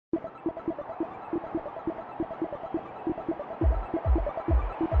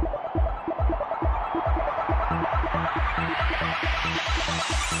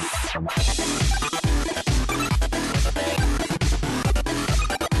Welcome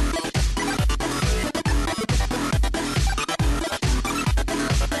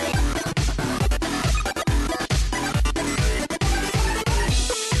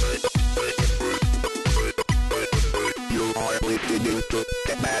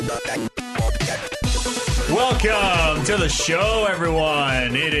to the show,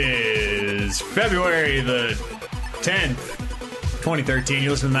 everyone. It is February the 10th, 2013.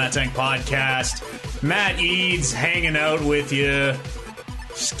 You listen to the ManaTank Podcast. Matt Eads hanging out with you,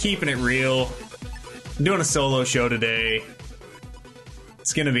 just keeping it real. I'm doing a solo show today.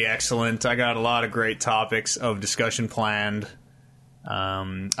 It's going to be excellent. I got a lot of great topics of discussion planned.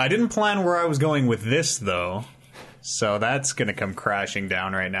 I didn't plan where I was going with this, though, so that's going to come crashing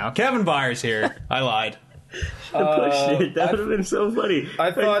down right now. Kevin Byers here. I lied. That would have been so funny.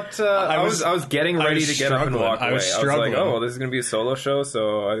 I thought I was getting ready to get up and walk away. I was like, oh, this is going to be a solo show,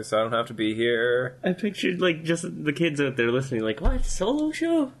 so I guess I don't have to be here. I pictured like just the kids out there listening, like, what, solo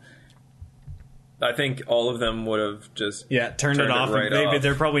show? I think all of them would have just turned it off.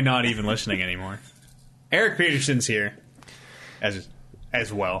 They're probably not even listening anymore. Eric Peterson's here as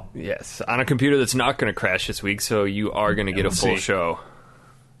well. Yes, on a computer that's not going to crash this week, so you are going to get a full show.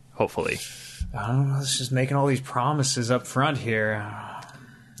 Hopefully. I don't know, it's just making all these promises up front here.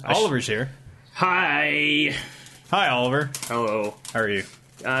 Oliver's here. Hi. Hi, Oliver. Hello. How are you?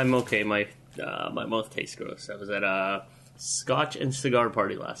 I'm okay. My mouth tastes gross. I was at a Scotch and cigar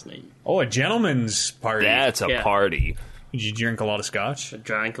party last night. Oh, a gentleman's party. That's a party. Did you drink a lot of scotch? I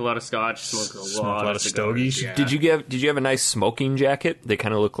drank a lot of scotch, smoked a lot of stogies. Yeah. Did you have a nice smoking jacket? They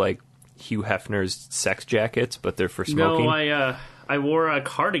kind of look like Hugh Hefner's sex jackets, but they're for smoking. No, I wore a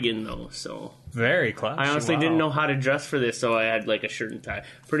cardigan though, so very classy. I honestly didn't know how to dress for this, so I had like a shirt and tie.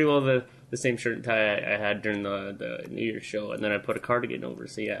 Pretty well the same shirt and tie I had during the New Year's show, and then I put a cardigan over.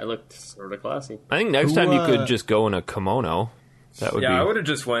 So yeah, I looked sort of classy. I think next time you could just go in a kimono. That would be... I would have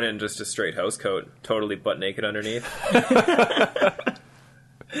just went in just a straight house coat, totally butt naked underneath.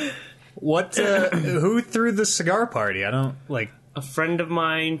 What? Who threw the cigar party? I don't like. A friend of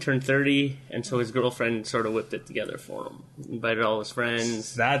mine turned 30, and so his girlfriend sort of whipped it together for him. Invited all his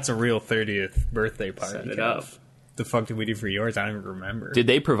friends. That's a real 30th birthday party. Set it up. The fuck did we do for yours? I don't even remember. Did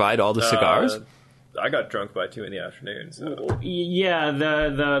they provide all the cigars? I got drunk by 2 p.m. So. Yeah,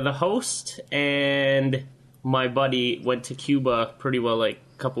 the host and my buddy went to Cuba pretty well like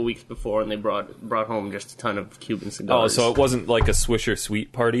a couple weeks before, and they brought home just a ton of Cuban cigars. Oh, so it wasn't like a Swisher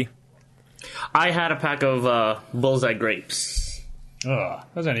Sweet party? I had a pack of Bullseye grapes. Ugh,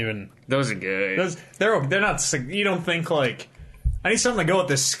 those aren't even... Those are good. They're not... You don't think, like... I need something to go with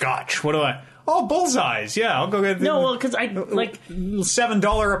this scotch. What do I... Oh, Bullseyes. Yeah, I'll go get... No, well, because I, like...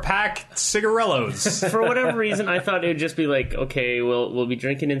 $7 a pack cigarellos. For whatever reason, I thought it would just be like, okay, we'll be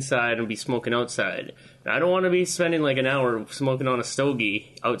drinking inside and be smoking outside. And I don't want to be spending, like, an hour smoking on a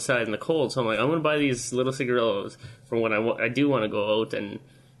stogie outside in the cold. So I'm like, I'm going to buy these little cigarellos for when I do want to go out and,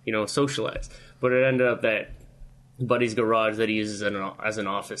 socialize. But it ended up that... buddy's garage that he uses as an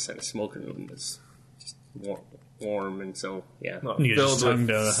office and a smoking room is just warm, and so filled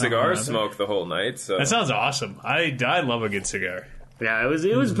with cigar smoke the whole night. So that sounds awesome. I love a good cigar. Yeah, it was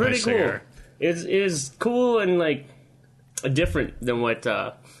pretty cool. Cigar. It is cool and like different than what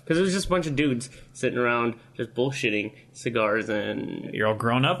because it was just a bunch of dudes sitting around just bullshitting cigars, and you're all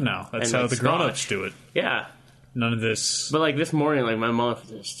grown up now. That's how the grown-ups do it. Yeah. None of this. But like this morning, like my mouth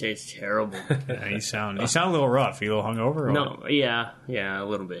just tastes terrible. Yeah, you sound a little rough. You a little hungover? Or no, yeah, a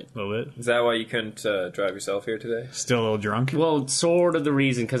little bit. A little bit. Is that why you couldn't drive yourself here today? Still a little drunk? Well, sort of the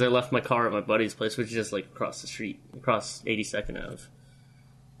reason, because I left my car at my buddy's place, which is just like across the street, across 82nd Ave.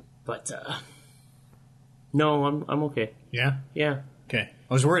 But no, I'm okay. Yeah. Yeah. Okay.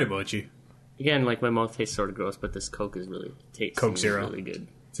 I was worried about you. Again, like my mouth tastes sort of gross, but this Coke is really Coke Zero. Really good.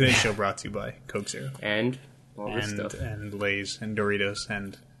 Today's show brought to you by Coke Zero and. Stuff. And Lay's and Doritos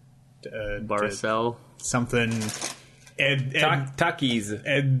and Barcel something Takis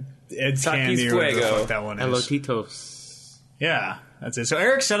Ed's Candy or whatever the fuck that one is. Elotitos. Yeah, that's it. So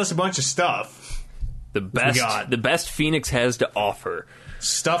Eric sent us a bunch of stuff. The best Phoenix has to offer.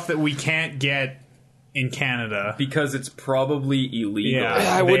 Stuff that we can't get in Canada. Because it's probably illegal. Yeah,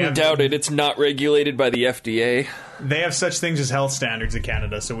 I wouldn't doubt it. It's not regulated by the FDA. They have such things as health standards in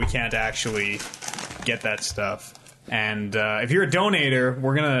Canada, so we can't actually get that stuff. And if you're a donator,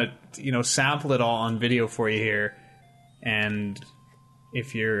 we're going to sample it all on video for you here. And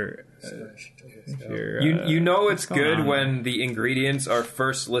if you're... it's good when the ingredients are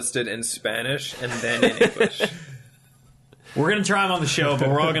first listed in Spanish and then in English. We're going to try them on the show, but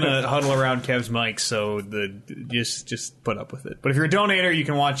we're all going to huddle around Kev's mic, so just put up with it. But if you're a donator, you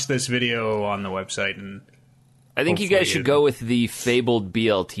can watch this video on the website. And I think you guys should go with the fabled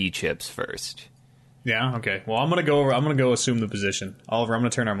BLT chips first. Yeah, okay. Well, I'm going to go assume the position. Oliver, I'm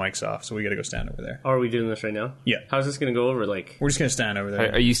going to turn our mics off, so we got to go stand over there. Oh, are we doing this right now? Yeah. How's this going to go over? Like, we're just going to stand over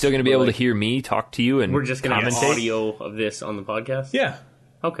there. Are you still going to be able to hear me talk to you and we're just going to have commentate? audio of this on the podcast? Yeah.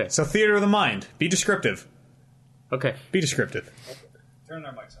 Okay. So theater of the mind. Be descriptive. Okay. Be descriptive. Turn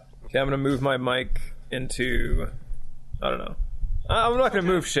our mics off. Okay, I'm going to move my mic into... I don't know. I'm not going to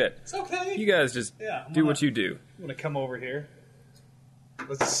move shit. It's okay. You guys just do what you do. I'm going to come over here.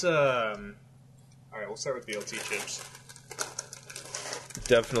 Let's, all right, we'll start with BLT chips.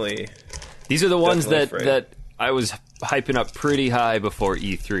 Definitely. These are the ones Definitely that I was hyping up pretty high before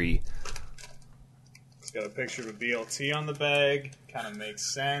E3. It's got a picture of a BLT on the bag. Kind of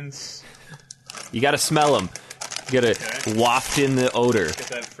makes sense. You got to smell them. You got to waft in the odor. Get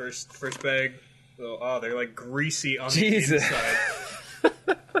that first bag. Oh, they're like greasy on Jesus. the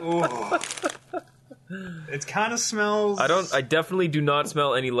inside. Oh. It kind of smells... I definitely do not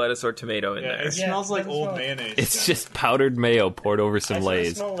smell any lettuce or tomato in there. It smells like old mayonnaise. It's just powdered mayo poured over some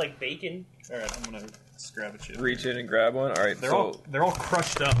Lay's. It smells like bacon. All right, I'm going to just grab a chip. Reach in and grab one. All right, They're all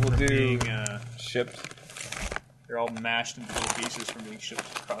crushed up from being... shipped. They're all mashed into little pieces from being shipped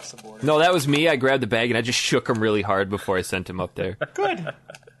across the border. No, that was me. I grabbed the bag and I just shook them really hard before I sent them up there. Good. All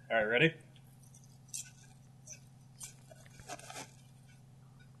right, ready?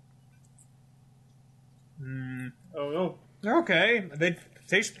 Oh, no. They're okay. They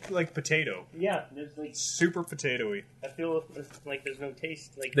taste like potato. Yeah, there's like... Super potatoey. I feel like there's no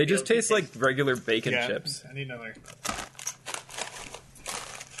taste. Like They just taste like regular bacon chips. I need another.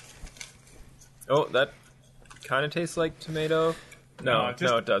 Oh, that kind of tastes like tomato. No, it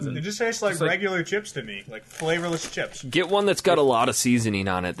doesn't. It just tastes like regular chips to me, like flavorless chips. Get one that's got a lot of seasoning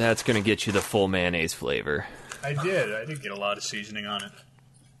on it. That's going to get you the full mayonnaise flavor. I did get a lot of seasoning on it.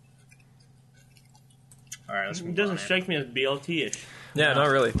 All right, let's move It doesn't on. strike me as BLT-ish. Yeah, not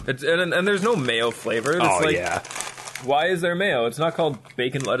really. And there's no mayo flavor. It's yeah. Why is there mayo? It's not called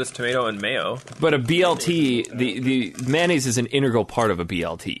bacon, lettuce, tomato, and mayo. But a BLT, the mayonnaise is an integral part of a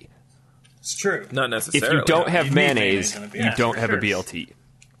BLT. It's true. Not If necessarily. you don't You have need mayonnaise, mayonnaise in a you BLT, don't for have sure. a BLT.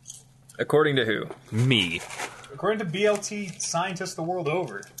 According to who? Me. According to BLT scientists the world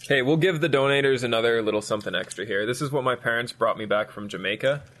over. Hey, we'll give the donators another little something extra here. This is what my parents brought me back from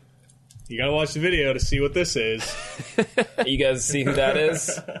Jamaica. You gotta watch the video to see what this is. You guys see who that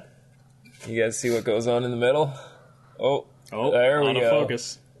is? You guys see what goes on in the middle? Oh, there we go.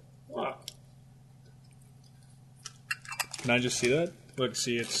 Autofocus. Can I just see that? Look,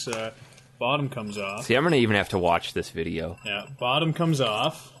 see, it's bottom comes off. See, I'm going to even have to watch this video. Yeah, bottom comes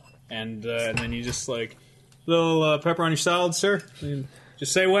off, and then you just like little pepper on your salad, sir.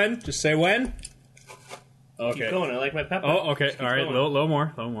 Just say when. Just say when. Okay. Keep going. I like my pepper. Oh, okay. All right. going. Little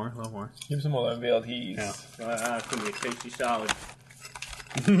more. Give some more BLTs. Yeah. It's going to be a tasty salad.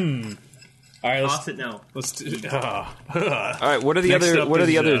 All right. Toss it now. Let's do. All right, what are the Next other up what are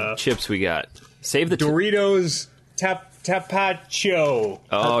the is, other chips we got? Save the Doritos Tapatio.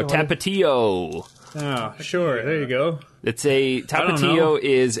 Tapatio. Oh, sure. There you go. It's a don't know. Tapatio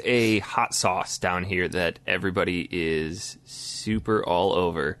is a hot sauce down here that everybody is super all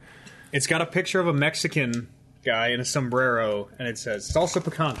over. It's got a picture of a Mexican guy in a sombrero, and it says salsa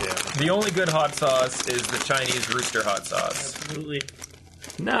picante. The only good hot sauce is the Chinese rooster hot sauce. Absolutely.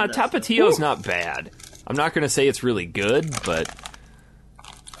 Nah, Tapatio's not bad. I'm not going to say it's really good, but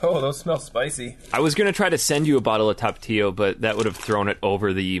Oh, those smell spicy. I was going to try to send you a bottle of Tapatio, but that would have thrown it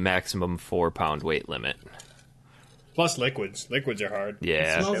over the maximum 4-pound weight limit. Plus liquids. Liquids are hard.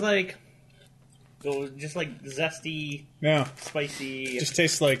 Yeah. It smells like... So just like zesty, Yeah. spicy Just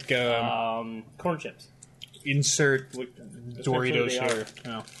tastes like corn chips. insert Doritos they here.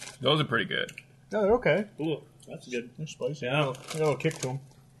 are. Oh. Those are pretty good. No, they're okay. Ooh, that's good. They're spicy. Yeah. Got a little kick to them.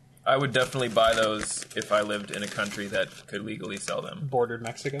 I would definitely buy those if I lived in a country that could legally sell them. Bordered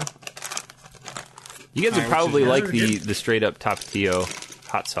Mexico. You guys would Alright, probably which is like good. the straight up Tapatio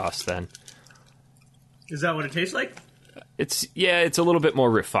hot sauce then. Is that what it tastes like? It's a little bit more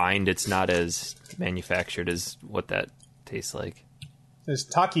refined. It's not as manufactured as what that tastes like. There's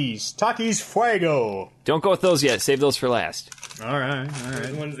Takis Fuego. Don't go with those yet. Save those for last. All right.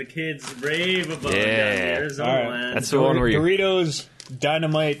 The ones the kids rave about Yeah. down in Arizona All right. land. That's the one where you're... Doritos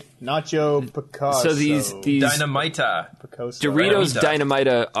Dynamite Nacho Picasso. So these Dynamita. Picasso. Doritos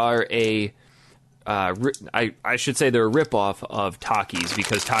Dynamita. Dynamita are a... I should say they're a ripoff of Takis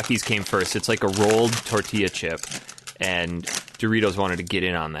because Takis came first. It's like a rolled tortilla chip, and Doritos wanted to get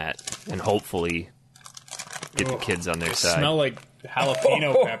in on that and hopefully get the kids on their side. Smell like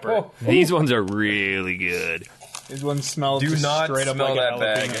jalapeno pepper. These ones are really good. These ones smell Do just not straight up smell like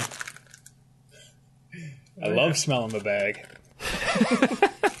that a jalapeno. bag. I love smelling the bag.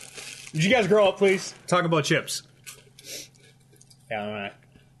 Did you guys grow up, please? Talk about chips. Yeah, all right.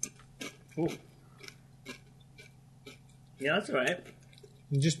 Ooh. Yeah, that's all right.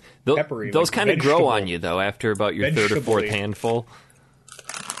 Just Those, peppery. those like kind of grow vegetable. on you, though, after about your third or fourth Vegetable-y. handful.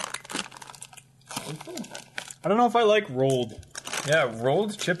 I don't know if I like rolled. Yeah,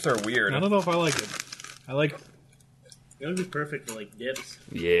 rolled chips are weird. I don't know if I like it. I like It would be perfect for like dips.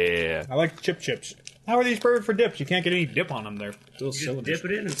 Yeah. chips. How are these perfect for dips? You can't get any dip on them. They're little Just cylinders.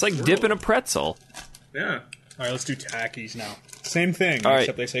 dip it in. It's like dipping a pretzel. Yeah. All right, let's do Takis now. Same thing, All right.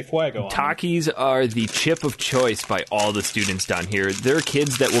 except they say Fuego on them. Takis are the chip of choice by all the students down here. There are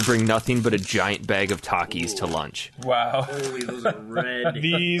kids that will bring nothing but a giant bag of Takis to lunch. Wow. Holy, those are red.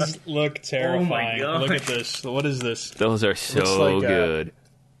 These look terrifying. God. Look at this. What is this? Those are so Looks like, good.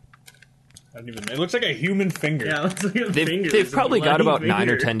 I don't even. It looks like a human finger. Yeah, it's like a finger. They've It's a probably got bloody about 9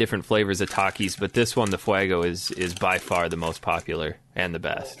 or finger. 10 different flavors of Takis, but this one, the Fuego, is by far the most popular and the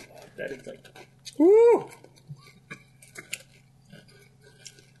best. That is like, Woo!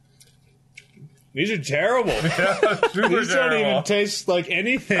 These are terrible. Super These don't even terrible. taste like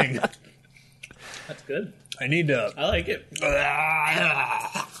anything. that's good. I need to. I like it.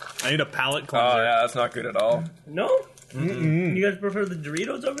 I need a palate Oh, cleanser. yeah, that's not good at all. No? You guys prefer the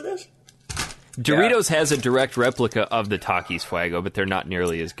Doritos over this? Doritos has a direct replica of the Takis Fuego, but they're not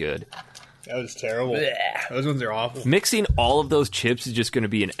nearly as good. That was terrible. Those ones are awful. Mixing all of those chips is just going to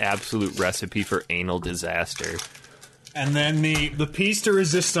be an absolute recipe for anal disaster. And then the piece de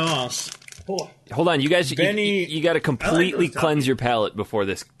resistance. Oh, Hold on, you guys, Benny- you got to completely those cleanse your palate before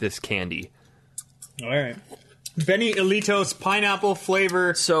this candy. All right. Benny Elitos pineapple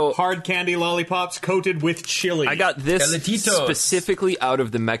flavor So- hard candy lollipops coated with chili. I got this Calentitos. specifically out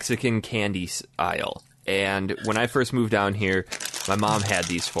of the Mexican candy aisle. And when I first moved down here, my mom had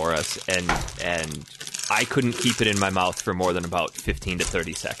these for us, and I couldn't keep it in my mouth for more than about 15 to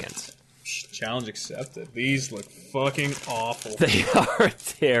 30 seconds. Challenge accepted. These look fucking awful. They are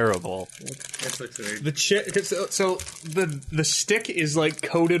terrible. this looks weird. The so the stick is like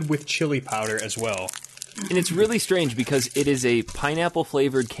coated with chili powder as well. And it's really strange because it is a pineapple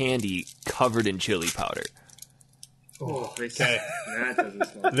flavored candy covered in chili powder. Oh, Okay. that doesn't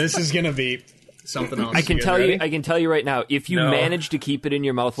smell. This is gonna be something else. I can guys tell ready? I can tell you right now, if you No. manage to keep it in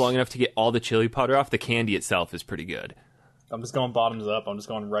your mouth long enough to get all the chili powder off, the candy itself is pretty good. I'm just going bottoms up. I'm just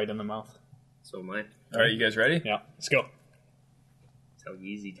going right in the mouth. So am I. All right, you guys ready? Yeah, let's go. That's how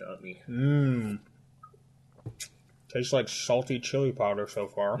easy taught me. Tastes like salty chili powder so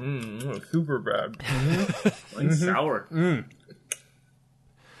far. Super bad. Like sour.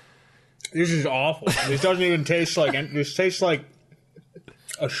 This is awful. This doesn't even taste like. This tastes like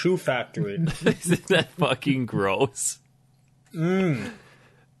a shoe factory. Isn't that fucking gross?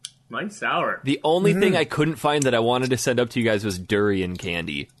 Mine's sour. The only thing I couldn't find that I wanted to send up to you guys was durian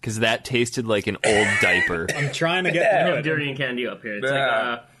candy, because that tasted like an old diaper. I'm trying to I get through have it. durian candy up here. It's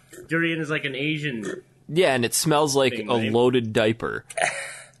Yeah. like durian is like an Asian. Yeah, and it smells like Thing, a right? loaded diaper.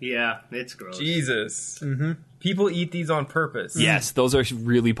 Yeah, it's gross. Jesus. Mm-hmm. People eat these on purpose. Yes, those are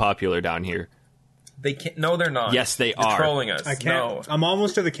really popular down here. They can't. No, they're not. Yes, they You're are. trolling us. I can't. No. I'm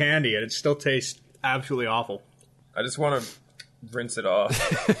almost to the candy, and it still tastes absolutely awful. I just want to rinse it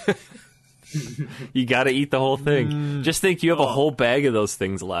off. You gotta eat the whole thing. Just think you have a whole bag of those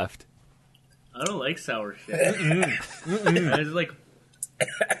things left. I don't like sour shit. It's like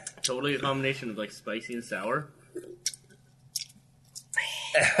totally a combination of like spicy and sour.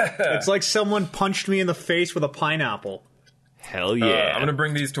 It's like someone punched me in the face with a pineapple. Hell yeah. I'm going to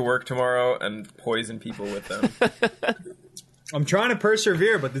bring these to work tomorrow and poison people with them. I'm trying to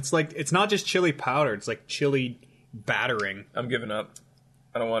persevere, but it's not just chili powder. It's like chili battering. I'm giving up.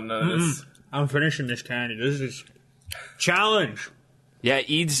 I don't want none of this. I'm finishing this candy. This is challenge. Yeah,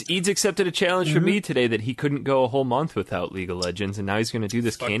 Eads accepted a challenge from me today that he couldn't go a whole month without League of Legends, and now he's going to do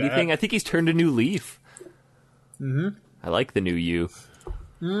this candy that. thing. I think he's turned a new leaf. I like the new you.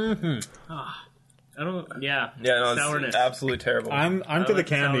 I don't. Yeah. Yeah, no, sourness. it's absolutely terrible. I'm I to the like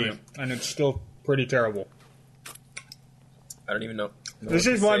candy, sour. and it's still pretty terrible. I don't even know. This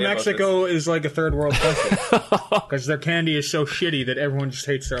is why Mexico is like a third world country, because their candy is so shitty that everyone just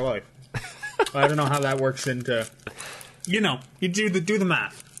hates their life. I don't know how that works into. You do the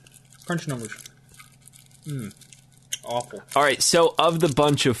math, crunch numbers. Awful. All right, so of the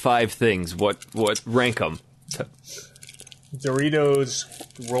bunch of 5 things, what rank them? Doritos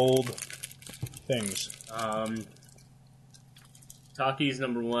rolled things. Takis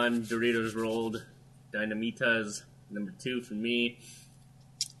number 1, Doritos rolled Dynamitas, number 2 for me.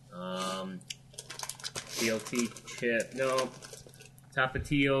 BLT chip, no.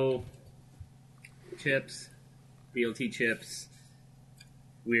 Tapatio chips, BLT chips,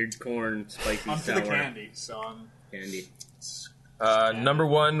 weird corn, spicy I'm sour. to the candy, so I'm... Candy. Number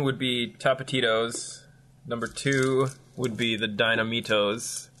 1 would be Tapatitos. Number 2 would be the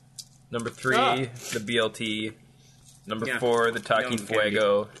Dynamitos. Number 3, the BLT. Number 4, the Taki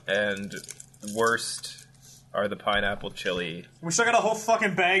Fuego. And worst are the pineapple chili. We still got a whole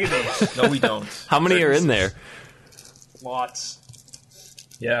fucking bag of these. No, we don't. How many are in there? Lots.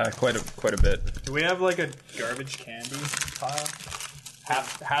 Yeah, quite a bit. Do we have like a garbage candy pile?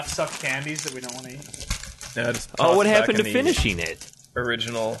 Half sucked candies that we don't want to eat? Yeah, just Oh, what toss happened to back in the finishing it?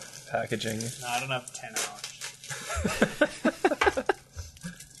 Original packaging. No, I don't have 10 hours.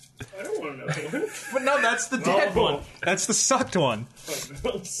 I don't want to know. But no, that's the dead one. That's the sucked one.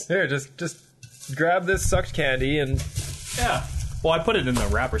 Here, just grab this sucked candy and... Yeah. Well, I put it in the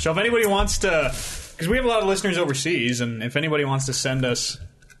wrapper. So if anybody wants to... Because we have a lot of listeners overseas, and if anybody wants to send us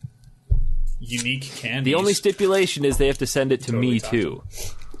unique candies... The only stipulation is they have to send it to me, too.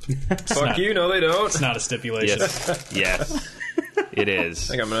 Fuck you, no they don't. It's not a stipulation. Yes. Yes. It is.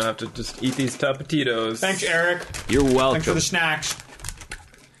 I think I'm gonna have to just eat these Tapatitos. Thanks, Eric. You're welcome. Thanks for the snacks.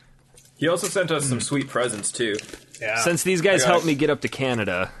 He also sent us some sweet presents, too. Yeah. Since these guys helped me get up to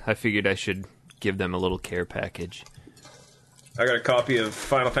Canada, I figured I should give them a little care package. I got a copy of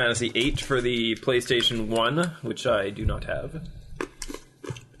Final Fantasy VIII for the PlayStation 1, which I do not have.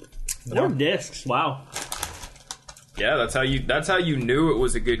 4 discs, wow. Yeah, that's how you knew it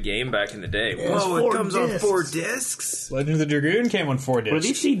was a good game back in the day. Whoa, it comes on 4 discs? Legend of the Dragoon came on 4 discs. Were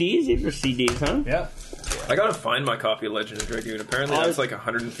these CDs? These were CDs, huh? Yeah. I gotta find my copy of Legend of Dragoon. Apparently that's like a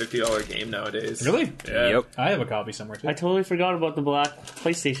 $150 game nowadays. Really? Yeah. Yep. I have a copy somewhere, too. I totally forgot about the black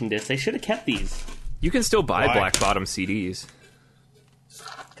PlayStation discs. They should have kept these. You can still buy Why? Black Bottom CDs.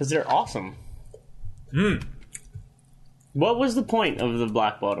 Because they're awesome. Hmm. What was the point of the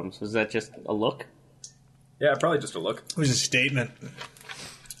black bottoms? Was that just a look? Yeah, probably just a look. It was a statement.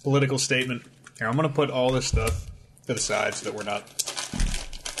 Political statement. Here, I'm going to put all this stuff to the side so that we're not...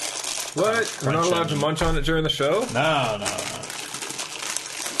 What? We're not allowed to munch on it during the show? No.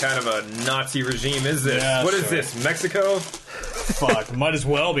 What kind of a Nazi regime is this? Yeah, what is sure. this, Mexico? Fuck. Might as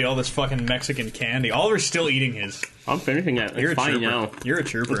well be all this fucking Mexican candy. Oliver's still eating his. I'm finishing it. You're It's a fine trooper. now. You're a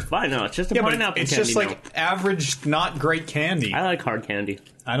trooper. It's fine now. It's just a Yeah, but pineapple it's candy just like now. average, not great candy. I like hard candy.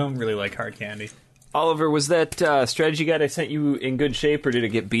 I don't really like hard candy. Oliver, was that strategy guide I sent you in good shape, or did it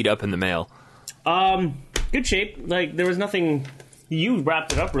get beat up in the mail? Good shape. Like, there was nothing... You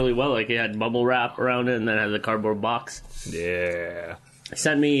wrapped it up really well. Like, it had bubble wrap around it, and then it had the cardboard box. Yeah. He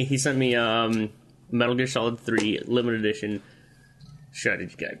sent me Metal Gear Solid 3 limited edition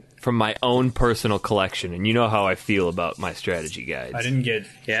strategy guide. From my own personal collection, and you know how I feel about my strategy guides. I didn't get...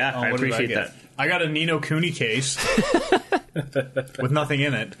 Yeah, I what did appreciate get? that. I got a Nino Cooney case with nothing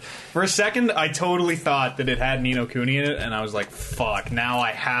in it. For a second, I totally thought that it had Nino Cooney in it, and I was like, fuck, now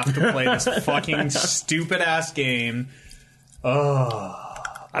I have to play this fucking stupid-ass game. Oh,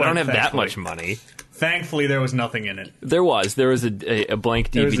 I don't have that much money. Thankfully, there was nothing in it. There was a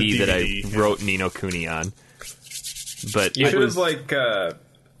blank There was a DVD that I DVD, wrote Nino Cooney on. But You it should was, have,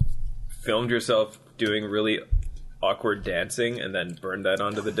 filmed yourself doing really awkward dancing and then burned that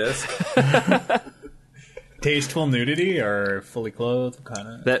onto the disc. Tasteful nudity or fully clothed, kind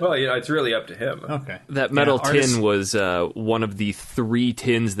of. that Well, it's really up to him. Okay. that metal Yeah, artists- tin was one of the 3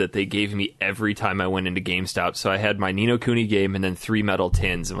 tins that they gave me every time I went into GameStop. So I had my Nino Cooney game and then 3 metal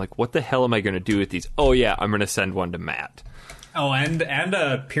tins. I'm like, what the hell am I going to do with these? Oh yeah, I'm going to send one to Matt. Oh, and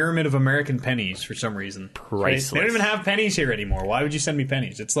a pyramid of American pennies for some reason. Priceless. They don't even have pennies here anymore. Why would you send me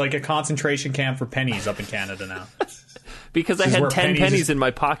pennies? It's like a concentration camp for pennies up in Canada now. Because I This is had where 10 pennies pennies is- in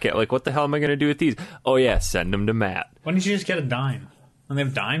my pocket. Like, what the hell am I going to do with these? Oh yeah, send them to Matt. Why don't you just get a dime? Don't they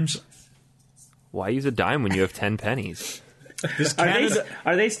have dimes? Why use a dime when you have 10 pennies? This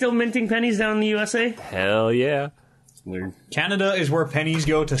Are they still minting pennies down in the USA? Hell yeah. Weird. Canada is where pennies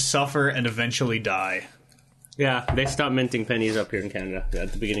go to suffer and eventually die. Yeah, they stopped minting pennies up here in Canada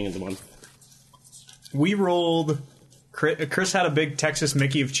at the beginning of the month. We rolled... Chris had a big Texas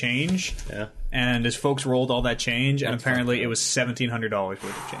Mickey of change, Yeah. and his folks rolled all that change, and apparently it was $1,700 worth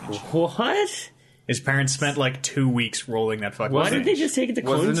of change. What? His parents spent like 2 weeks rolling that fucking Why change. did they just take it to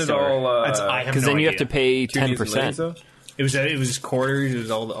Coin Wasn't it Store? all... I have Because no then you have idea. to pay Goonies and 10%. Ladies, though? It was quarters. It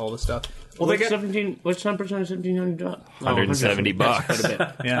was all the stuff. Well, What's they got 17? What's 10% of $1,700? $170 Quite a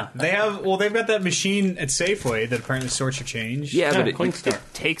bit. yeah. They've got that machine at Safeway that apparently sorts your change. Yeah, but Coinstar. it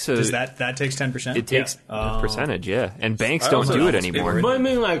takes a... Does that takes 10%? It takes a percentage, yeah. And banks I don't also do it know. anymore. But I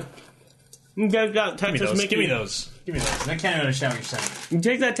mean, like, You guys got Give me Texas those. Mickey. Give me those. Give me those. I can't understand what you're saying. You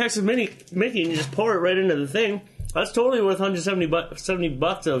take that Texas Mickey and you just pour it right into the thing. That's totally worth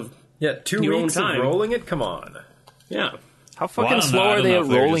 $170 of 2 your own weeks of time. rolling it. Come on. Yeah. How Well, fucking I don't slow know. I are don't they know at if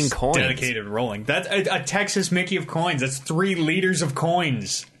they're rolling just coins? Dedicated rolling. That's a Texas Mickey of coins. That's 3 liters of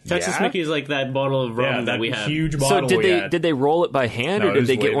coins. Texas Yeah? Mickey is like that bottle of rum that we have. huge So bottle. did they roll it by hand, No, or it did was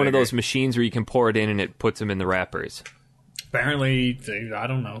they get way one of bigger. those machines where you can pour it in and it puts them in the wrappers? Apparently, I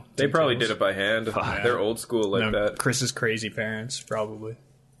don't know. They probably did Details. it by hand. They're old school like No, that. Chris's crazy parents, probably.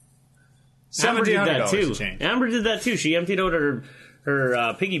 Amber did that $1,700 too. to change. Amber did that too. She emptied out her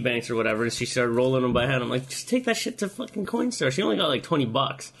piggy banks or whatever, and she started rolling them by hand. I'm like, just take that shit to fucking coin store. She only got like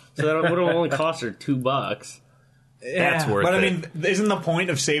 $20, so that would have only cost her $2. That's worth but it. I mean, isn't the point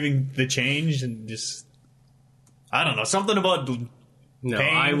of saving the change and just... I don't know, something about No,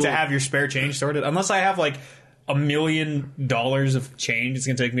 paying to have your spare change sorted? Unless I have like $1 million of change, it's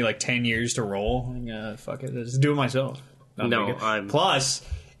going to take me like 10 years to roll. Fuck it, just do it myself. No, Plus,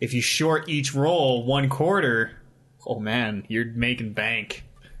 if you short each roll 1/4, oh man, you're making bank.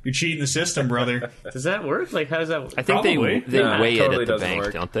 You're cheating the system, brother. Does that work? Like, how does that work? I think Probably. they Nah, weigh totally it at the doesn't bank,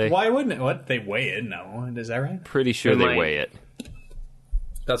 work. don't they? Why wouldn't it? What? They weigh it? No. Is that right? Pretty sure They they might. weigh it.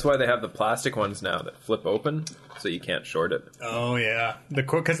 That's why they have the plastic ones now that flip open, so you can't short it. Oh, yeah.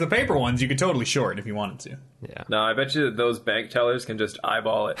 Because the paper ones, you could totally short if you wanted to. Yeah. No, I bet you that those bank tellers can just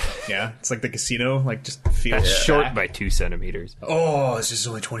eyeball it. Yeah, it's like the casino, like just feel That's it short back. by 2 centimeters. Oh, this is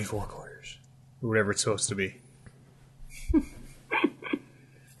only 24 quarters. Or whatever it's supposed to be.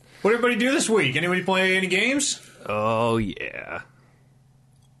 What did everybody do this week? Anybody play any games? Oh, yeah.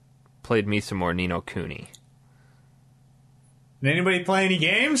 Played me some more Nino Kuni. Did anybody play any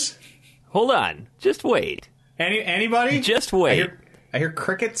games? Hold on. Just wait. Anybody? Just wait. I hear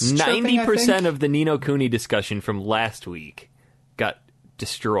crickets. chirping, 90% of the Nino Kuni discussion from last week got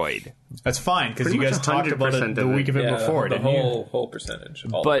destroyed. That's fine, because Pretty you guys much talked about 100% it the of it. week of it before, the didn't you? whole percentage.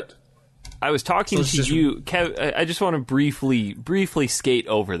 All But of it. I was talking So it's to just- you, Kev. I just want to briefly skate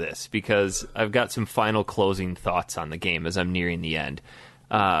over this because I've got some final closing thoughts on the game as I'm nearing the end.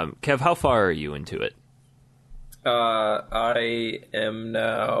 Kev, how far are you into it? I am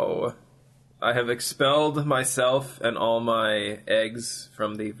now. I have expelled myself and all my eggs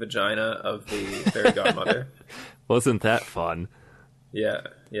from the vagina of the fairy godmother. Wasn't that fun? Yeah,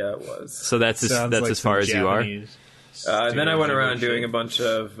 it was. So that's Sounds like as far some as you are. Japanese Then I went around shit. doing a bunch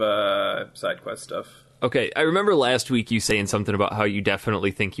of side quest stuff. Okay, I remember last week you saying something about how you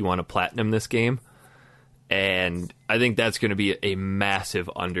definitely think you want to platinum this game. And I think that's going to be a massive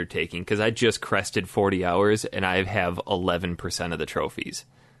undertaking because I just crested 40 hours and I have 11% of the trophies.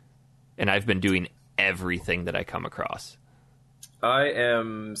 And I've been doing everything that I come across. I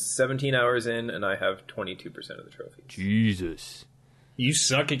am 17 hours in, and I have 22% of the trophies. Jesus. You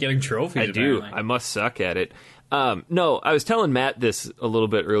suck at getting trophies. I do. apparently. I must suck at it. No, I was telling Matt this a little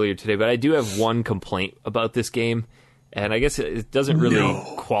bit earlier today, but I do have one complaint about this game. And I guess it doesn't really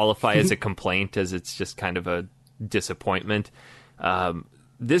qualify as a complaint, as it's just kind of a disappointment.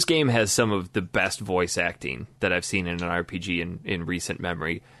 This game has some of the best voice acting that I've seen in an RPG in recent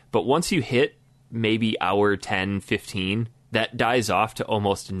memory. But once you hit maybe hour 10, 15, that dies off to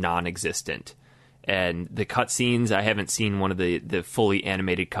almost non-existent. And the cutscenes, I haven't seen one of the fully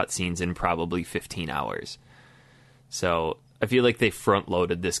animated cutscenes in probably 15 hours. So I feel like they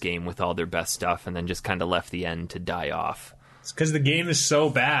front-loaded this game with all their best stuff and then just kind of left the end to die off. It's because the game is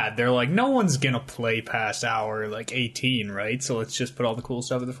so bad. They're like, no one's going to play past hour, 18, right? So let's just put all the cool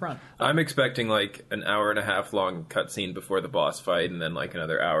stuff at the front. I'm expecting like an hour and a half long cutscene before the boss fight, and then like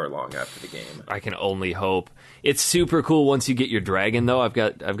another hour long after the game. I can only hope. It's super cool once you get your dragon, though. I've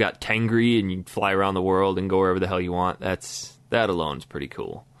got Tengri, and you fly around the world and go wherever the hell you want. That alone's pretty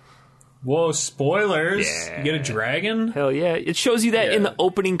cool. Whoa, spoilers. Yeah. You get a dragon? Hell yeah. It shows you that in Yeah. the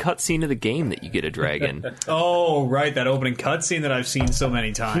opening cutscene of the game that you get a dragon. Oh, right, that opening cutscene that I've seen so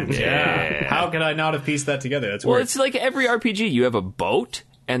many times. Yeah. How could I not have pieced that together? That's Well, weird. it's like every RPG. You have a boat,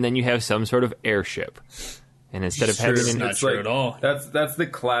 and then you have some sort of airship. And instead of having It's an... not true at all. That's the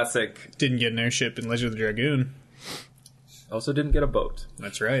classic. Didn't get an airship in Legend of the Dragoon. Also, didn't get a boat.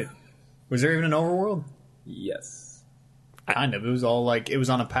 That's right. Was there even an overworld? Yes. Kind of. It was all it was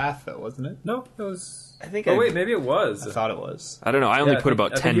on a path, though, wasn't it? No, it was. I think Oh wait, maybe it was. I thought it was. I don't know. I only Yeah, I put think-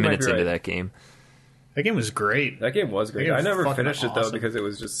 about I think 10 you might minutes be into right. that game. That game was great. That game was great. That game I was never fucking finished it though awesome. because it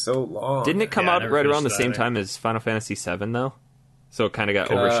was just so long. Didn't it come Yeah, I out never right around the finished same that time as Final Fantasy VII, though? So it kind of got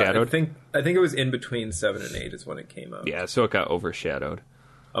overshadowed? I think it was in between 7 and 8 is when it came out. Yeah, so it got overshadowed.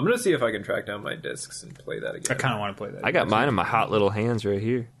 I'm gonna see if I can track down my discs and play that again. I kind of want to play that. I got mine in my hot little hands right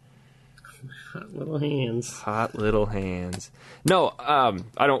here. Little hands. Hot little hands. No,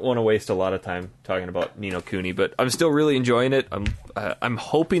 I don't want to waste a lot of time talking about Ni no Kuni, but I'm still really enjoying it. I'm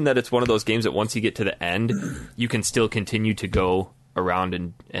hoping that it's one of those games that once you get to the end, you can still continue to go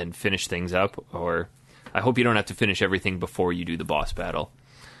around and finish things up, or I hope you don't have to finish everything before you do the boss battle.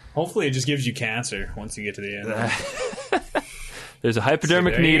 Hopefully it just gives you cancer once you get to the end. There's a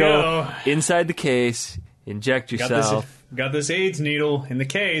hypodermic needle inside the case. Inject yourself. Got this AIDS needle in the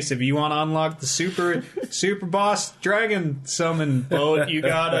case. If you want to unlock the super boss dragon summon boat, you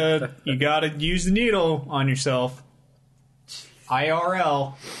gotta use the needle on yourself.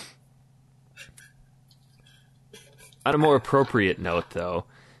 IRL. On a more appropriate note, though,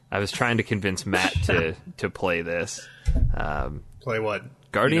 I was trying to convince Matt to play this. Play what?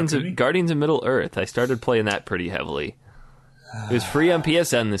 Guardians of Middle Earth. I started playing that pretty heavily. It was free on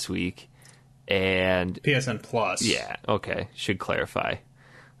PSN this week, and PSN Plus. Yeah, okay, should clarify.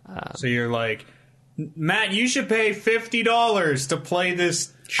 So you're like, Matt, you should pay $50 to play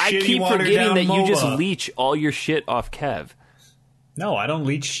this shitty I keep forgetting that you just leech all your shit off Kev. No, I don't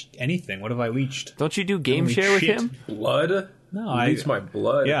leech anything. What have I leached? Don't you do game share with him? Blood? No, I leech my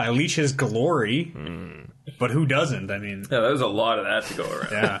blood. Yeah, I leech his glory. But who doesn't? I mean, yeah, there's a lot of that to go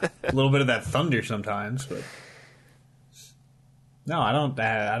around. Yeah, a little bit of that thunder sometimes, but no, I don't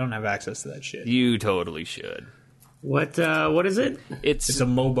have access to that shit. You totally should. What is it? It's a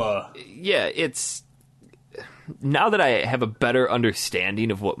MOBA. Yeah, it's now that I have a better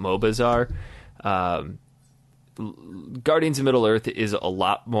understanding of what MOBAs are. Guardians of Middle Earth is a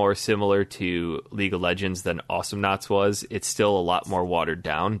lot more similar to League of Legends than Awesomenauts was. It's still a lot more watered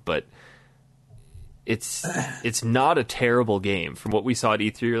down, but it's not a terrible game. From what we saw at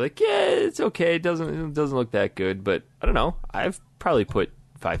E3, you're like, yeah, it's okay. It doesn't look that good, but I don't know. I've probably put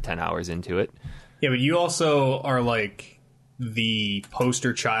 5-10 hours into it. Yeah, but you also are like the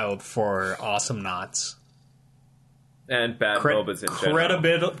poster child for Awesomenauts. And bad MOBAs in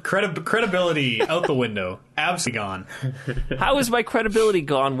general. Credibility out the window. Absolutely gone. How is my credibility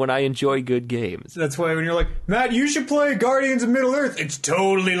gone when I enjoy good games? That's why when you're like, Matt, you should play Guardians of Middle Earth. It's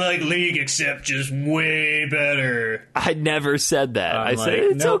totally like League, except just way better. I never said that. I said,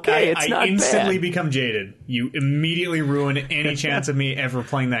 it's okay. It's not bad. I instantly become jaded. You immediately ruin any chance of me ever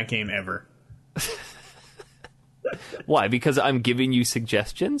playing that game ever. Why? Because I'm giving you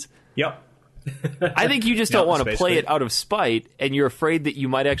suggestions? Yep. I think you just don't want to play it out of spite, and you're afraid that you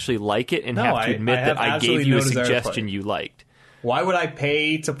might actually like it and have to admit that I gave you a suggestion you liked. Why would I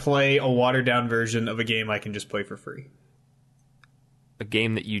pay to play a watered-down version of a game I can just play for free? A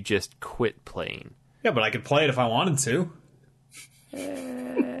game that you just quit playing. Yeah, but I could play it if I wanted to.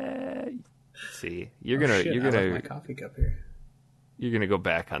 See, you're gonna I left my coffee cup here. You're gonna go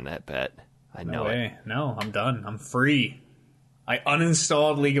back on that bet. I know it. No, I'm done. I'm free. I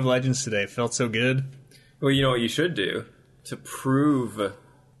uninstalled League of Legends today. It felt so good. Well, you know what you should do to prove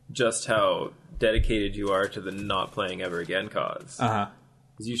just how dedicated you are to the not playing ever again cause.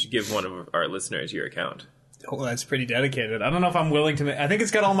 Is you should give one of our listeners your account. Oh, that's pretty dedicated. I don't know if I'm willing to. I think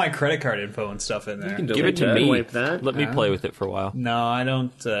it's got all my credit card info and stuff in there. You can give it to me. That. Let me play with it for a while. No, I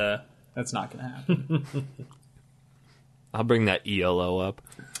don't. That's not going to happen. I'll bring that ELO up.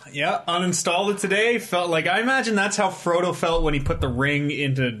 Yeah, uninstalled it today. Felt like, I imagine that's how Frodo felt when he put the ring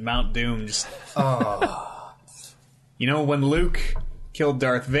into Mount Doom. Just, You know, when Luke killed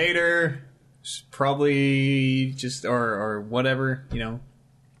Darth Vader, probably just, or whatever, you know,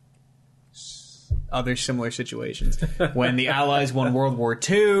 other similar situations. When the Allies won World War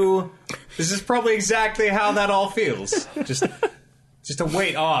II, this is probably exactly how that all feels. Just a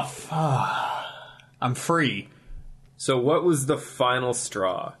weight off. I'm free. So what was the final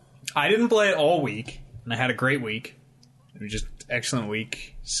straw? I didn't play it all week, and I had a great week. It was just excellent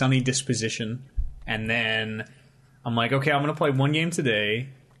week. Sunny disposition. And then I'm like, okay, I'm going to play one game today.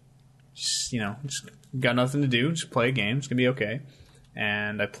 Just got nothing to do. Just play a game. It's going to be okay.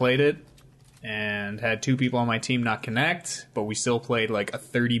 And I played it and had 2 people on my team not connect, but we still played like a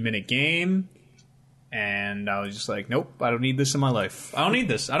 30-minute game. And I was just like, nope, I don't need this in my life. I don't need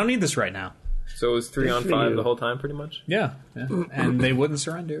this. I don't need this right now. So it was 3-on-5 the whole time, pretty much? Yeah. And they wouldn't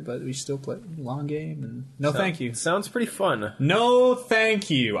surrender, but we still played a long game. And thank you. Sounds pretty fun. No, thank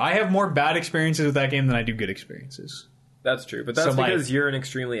you. I have more bad experiences with that game than I do good experiences. That's true, but that's because you're an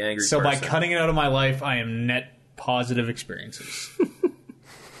extremely angry person. So by cutting it out of my life, I am net positive experiences.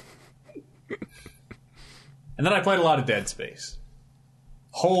 And then I played a lot of Dead Space.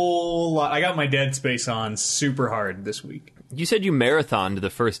 Whole lot. I got my Dead Space on super hard this week. You said you marathoned the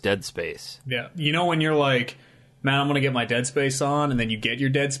first Dead Space. Yeah. You know when you're like, man, I'm going to get my Dead Space on, and then you get your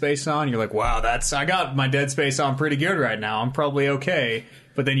Dead Space on, you're like, wow, I got my Dead Space on pretty good right now. I'm probably okay.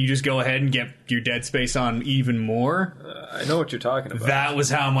 but then you just go ahead and get your dead space on even more. I know what you're talking about. That was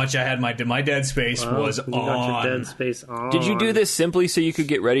how much I had my dead space was you got your dead space on. Did you do this simply so you could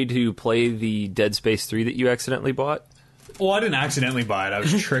get ready to play the Dead Space 3 that you accidentally bought? Well, I didn't accidentally buy it. I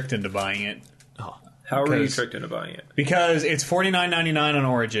was tricked into buying it. How were you tricked into buying it? Because it's $49.99 on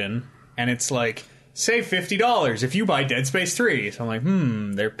Origin, and it's like, save $50 if you buy Dead Space 3. So I'm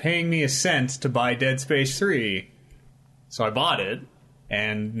like, they're paying me a cent to buy Dead Space 3. So I bought it,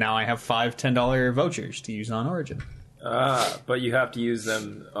 and now I have 5 $10 vouchers to use on Origin. But you have to use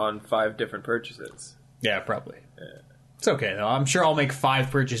them on 5 different purchases. Yeah, probably. Yeah. It's okay, though. I'm sure I'll make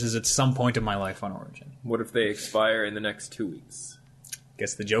 5 purchases at some point in my life on Origin. What if they expire in the next 2 weeks?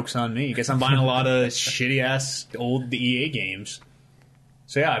 Guess the joke's on me. Guess I'm buying a lot of shitty-ass old EA games.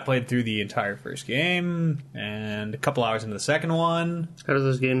 So yeah, I played through the entire first game, and a couple hours into the second one. How do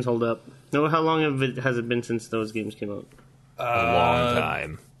those games hold up? How long has it been since those games came out? A long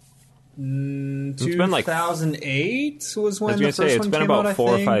time. It's been like 2008 was when the first one came out, it's been about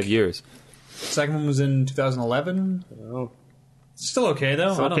 4 or 5 years. The second one was in 2011. Oh. Still okay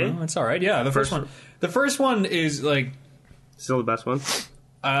though. I don't know. It's all right. Yeah, the first one is like still the best one.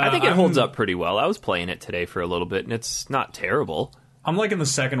 I think it holds up pretty well. I was playing it today for a little bit, and it's not terrible. I'm liking the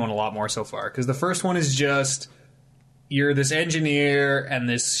second one a lot more so far, because the first one is just, you're this engineer, and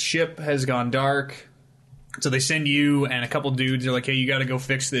this ship has gone dark, so they send you and a couple dudes are like, hey, you gotta go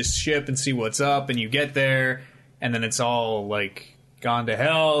fix this ship and see what's up, and you get there, and then it's all, like, gone to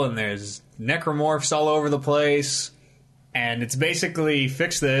hell, and there's necromorphs all over the place, and it's basically,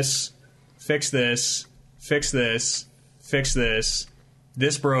 fix this, fix this, fix this, fix this,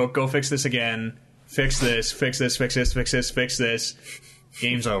 this broke, go fix this again, fix this, fix this, fix this, fix this, fix this.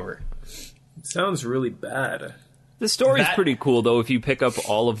 Game's over. It sounds really bad. The story's pretty cool, though, if you pick up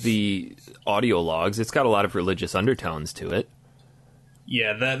all of the audio logs. It's got a lot of religious undertones to it.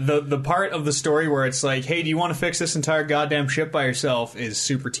 Yeah, the part of the story where it's like, hey, do you want to fix this entire goddamn ship by yourself is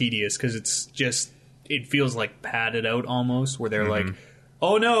super tedious, because it's just, it feels like padded out almost, where they're like,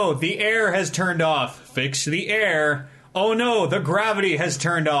 oh no, the air has turned off, fix the air. Oh no, the gravity has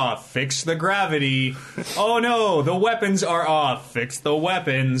turned off. Fix the gravity. Oh no, the weapons are off. Fix the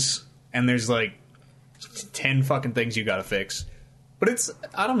weapons. And there's like 10 fucking things you gotta fix. But it's,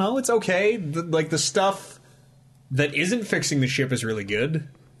 I don't know, it's okay. The stuff that isn't fixing the ship is really good.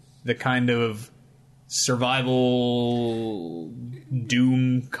 The kind of survival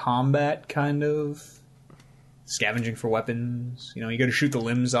Doom combat kind of scavenging for weapons. You know, you gotta shoot the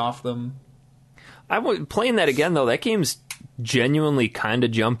limbs off them. Playing that again, though, that game's genuinely kind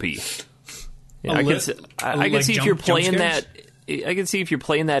of jumpy. Yeah, I can see if you're playing that. I can see if you're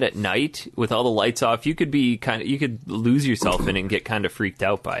playing that at night with all the lights off, you could lose yourself in it and get kind of freaked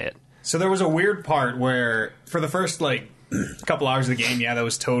out by it. So there was a weird part where, for the first couple hours of the game, that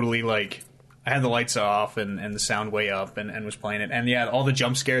was totally like, I had the lights off and the sound way up and was playing it, and all the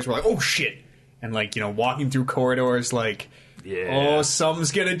jump scares were like, oh shit, and walking through corridors like. Yeah. Oh,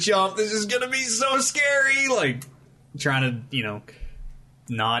 something's gonna jump. This is gonna be so scary. Trying to,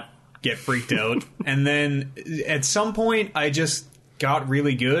 not get freaked out. And then at some point, I just got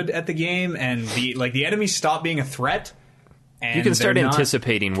really good at the game, and the enemies stopped being a threat. And you can start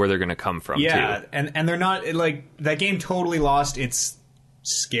anticipating where they're gonna come from. Yeah, too. and they're not that game totally lost its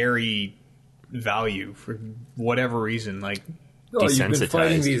scary value for whatever reason. Oh, you've been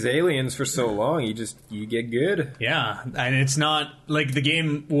fighting these aliens for so long, you get good. Yeah, and it's not, the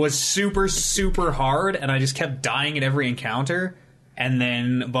game was super, super hard, and I just kept dying at every encounter, and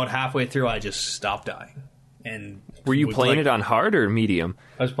then about halfway through, I just stopped dying. And were you playing it on hard or medium?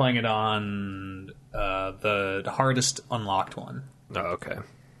 I was playing it on the hardest unlocked one. Oh, okay.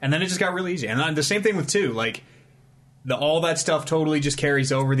 And then it just got really easy. And the same thing with 2, all that stuff totally just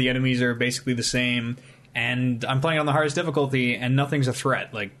carries over, the enemies are basically the same. And I'm playing on the hardest difficulty, and nothing's a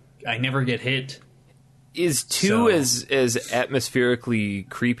threat. I never get hit. Is 2 as atmospherically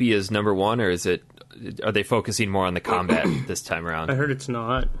creepy as number 1, or are they focusing more on the combat this time around? I heard it's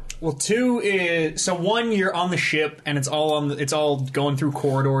not. Well, 2 is, so 1, you're on the ship, and it's all going through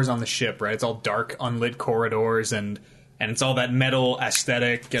corridors on the ship, right? It's all dark, unlit corridors, and it's all that metal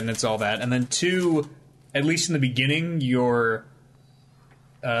aesthetic, and it's all that. And then 2, at least in the beginning, you're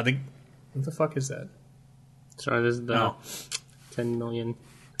what the fuck is that? Sorry, this is the 10 million.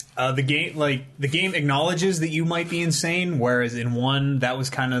 The game acknowledges that you might be insane, whereas in 1, that was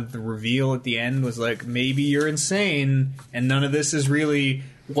kind of the reveal at the end, was maybe you're insane, and none of this is really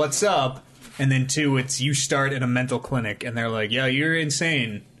what's up. And then 2, it's you start at a mental clinic, and they're like, yeah, you're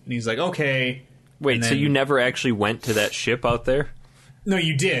insane. And he's like, okay. Wait, so you never actually went to that ship out there? No,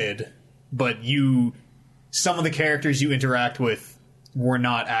 you did, but some of the characters you interact with were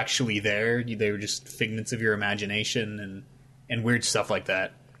not actually there. They were just figments of your imagination and weird stuff like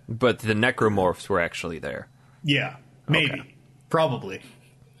that. But the necromorphs were actually there. Yeah, maybe. Okay. Probably.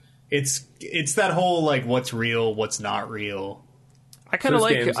 It's that whole, like, what's real, what's not real. I kind of So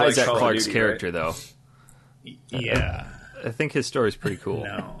like this game's like Isaac Call of Clarke's Duty, character, right? though. Yeah. I think his story's pretty cool.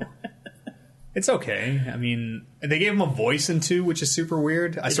 No. It's okay. I mean, they gave him a voice in 2, which is super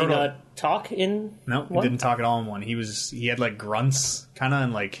weird. Did he not talk in No, he one? didn't talk at all in 1. He had, like, grunts, kind of,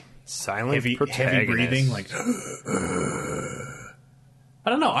 and, like, Silent heavy protagonist. breathing, like... I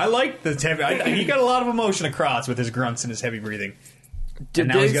don't know. I like the heavy... he got a lot of emotion across with his grunts and his heavy breathing. Did,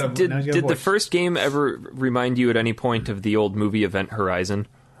 now he's got a did the voice. first game ever remind you at any point of the old movie Event Horizon?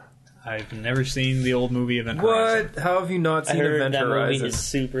 I've never seen the old movie Event Horizon. What? How have you not I seen heard Event that Horizon? movie is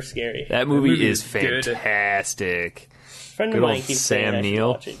super scary. That movie movie is is good. fantastic. Friend good of mine old keeps Sam saying I should Neill.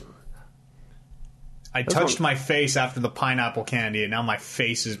 watch it. I touched my face after the pineapple candy, and now my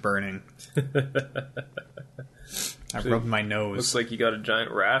face is burning. I rubbed my nose. Looks like you got a giant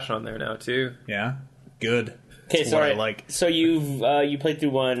rash on there now too. Yeah, good. Okay, That's what sorry. I like. So you played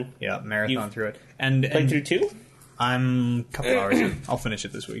through 1, Yeah, marathon You've through it, and played through 2, I'm a couple hours in. I'll finish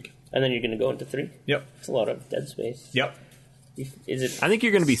it this week. and then you're going to go into 3. Yep, It's a lot of Dead Space. yep. Is it? I think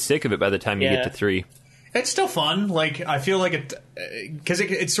you're going to be sick of it by the time you Yeah. get to 3. It's still fun. Like, I feel like it, because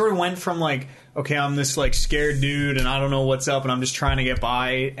it sort of went from like, okay, I'm this like scared dude and I don't know what's up and I'm just trying to get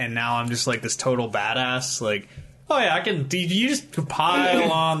by, and now I'm just like this total badass. Like, oh yeah, I can. You just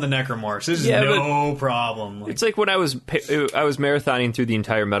pile on the necromorphs. This is Yeah, no problem. Like, It's like when I was marathoning through the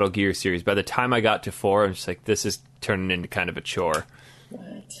entire Metal Gear series. By the time I got to 4, I'm just like, this is turning into kind of a chore.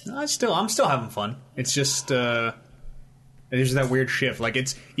 I'm still having fun. It's just there's that weird shift. Like,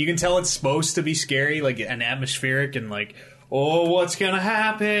 you can tell it's supposed to be scary, like an atmospheric and like, oh, what's gonna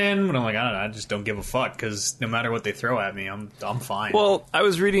happen? But I'm like, I don't know. I just don't give a fuck because no matter what they throw at me, I'm fine. Well, I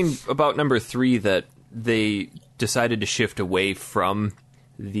was reading about number 3 that they decided to shift away from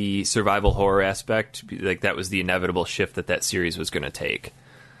the survival horror aspect. Like, that was the inevitable shift that series was going to take.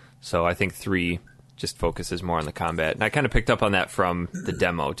 So I think 3 just focuses more on the combat. And I kind of picked up on that from the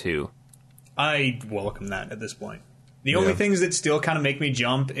demo, too. I welcome that at this point. The only things that still kind of make me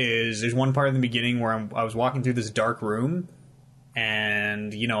jump is there's one part in the beginning where I was walking through this dark room,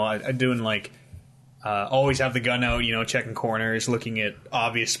 and I'm doing like always have the gun out, checking corners, looking at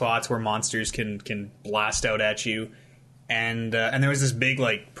obvious spots where monsters can blast out at you, and there was this big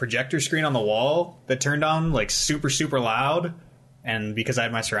like projector screen on the wall that turned on like super super loud, and because I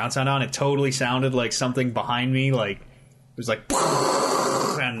had my surround sound on, it totally sounded like something behind me, like it was like,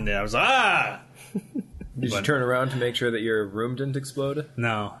 and I was ah. Did you turn around to make sure that your room didn't explode?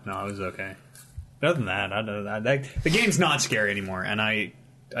 No, it was okay. But other than that, the game's not scary anymore, and I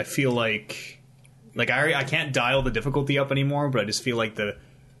feel like I can't dial the difficulty up anymore. But I just feel like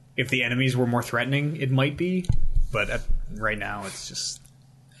if the enemies were more threatening, it might be. But right now, it's just.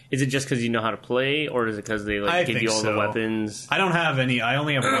 Is it just because you know how to play, or is it because they I give think you all so. the weapons? I don't have any. I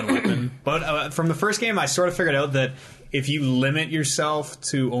only have one weapon. But from the first game, I sort of figured out that if you limit yourself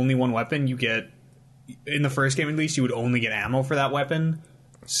to only one weapon, you get. In the first game, at least, you would only get ammo for that weapon.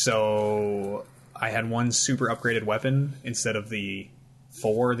 So I had one super upgraded weapon instead of the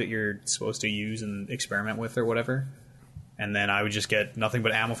 4 that you're supposed to use and experiment with or whatever. And then I would just get nothing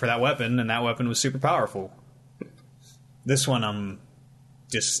but ammo for that weapon, and that weapon was super powerful. This one, I'm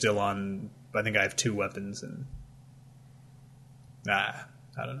just still on... I think I have 2 weapons, and... I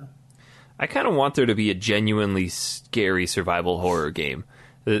don't know. I kind of want there to be a genuinely scary survival horror game.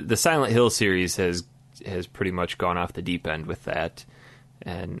 The Silent Hill series has pretty much gone off the deep end with that.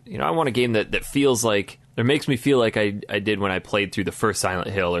 And, I want a game that feels like, or makes me feel like I did when I played through the first Silent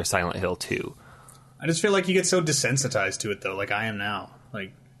Hill or Silent Hill 2. I just feel like you get so desensitized to it, though, like I am now.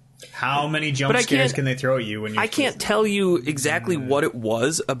 Like, how many jump But I scares can't- can they throw at you when you're... I can't tell you exactly what it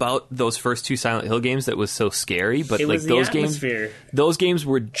was about those first 2 Silent Hill games that was so scary, but It like was the those atmosphere. those games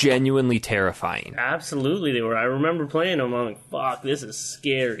were genuinely terrifying. Absolutely, they were. I remember playing them. I'm like, "Fuck, this is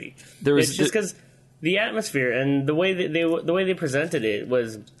scary." It's just because the atmosphere and the way that the way they presented it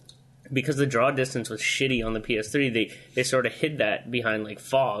was because the draw distance was shitty on the PS3. They sort of hid that behind like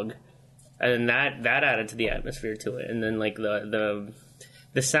fog, and that added to the atmosphere to it. And then like the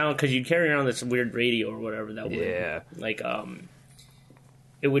sound, because you'd carry around this weird radio or whatever that would like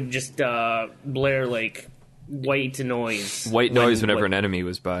it would just blare like white noise Whenever an enemy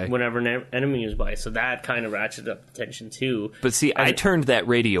was by. Whenever an enemy was by, so that kind of ratcheted up the tension too. But see, I turned that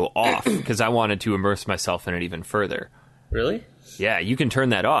radio off because I wanted to immerse myself in it even further. Really? Yeah, you can turn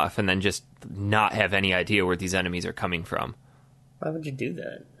that off and then just not have any idea where these enemies are coming from. Why would you do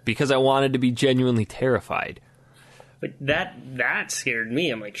that? Because I wanted to be genuinely terrified. But that scared me.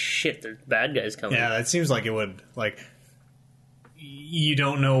 I'm like, shit, there's bad guys coming. Yeah, that seems like it would, like, you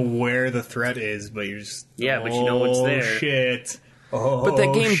don't know where the threat is, but you're just... Yeah, but you know it's there. Shit. Oh, But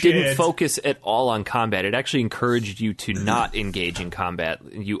that game shit. didn't focus at all on combat. It actually encouraged you to not engage in combat.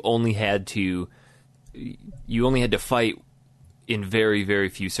 You only had to fight in very, very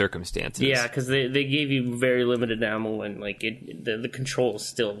few circumstances. Yeah, because they gave you very limited ammo, and like the controls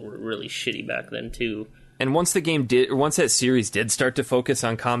still were really shitty back then too. And once that series did start to focus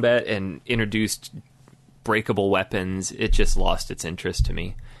on combat and introduced breakable weapons, it just lost its interest to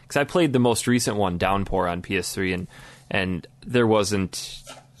me. Because I played the most recent one, Downpour, on PS3, and there wasn't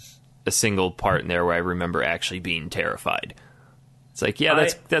a single part in there where I remember actually being terrified. It's like, yeah,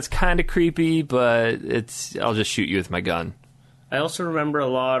 that's kind of creepy, but I'll just shoot you with my gun. I also remember a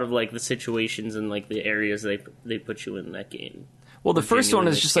lot of like the situations and like the areas they put you in that game. Well, the first one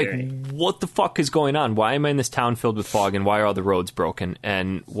is just scary. like, what the fuck is going on? Why am I in this town filled with fog, and why are all the roads broken?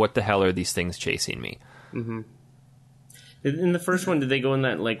 And what the hell are these things chasing me? Mm-hmm. In the first one, did they go in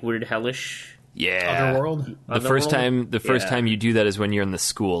that like weird hellish? Yeah, Otherworld? The first time you do that is when you're in the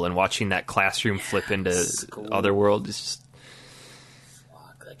school, and watching that classroom flip into Otherworld is just...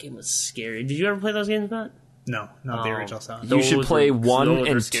 Fuck, that game was scary. Did you ever play those games, Matt? No, not the original sound. You should play 1 those were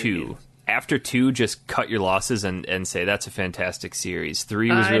and scary 2. games. After 2, just cut your losses and say, that's a fantastic series. 3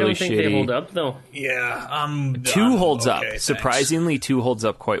 was I really don't think shitty. they hold up though. Yeah, 2 holds up. thanks. Surprisingly, 2 holds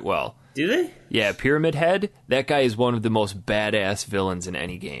up quite well. Do they? Yeah, Pyramid Head, that guy is one of the most badass villains in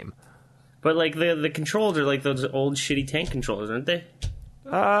any game. But like the controls are like those old shitty tank controllers, aren't they?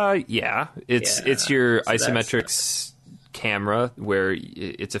 Yeah. It's your isometrics camera where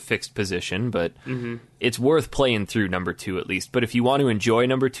it's a fixed position, but it's worth playing through number 2 at least. But if you want to enjoy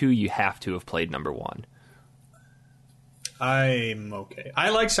number 2, you have to have played number 1. I'm okay. I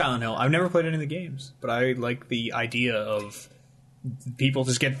like Silent Hill. I've never played any of the games, but I like the idea of people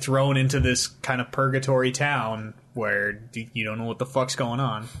just get thrown into this kind of purgatory town where you don't know what the fuck's going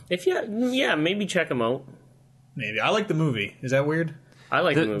on. Yeah, maybe check them out. Maybe. I like the movie. Is that weird? I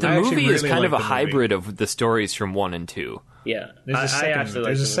like the movie. The I actually movie is really kind of a like the movie. hybrid of the stories from 1 and 2. Yeah, There's a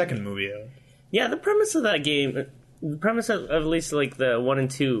the second movie out. Yeah, the premise of that game, the premise of at least like the 1 and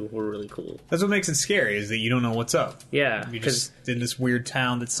 2 were really cool. That's what makes it scary, is that you don't know what's up. Yeah, You're because just in this weird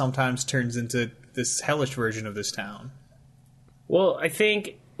town that sometimes turns into this hellish version of this town. well, I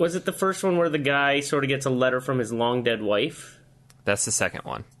think was it the first one where the guy sort of gets a letter from his long dead wife? That's the second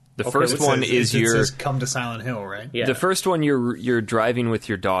one. The Okay, first it one says- is it your... says come to Silent Hill, right? Yeah, The first one, you're driving with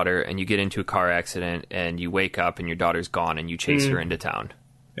your daughter, and you get into a car accident, and you wake up, and your daughter's gone, and you chase her into town.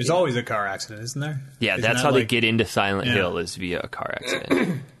 There's always a car accident, isn't there? Yeah, Isn't that's that how they like- get into Silent Yeah. Hill, is via a car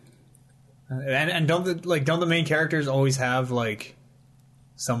accident. And don't the main characters always have like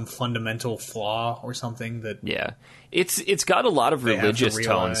some fundamental flaw or something that Yeah, it's got a lot of They have to religious tones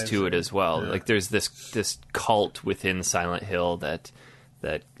realize to it as well. Yeah. Like there's this cult within Silent Hill that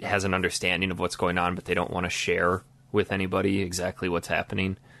has an understanding of what's going on, but they don't want to share with anybody exactly what's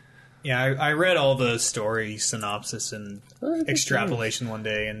happening. Yeah, I read all the story synopsis and extrapolation one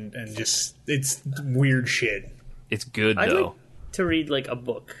day, and just it's weird shit. It's good I'd though. like to read like a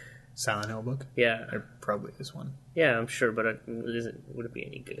book. Silent Hill book. Yeah, Or probably this one. yeah, I'm sure, but would it be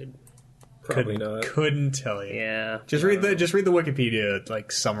any good? Probably not. Couldn't tell you. Yeah, Just read the Wikipedia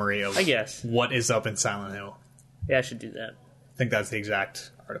like summary of I guess. what is up in Silent Hill. Yeah, I should do that. I think that's the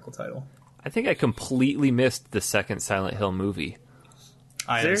exact article title. I think I completely missed the second Silent Hill movie.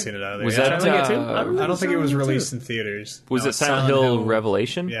 I haven't there? seen it either. Was Yeah, that I don't think it too? I don't think it was Silent Hill released too. in theaters. Was No, it it's Silent Hill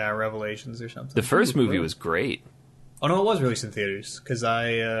Revelation? Yeah, Revelations or something. The first movie was great. Oh no, it was released in theaters because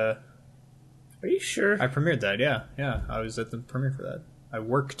Are you sure? I premiered that. Yeah, I was at the premiere for that. I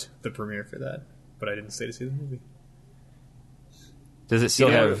worked the premiere for that, but I didn't stay to see the movie. Does it still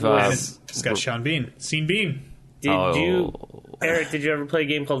Yeah, have? And it's got Sean Bean. Seen Bean. Eric, did you ever play a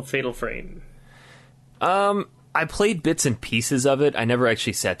game called Fatal Frame? I played bits and pieces of it. I never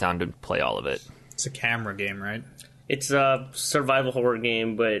actually sat down to play all of it. It's a camera game, right? It's a survival horror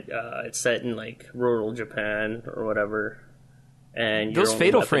game, but it's set in like rural Japan or whatever. And your Those only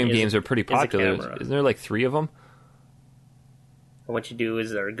Fatal weapon Frame is- games are pretty is a popular. camera. Isn't there like 3 of them? And what you do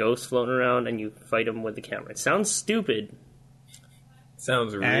is there are ghosts floating around, and you fight them with the camera. It sounds stupid,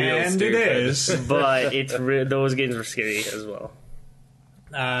 Sounds real And stupid. it is. but those games were scary as well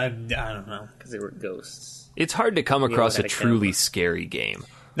I don't know. because they were ghosts. It's hard to come across had a a truly camera. scary game.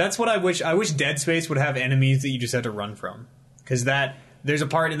 That's what I wish. I wish Dead Space would have enemies that you just had to run from. Because there's a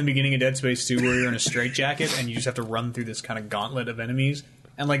part in the beginning of Dead Space 2 where you're in a straitjacket and you just have to run through this kind of gauntlet of enemies.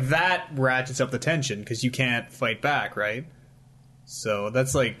 And like that ratchets up the tension because you can't fight back, right? So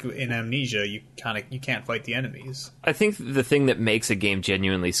that's like in Amnesia, you can't fight the enemies. I think the thing that makes a game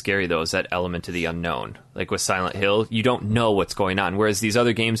genuinely scary, though, is that element of the unknown. Like with Silent Hill, you don't know what's going on. Whereas these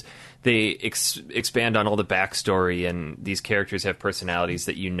other games, they expand on all the backstory, and these characters have personalities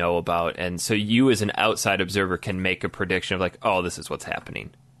that you know about. And so you, as an outside observer, can make a prediction of like, oh, this is what's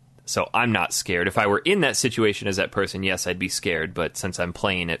happening. So I'm not scared. If I were in that situation as that person, yes, I'd be scared. But since I'm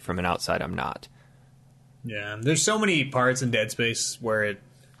playing it from an outside, I'm not. Yeah, there's so many parts in Dead Space where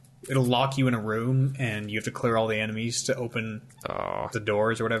it'll lock you in a room and you have to clear all the enemies to open the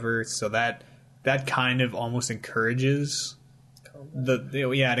doors or whatever. So that kind of almost encourages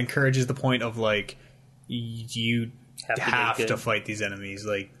it encourages the point of like you have to fight these enemies.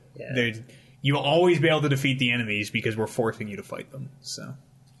 Like you'll always be able to defeat the enemies because we're forcing you to fight them. So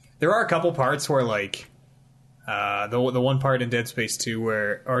there are a couple parts where like. The one part in Dead Space 2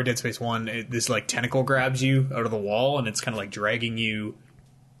 or Dead Space 1, this like tentacle grabs you out of the wall and it's kind of like dragging you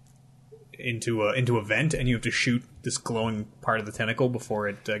into a vent, and you have to shoot this glowing part of the tentacle before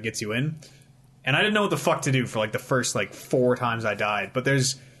it gets you in. And I didn't know what the fuck to do for like the first like 4 times I died. But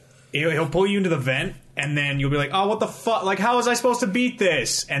he'll pull you into the vent, and then you'll be like, oh, what the fuck? Like, how was I supposed to beat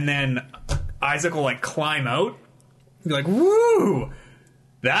this? And then Isaac will like climb out, be like, woo!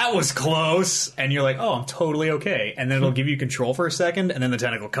 That was close, and you're like, oh, I'm totally okay. And then it'll give you control for a second, and then the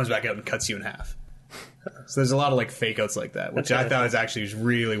tentacle comes back out and cuts you in half. So there's a lot of like fake outs like that, which I thought was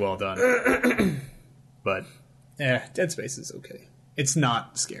really well done. But Dead Space is okay. It's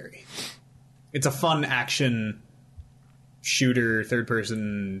not scary. It's a fun action shooter, third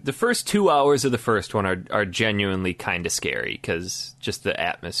person. The first 2 hours of the first one are genuinely kind of scary because just the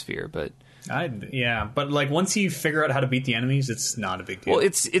atmosphere, but. But like once you figure out how to beat the enemies, it's not a big deal. Well,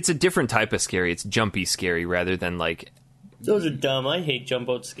 it's a different type of scary. It's jumpy scary rather than like. Those are dumb. I hate jump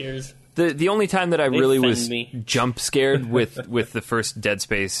out scares. The only time that I really was jump scared with the first Dead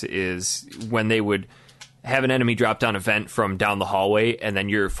Space is when they would have an enemy drop down a vent from down the hallway, and then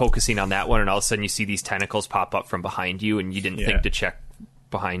you're focusing on that one, and all of a sudden you see these tentacles pop up from behind you, and you didn't think to check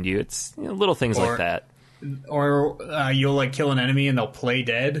behind you. It's little things like that. Or you'll like kill an enemy and they'll play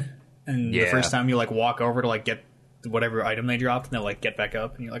dead. And the first time you like walk over to like get whatever item they dropped, and they'll like get back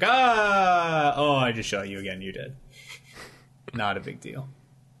up, and you're like, I just shot you again. You did. Not a big deal.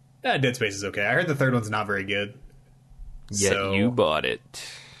 Dead Space is okay. I heard the third one's not very good. Yet so you bought it.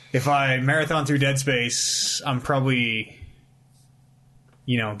 If I marathon through Dead Space, I'm probably,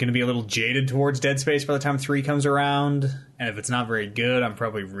 going to be a little jaded towards Dead Space by the time 3 comes around. And if it's not very good, I'm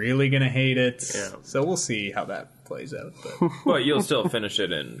probably really going to hate it. Yeah. So we'll see how that plays out. But you'll still finish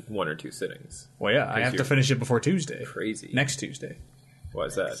it in 1 or 2 sittings. Well, yeah, I have to finish it before Tuesday. Crazy. Next Tuesday. Why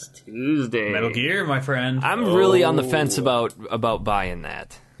is that? Tuesday. Metal Gear, my friend. I'm really on the fence about buying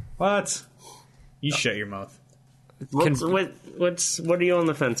that. What? You shut your mouth. What are you on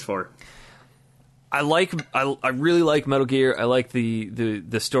the fence for? I really like Metal Gear. I like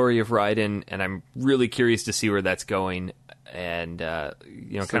the story of Raiden, and I'm really curious to see where that's going. And kind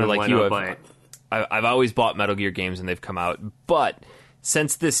of like you, I've always bought Metal Gear games, and they've come out. But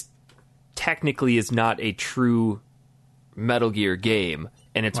since this technically is not a true Metal Gear game,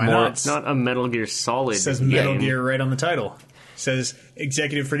 and it's it's not a Metal Gear Solid. It says game. Metal Gear right on the title. It says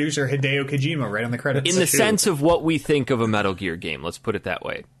executive producer Hideo Kojima right on the credits. In the sense of what we think of a Metal Gear game, let's put it that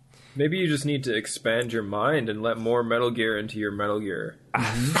way. Maybe you just need to expand your mind and let more Metal Gear into your Metal Gear.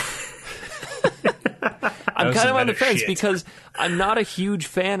 I'm kind of on the fence because I'm not a huge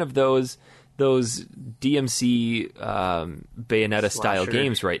fan of those DMC Bayonetta style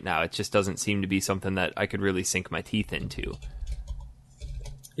games right now. It just doesn't seem to be something that I could really sink my teeth into.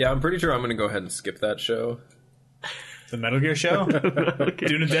 Yeah, I'm pretty sure I'm going to go ahead and skip that show. The Metal Gear show?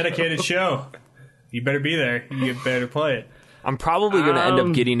 Doing a dedicated show. You better be there. You better play it. I'm probably going to end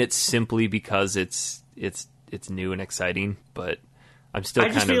up getting it simply because it's new and exciting, but I'm still. I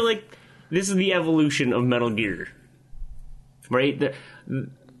just feel like this is the evolution of Metal Gear, right?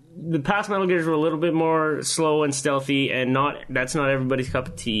 The past Metal Gears were a little bit more slow and stealthy, and that's not everybody's cup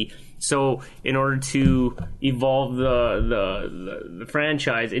of tea. So, in order to evolve the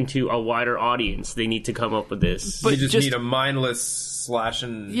franchise into a wider audience, they need to come up with this. But you just need a mindless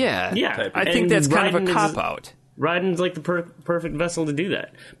slashing. Type. I think that's kind of a cop out. Raiden's like the perfect vessel to do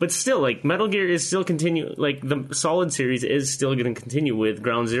that. But still, like, Metal Gear is still continue. Like, the Solid series is still going to continue with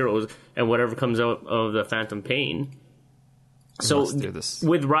Ground Zeroes and whatever comes out of the Phantom Pain. So,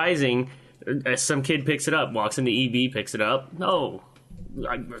 with Rising, some kid picks it up, walks into EB, picks it up. No,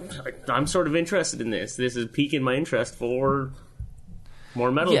 I'm sort of interested in this. This is piquing my interest for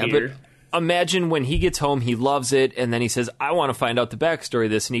more Metal Gear. But imagine when he gets home, he loves it, and then he says, I want to find out the backstory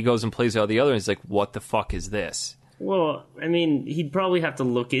of this, and he goes and plays all the other, and he's like, what the fuck is this? Well, I mean, he'd probably have to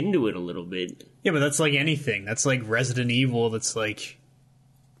look into it a little bit. Yeah, but that's like anything. That's like Resident Evil. That's like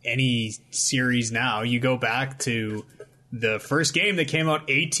any series now. You go back to the first game that came out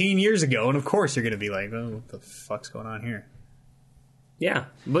 18 years ago, and of course you're going to be like, oh, what the fuck's going on here? Yeah,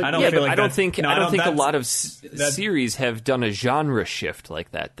 but I don't think a lot of series have done a genre shift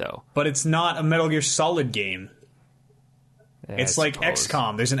like that, though. But it's not a Metal Gear Solid game. Yeah, It's like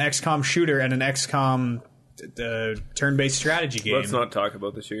XCOM. There's an XCOM shooter and an XCOM turn-based strategy game. Let's not talk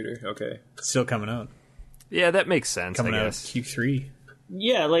about the shooter. Okay. It's still coming out. Yeah, that makes sense. Coming I out guess. Q3.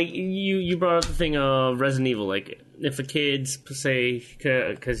 yeah, like you brought up the thing of Resident Evil. Like, if a kid, say,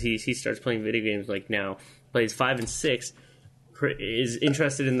 because he starts playing video games like now, plays 5 and 6, is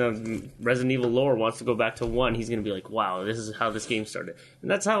interested in the Resident Evil lore, wants to go back to 1, he's going to be like, wow, this is how this game started.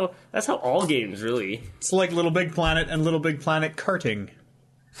 And that's how all games, really. It's like Little Big Planet and Little Big Planet karting.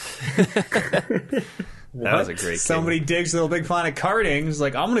 That was a great game. Somebody digs Little Big Planet karting. Is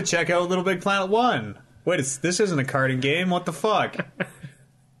like, I'm going to check out Little Big Planet 1. Wait, this isn't a karting game. What the fuck?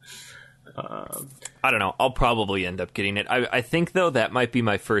 I don't know. I'll probably end up getting it. I think, though, that might be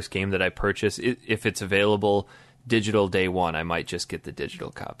my first game that I purchase. If it's available digital day one, I might just get the digital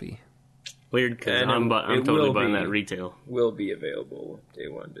copy. Weird, because And I'm totally buying be- that retail. Will be available day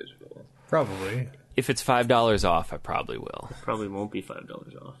one digital. Probably. If it's $5 off, I probably will. Probably won't be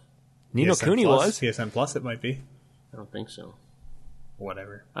 $5 off. Nino PSN Cooney Plus, was. PSN Plus it might be. I don't think so.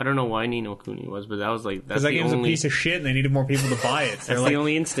 Whatever. I don't know why Nino Cooney was, but that was like Because that's that the game's only a piece of shit and they needed more people to buy it. that's the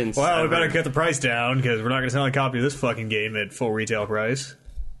only instance. Well, we I've better heard. cut the price down because we're not going to sell a copy of this fucking game at full retail price.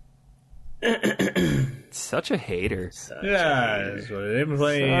 Such a hater. Yeah, that's what it is. Didn't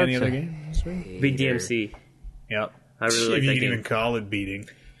play any other game this week? Beat DMC. Yep. I really If like you that can game. even call it beating.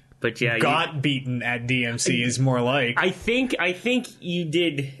 But yeah, Got beaten at DMC is more like. I think you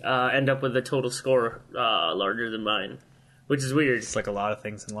did end up with a total score larger than mine, which is weird. It's like a lot of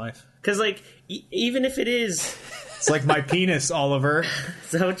things in life. Because like even if it is, It's like my penis, Oliver.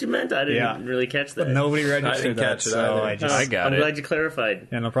 is that what you meant? I didn't really catch that. Nobody registered that, catch it so either. I I got I'm it. glad you clarified.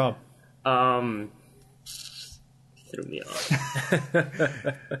 yeah, no problem. Threw me off.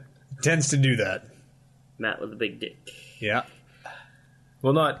 Tends to do that. Matt with a big dick. Yeah.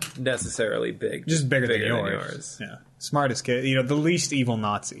 Well, not necessarily big. Just bigger than yours. Yeah. Smartest kid. The least evil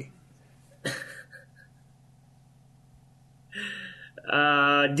Nazi.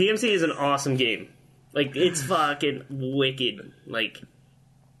 DMC is an awesome game. Like, it's fucking wicked. Like,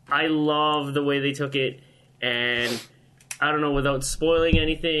 I love the way they took it, and I don't know, without spoiling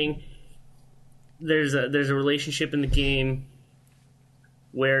anything, there's a relationship in the game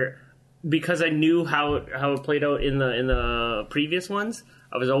where, because I knew how it played out in the previous ones,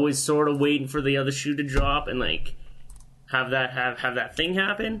 I was always sort of waiting for the other shoe to drop and like have that thing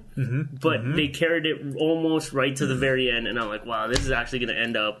happen. Mm-hmm. But they carried it almost right to the very end, and I'm like, wow, this is actually going to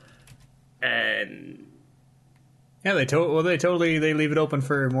end up. And Yeah, they totally leave it open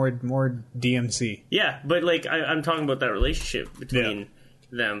for more DMC. yeah, but like I'm talking about that relationship between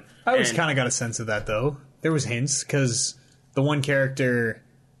them. I always And- kind of got a sense of that though. There was hints because the one character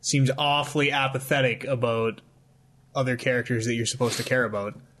seems awfully apathetic about other characters that you're supposed to care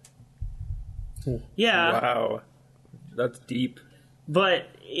about. yeah. Wow. That's deep. But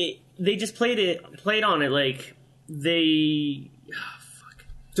they just played on it like they.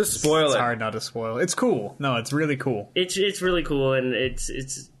 Just spoil It's it. hard not to spoil. It's cool. No, it's really cool. It's really cool, and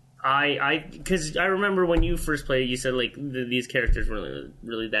because I remember when you first played, you said like these characters weren't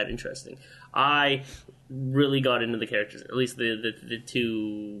really that interesting. I really got into the characters, at least the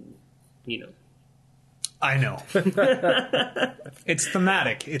two, I know. It's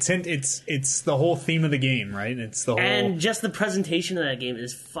thematic. It's the whole theme of the game, right? It's the whole. And just the presentation of that game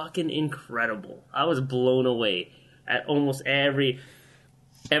is fucking incredible. I was blown away at almost every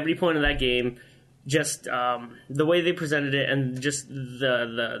point of that game. Just the way they presented it, and just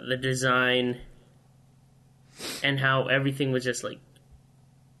the design, and how everything was just like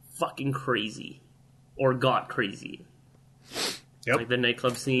fucking crazy, or got crazy. Yep. Like the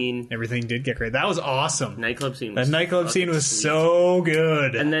nightclub scene. Everything did get great. That was awesome. Nightclub scene. That Was nightclub scene fucking was sweet. so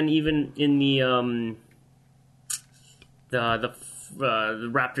good. And then even in the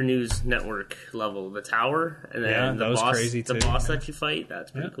Raptor News Network level, the tower, and then Yeah, the that was boss, crazy, the too. boss that you fight,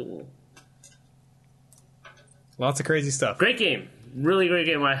 that's pretty cool. Lots of crazy stuff. Great game, really great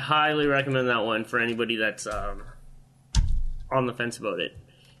game. I highly recommend that one for anybody that's on the fence about it.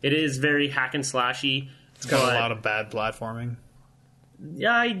 It is very hack and slashy. It's got a lot of bad platforming.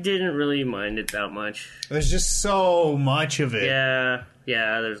 Yeah, I didn't really mind it that much. There's just so much of it. Yeah,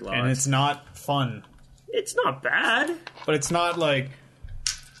 there's lots. And it's not fun. It's not bad. But it's not like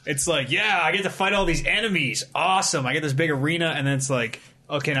It's like, yeah, I get to fight all these enemies. Awesome. I get this big arena, and then it's like,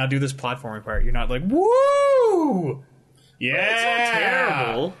 okay, now do this platforming part. You're not like, woo! Yeah! It's not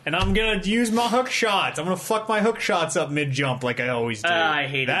terrible. And I'm going to use my hook shots. I'm going to fuck my hook shots up mid-jump like I always do. I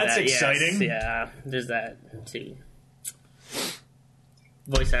hated that. That's exciting. Yes. Yeah, there's that, too.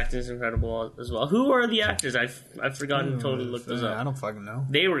 Voice acting is incredible as well. Who are the actors? I've forgotten to totally look those up. I don't fucking know.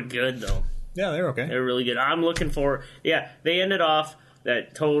 They were good, though. Yeah, they were okay. They were really good. I'm looking for... Yeah, they ended off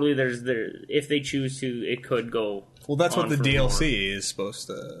that totally if they choose to, it could go. Well, that's what the DLC more. is supposed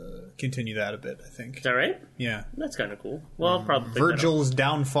to continue that a bit, I think. Is that right? Yeah. That's kind of cool. Well, I'll probably pick Virgil's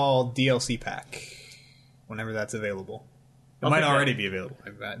Downfall DLC pack. Whenever that's available. It might already be available.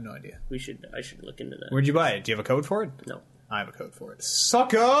 I have no idea. I should look into that. Where'd you buy it? Do you have a code for it? No. I have a code for it.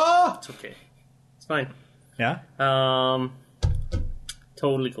 Sucker! It's okay. It's fine. Yeah?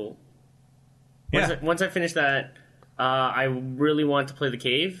 Totally cool. Yeah. Once I finish that, I really want to play the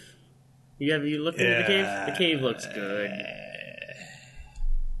cave. Have you looked into the cave? The cave looks good.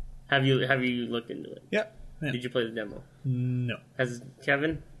 Have you looked into it? Yep. Yeah. Did you play the demo? No. Has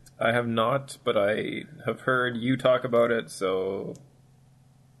Kevin? I have not, but I have heard you talk about it, so...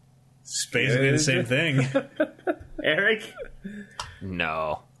 It's basically the same thing. Eric?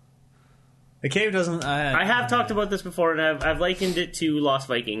 No. The cave doesn't... I have talked about this before, and I've likened it to Lost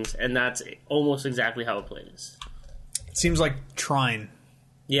Vikings, and that's almost exactly how it plays. It seems like Trine.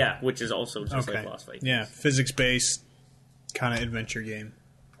 Yeah, which is also just like Lost Vikings. Yeah, physics-based kind of adventure game.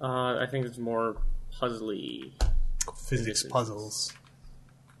 I think it's more puzzly. Physics puzzles.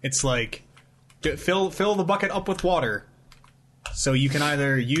 It's like, fill the bucket up with water. So you can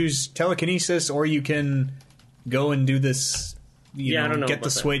either use telekinesis or you can go and do this... I don't know. Get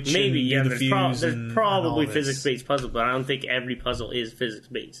the switch. Maybe, and do yeah. the fuse There's probably physics-based puzzle, but I don't think every puzzle is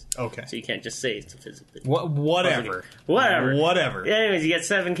physics-based. Okay. So you can't just say it's a physics-based. Whatever. Anyways, you get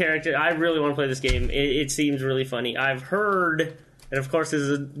 7 characters. I really want to play this game. It seems really funny. I've heard, and of course this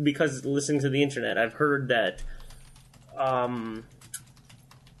is because listening to the internet, I've heard that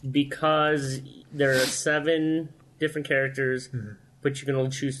because there are 7 different characters, but you can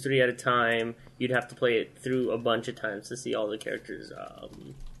only choose 3 at a time, you'd have to play it through a bunch of times to see all the characters'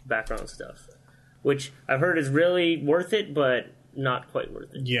 background stuff. Which I've heard is really worth it, but not quite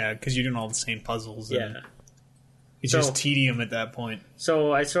worth it. Yeah, because you're doing all the same puzzles. Yeah. It's just tedium at that point.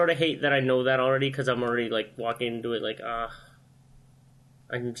 So I sort of hate that I know that already, because I'm already like walking into it like,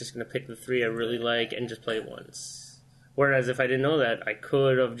 I'm just going to pick the 3 I really like and just play it once. Whereas if I didn't know that, I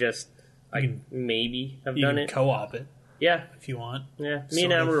could have just, maybe have done it. Co-op it. Yeah. If you want. Yeah. Me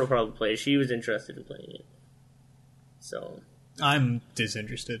and Amber will probably play it. She was interested in playing it. So. I'm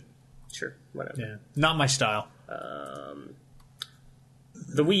disinterested. Sure. Whatever. Yeah. Not my style. The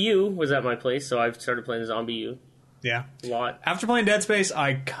Wii U was at my place, so I've started playing Zombie U. Yeah. A lot. After playing Dead Space,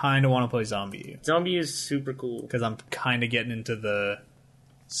 I kind of want to play Zombie U. Zombie U is super cool. Because I'm kind of getting into the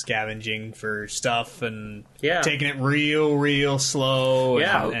scavenging for stuff and taking it real slow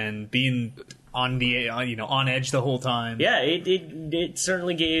and being on the on edge the whole time. Yeah, it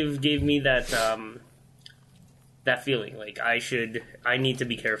certainly gave me that that feeling like I need to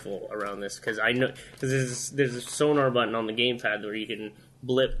be careful around this, because I know there's a sonar button on the gamepad where you can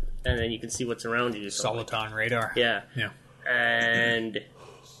blip and then you can see what's around you. So Soliton radar. Yeah. And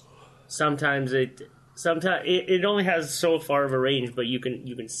sometimes it only has so far of a range, but you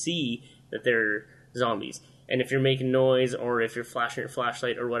can see that they're zombies. And if you're making noise or if you're flashing your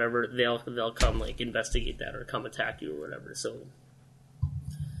flashlight or whatever, they'll come like investigate that or come attack you or whatever. So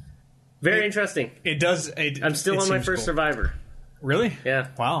very interesting. It does. I'm still on my first Survivor. Really? Yeah.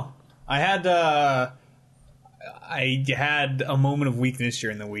 Wow. I had a moment of weakness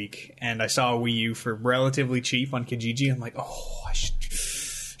during the week, and I saw a Wii U for relatively cheap on Kijiji. I'm like,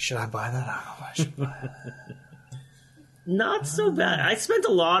 should I buy that? I don't know if I should buy that. Not so bad. I spent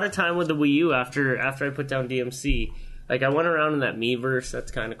a lot of time with the Wii U after I put down DMC. Like, I went around in that Miiverse.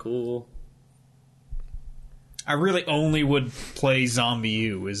 That's kind of cool. I really only would play Zombie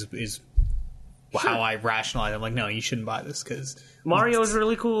U is how I rationalize it. I'm like, no, you shouldn't buy this because Mario's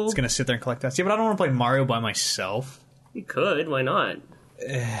really cool. It's going to sit there and collect dust. Yeah, but I don't want to play Mario by myself. You could. Why not?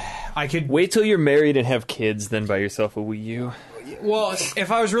 I could wait till you're married and have kids, then buy yourself a Wii U. Well,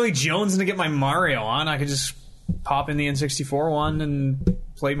 if I was really jonesing to get my Mario on, I could just pop in the N64 one and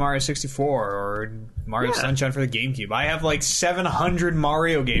play Mario 64 or Mario Sunshine for the GameCube. I have like 700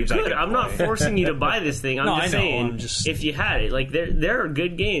 Mario games. I'm not forcing you to buy this thing. I'm just saying, if you had it, like there are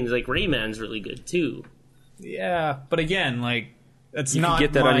good games. Like Rayman's really good too. Yeah, but again, like that's you not can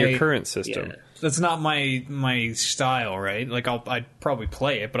get that on your current system. Yeah. That's not my style, right? Like I'd probably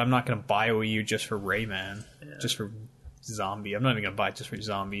play it, but I'm not going to buy a Wii U just for Rayman, just for Zombie. I'm not even gonna buy it just for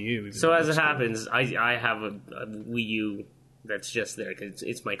Zombie U. So as it happens, I have a Wii U that's just there because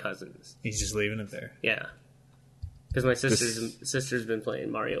it's my cousin's. He's just leaving it there. Yeah, because my sister's been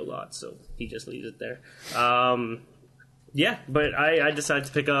playing Mario a lot, so he just leaves it there. Yeah, but I decided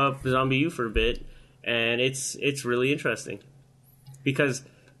to pick up Zombie U for a bit, and it's really interesting because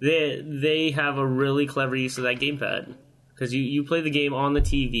they have a really clever use of that gamepad. Because you play the game on the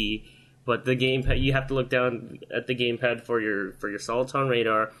TV, but the gamepad, you have to look down at the gamepad for your Soliton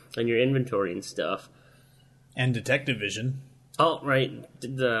radar and your inventory and stuff. And detective vision. Oh, right.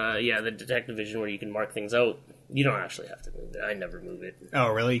 The detective vision where you can mark things out. You don't actually have to move it. I never move it. Oh,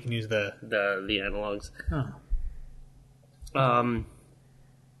 really? You can use the analogs. Oh.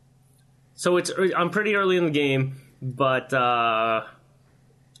 So I'm pretty early in the game, but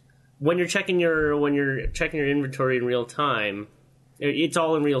when you're checking your inventory in real time, it's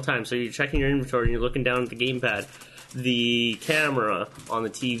all in real time. So you're checking your inventory and you're looking down at the gamepad. The camera on the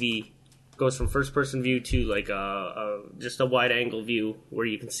TV goes from first person view to like just a wide angle view where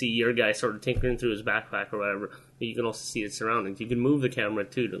you can see your guy sort of tinkering through his backpack or whatever. But you can also see its surroundings. You can move the camera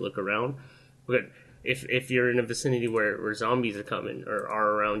too to look around. But if you're in a vicinity where zombies are coming or are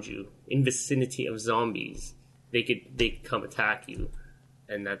around you, in vicinity of zombies, they could come attack you.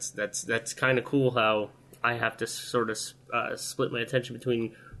 And that's kind of cool how I have to sort of split my attention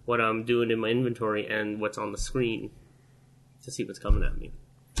between what I'm doing in my inventory and what's on the screen to see what's coming at me.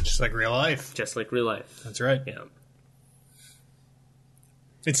 Just like real life. Just like real life. That's right. Yeah.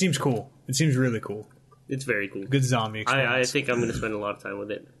 It seems cool. It seems really cool. It's very cool. Good zombie experience. I think I'm going to spend a lot of time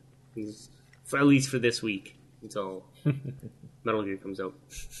with it. At least for this week. Until Metal Gear comes out.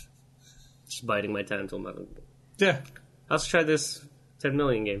 Just biding my time until Metal Gear. Yeah. I'll also try this 10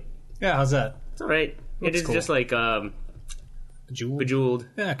 million game. Yeah, how's that? It's alright. It is cool. Just like Bejeweled.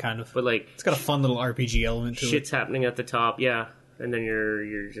 Yeah, kind of. But like it's got a fun little RPG element to it. Shit's happening at the top, yeah. And then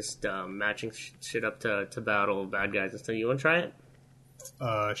you're just matching shit up to battle bad guys and stuff. You want to try it?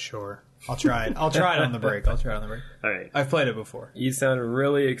 Sure. I'll try it. I'll try it on the break. Alright. I've played it before. You sound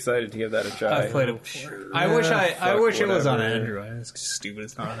really excited to give that a try. I've played it before. I wish it was on Android. It's stupid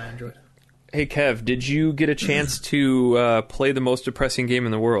it's not on Android. Hey, Kev, did you get a chance to play the most depressing game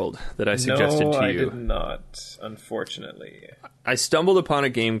in the world that I suggested to you? No, I did not, unfortunately. I stumbled upon a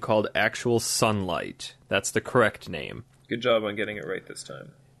game called Actual Sunlight. That's the correct name. Good job on getting it right this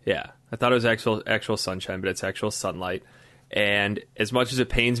time. Yeah, I thought it was actual Sunshine, but it's Actual Sunlight. And as much as it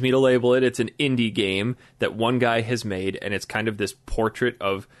pains me to label it, it's an indie game that one guy has made, and it's kind of this portrait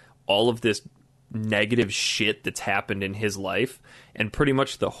of all of this negative shit that's happened in his life, and pretty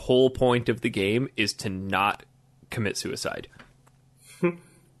much the whole point of the game is to not commit suicide.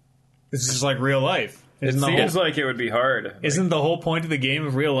 This is like real life. It seems like it would be hard. Isn't the whole point of the game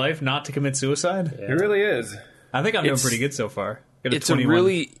of real life not to commit suicide? Yeah. It really is. I think I'm doing pretty good so far. It's a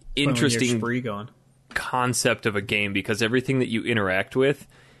really interesting spree going. Concept of a game because everything that you interact with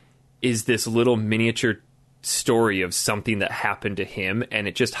is this little miniature story of something that happened to him, and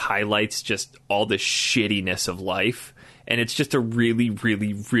it just highlights just all the shittiness of life. And it's just a really,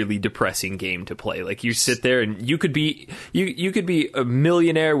 really, really depressing game to play. Like, you sit there and you could be a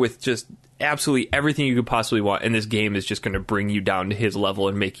millionaire with just absolutely everything you could possibly want, and this game is just going to bring you down to his level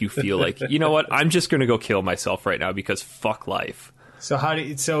and make you feel like, you know what, I'm just going to go kill myself right now because fuck life.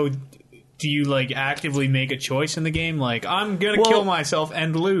 So do you like actively make a choice in the game? Like, I'm going to kill myself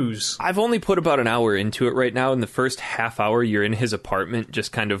and lose. I've only put about an hour into it right now. In the first half hour, you're in his apartment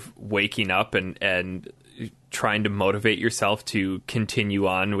just kind of waking up and trying to motivate yourself to continue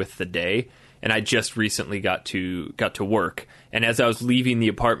on with the day. And I just recently got to work. And as I was leaving the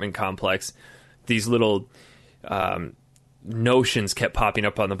apartment complex, these little notions kept popping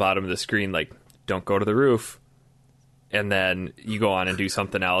up on the bottom of the screen, like, don't go to the roof. And then you go on and do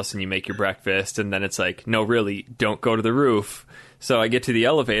something else and you make your breakfast. And then it's like, no, really, don't go to the roof. So I get to the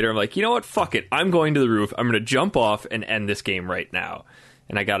elevator. I'm like, you know what? Fuck it. I'm going to the roof. I'm going to jump off and end this game right now.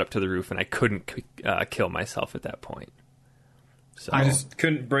 And I got up to the roof and I couldn't kill myself at that point. So you just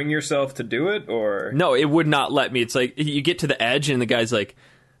couldn't bring yourself to do it, or? No, it would not let me. It's like you get to the edge and the guy's like,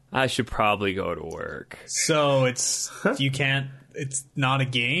 I should probably go to work. So it's not a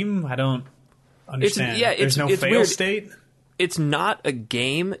game? I don't understand. There's no fail weird. state? It's not a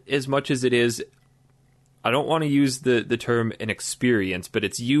game as much as it is, I don't want to use the term an experience, but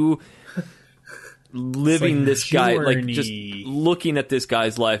it's you living like this guy, like just looking at this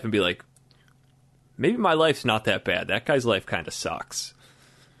guy's life and be like, maybe my life's not that bad. That guy's life kind of sucks.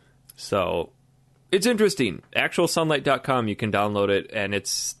 So it's interesting. Actualsunlight.com, you can download it, and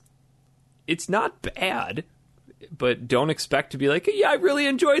it's not bad, but don't expect to be like, yeah, I really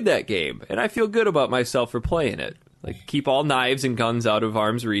enjoyed that game, and I feel good about myself for playing it. Like, keep all knives and guns out of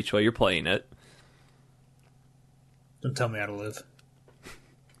arm's reach while you're playing it. Don't tell me how to live.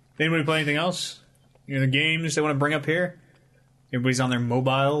 Anybody play anything else? Any other games they want to bring up here? Everybody's on their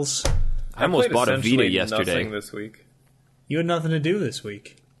mobiles. I almost bought a Vita essentially yesterday. nothing this week. You had nothing to do this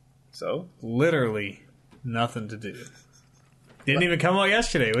week. So? Literally nothing to do. Didn't even come out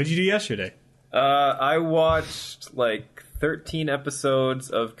yesterday. What did you do yesterday? I watched like 13 episodes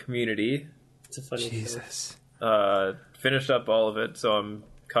of Community. It's a funny Jesus. Finished up all of it, so I'm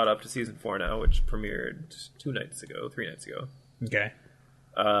caught up to season 4 now, which premiered 3 nights ago. Okay.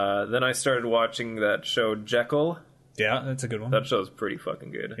 Then I started watching that show Jekyll. Yeah, that's a good one. That show's pretty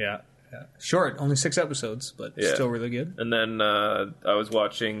fucking good. Yeah. Short, only 6 episodes, but Yeah. still really good. And then I was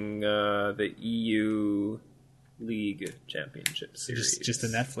watching the EU League Championship Series. Just a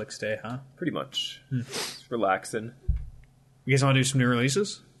Netflix day, huh? Pretty much. It's relaxing. You guys want to do some new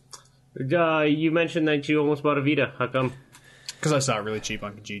releases? You mentioned that you almost bought a Vita. How come? Because I saw it really cheap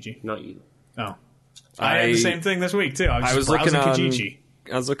on Kijiji. Not you. Oh. I had the same thing this week, too. I was looking browsing on Kijiji.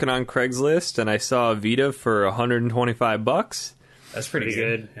 I was looking on Craigslist and I saw a Vita for $125. That's pretty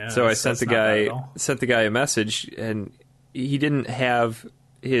good. Yeah, So I that's sent the not bad at guy all. a message, and he didn't have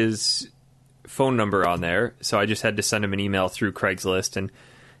his phone number on there, so I just had to send him an email through Craigslist, and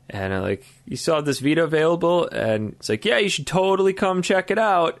I'm like, you still have this Vita available? And it's like, yeah, you should totally come check it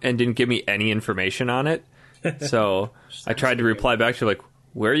out, and didn't give me any information on it. So I tried to reply back to like,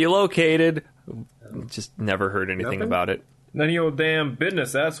 where are you located? Just never heard anything Nothing? about it. None of your damn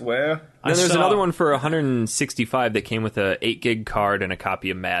business, that's where. Then there's another one for $165 that came with a 8 gig card and a copy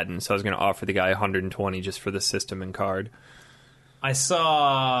of Madden, so I was going to offer the guy $120 just for the system and card. I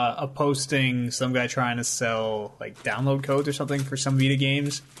saw a posting, some guy trying to sell like download codes or something for some Vita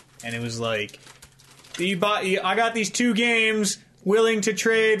games, and it was like, I got these 2 games, willing to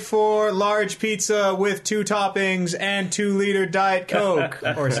trade for large pizza with 2 toppings and 2-liter Diet Coke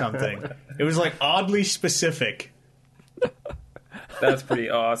or something. It was like oddly specific. That's pretty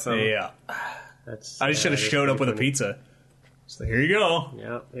awesome. Yeah. That's. I just should have showed up with a pizza. So here you go.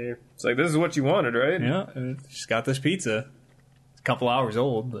 Yeah. Here. It's like, this is what you wanted, right? Yeah, just got this pizza. It's a couple hours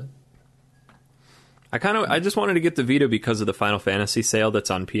old, but I just wanted to get the Vita because of the Final Fantasy sale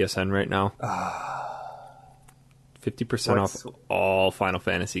that's on PSN right now. 50% off all Final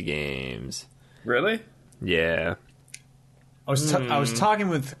Fantasy games. Really? Yeah. I was talking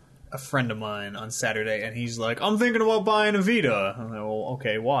with a friend of mine on Saturday, and he's like, I'm thinking about buying a Vita. I'm like, well,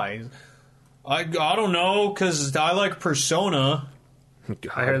 okay, why? He's, I don't know, because I like Persona.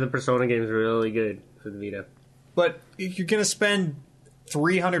 I heard the Persona games are really good for the Vita. But you're going to spend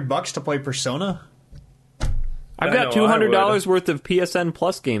 $300 to play Persona? I've got know, I $200 worth of PSN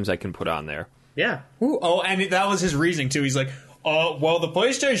Plus games I can put on there. Yeah. Ooh, oh, and that was his reasoning, too. He's like, well, the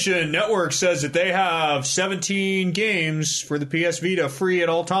PlayStation Network says that they have 17 games for the PS Vita free at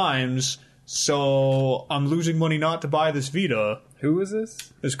all times, so I'm losing money not to buy this Vita. Who is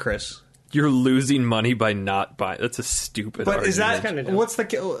this? It's Chris. You're losing money by not buying. That's a stupid But argument. is that, Kinda dumb. what's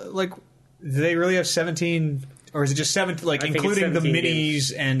the, like, do they really have 17, or is it just 7, like, I think it's including the 17 minis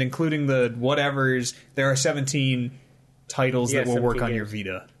games. and including the whatevers, there are 17 titles Yeah, that will work 17 on your games.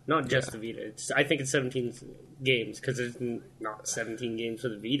 Vita. Not just the Vita. I think it's 17 games because there's not 17 games for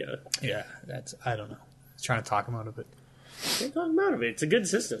the Vita. Yeah, I don't know. I was trying to talk him out of it. Can't talk about it. It's a good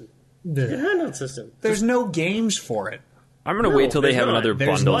system. Good handheld system. There's no games for it. I'm going to wait till they there's have not. another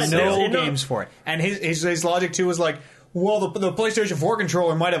There's bundle no sale. games for it. And his logic, too, was like, well, the PlayStation 4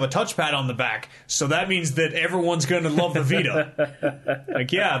 controller might have a touchpad on the back, so that means that everyone's going to love the Vita.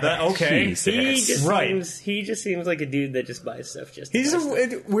 Like, yeah, that okay. Jesus. He just seems like a dude that just buys stuff just. He's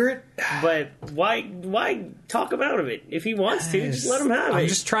weird. But why talk him out of it? If he wants to, just let him have it. I'm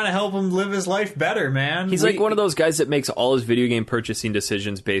just trying to help him live his life better, man. He's like one of those guys that makes all his video game purchasing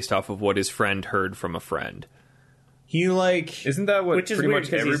decisions based off of what his friend heard from a friend. He like, Isn't that what Which is pretty weird, much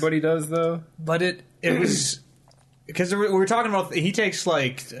 'cause he's- everybody does, though? but it was because we were talking about. He takes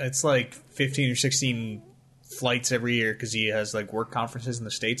it's like 15 or 16 flights every year because he has like work conferences in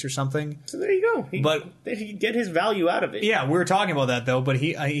the States or something. So there you go. But- he can get his value out of it. Yeah, we were talking about that though. But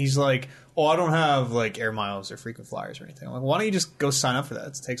he's like, oh, I don't have like air miles or frequent flyers or anything. I'm like, why don't you just go sign up for that?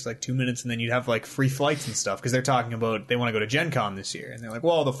 It takes like 2 minutes, and then you'd have like free flights and stuff because they're talking about they want to go to Gen Con this year, and they're like,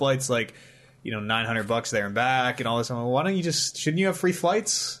 well, the flight's like, $900 there and back and all this. I'm like, why don't you shouldn't you have free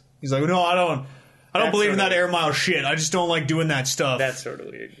flights? He's like, no, I don't That's believe in sort that of- air mile shit. I just don't like doing that stuff. That's sort of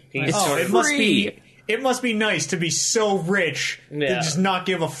weird. It's it free. must be nice to be so rich to Yeah. just not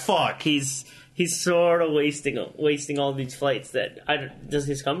give a fuck. He's sort of wasting all these flights that does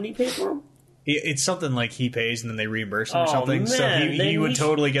his company pay for him? It's something like he pays and then they reimburse him or Oh, something. So man, he then would he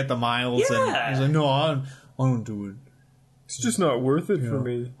totally get the miles. Yeah. And he's like, no, I don't do it. It's just not worth it for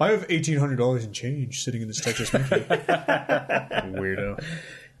me. I have $1,800 in change sitting in this Texas Monkey. Weirdo.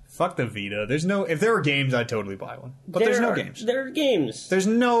 Fuck the Vita. There's no. If there were games, I'd totally buy one. But there's no games. There are games. There's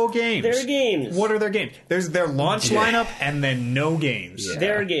no games. There are games. What are their games? There's their launch lineup and then no games. Yeah.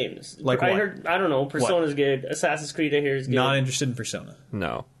 There are games. Like I what? heard. I don't know. Persona's good. Assassin's Creed, I hear, is good. Not interested in Persona.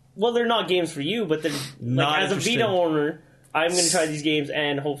 No. Well, they're not games for you, but they're Not as a interested. Vita owner, I'm going to try these games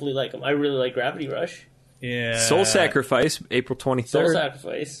and hopefully like them. I really like Gravity Rush. Yeah. Soul Sacrifice, April 23rd. Soul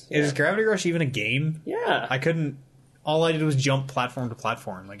Sacrifice. Is Gravity Rush even a game? Yeah. I couldn't. All I did was jump platform to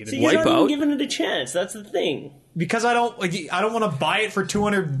platform. Like it See, didn't you Wipe haven't out? even given it a chance. That's the thing. because I don't want to buy it for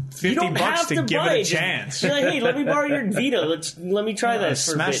 $250 You don't have to give buy it a Just chance. be like, hey, let me borrow your Vita. Let me try that. For a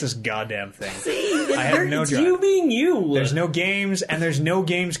Smash bit. this goddamn thing. See, I have no it's drive. you being you. There's no games, and there's no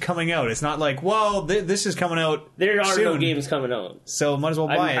games coming out. It's not like, well, this is coming out. There are soon, no games coming out. so might as well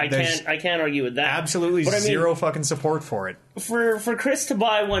buy I it. There's can't argue with that. absolutely But I mean, zero fucking support for it. for Chris to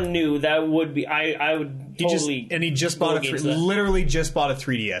buy one new. That would be I would totally. He just go bought against that. literally just bought a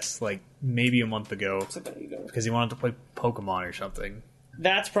 3DS like maybe a month ago So there you go. because he wanted to play Pokemon or something.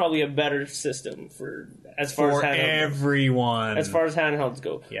 That's probably a better system for as far For as handhelds. everyone, As far as handhelds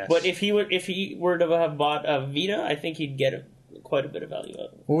go, Yes. But if he were to have bought a Vita, I think he'd get quite a bit of value out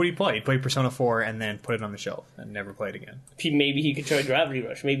of it. what would he play? He'd play Persona 4 and then put it on the shelf and never play it again. Maybe he could try Gravity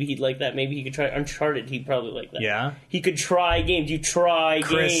Rush. Maybe he'd like that. Maybe he could try Uncharted. He'd probably like that. Yeah? He could try games. You try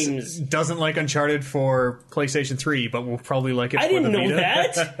Chris games. doesn't like Uncharted for PlayStation 3, but will probably like it I for didn't the know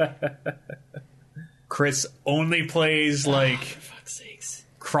Vita. that. Chris only plays like Fuck's sakes.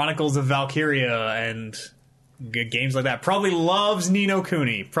 Chronicles of Valkyria and games like that. Probably loves Ni no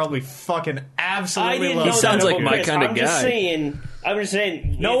Kuni. Probably fucking I absolutely didn't know loves He sounds that like about my Chris. kinda I'm just guy. saying. I'm just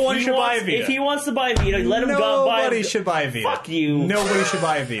saying. No if one he should buy a wants- Vita. If he wants to buy a Vita, let him go buy. Nobody should buy a Vita. Fuck you. Nobody should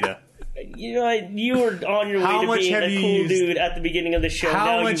buy a Vita. You know, you were on your way How to much being have a you cool used- dude at the beginning of the show.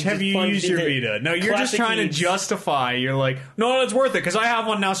 How Now much have just you plunged used your into Vita? No, you're just classic trying to eats. justify. You're like, no, it's worth it because I have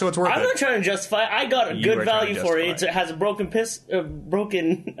one now, so it's worth I'm it. not trying to justify. I got a You good were trying value to for it. justify. It has a broken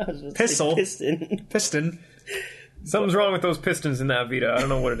broken I was gonna say Pistol. piston. Piston. Something's wrong with those pistons in that Vita. I don't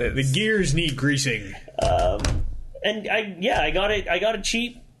know what it The is. gears need greasing. And I got it. I got it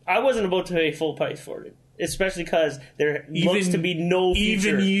cheap. I wasn't about to pay full price for it, especially because there looks to be no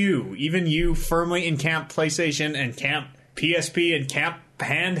future. Even you, firmly in camp PlayStation and camp PSP and camp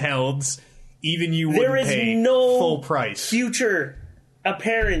handhelds. Even you There wouldn't is pay no full price. future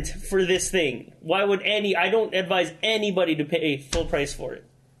apparent for this thing. Why would I don't advise anybody to pay full price for it.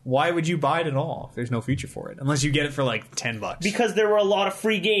 Why would you buy it at all if there's no future for it? Unless you get it for like $10. Because there were a lot of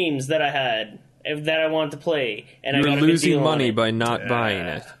free games that I had that I wanted to play, and I You're got a good deal losing on money it. by not buying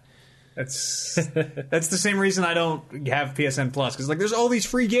it. That's the same reason I don't have PSN Plus because like there's all these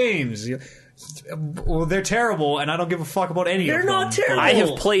free games. Well, they're terrible, and I don't give a fuck about any They're of them. not terrible. I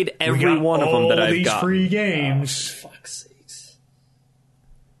have played We every got one of them that all I've these got. free games. Fuck's sakes!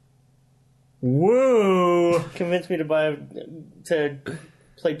 Whoa! Convince me to play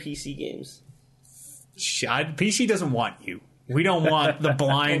PC games. PC doesn't want you. We don't want the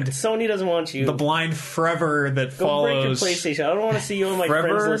blind, Sony doesn't want you. the blind forever that Go break your follows. PlayStation. I don't want to see you on my Forever?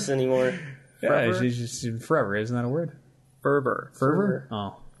 friends list anymore. Yeah, it's just forever. Isn't that a word? Fervor. Fervor?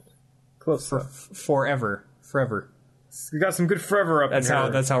 Oh, Close. forever. We got some good forever up That's in how.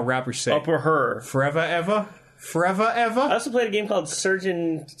 her. That's how rappers say. Up or her. Forever ever. I also played a game called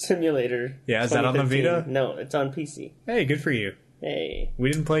Surgeon Simulator. Yeah, is that on the 2015. Vita? No, it's on PC. Hey, good for you. Hey,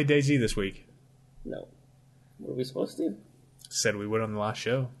 We didn't play DayZ this week. no. Were we supposed to? Said we would on the last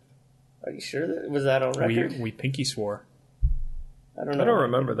show. Are you sure that was that on record? We pinky swore. I don't know. I don't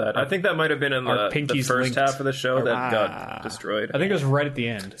remember that. I think that might have been in Our the pinkies first linked. half of the show that got destroyed. I think it was right at the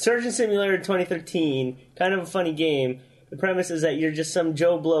end. Surgeon Simulator 2013, kind of a funny game. The premise is that you're just some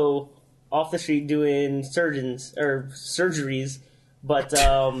Joe Blow off the street doing surgeries, but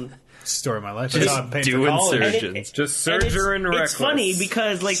Story of my life. Just I'm paying for doing college. And surgeons. Just and surger and reckless. it's funny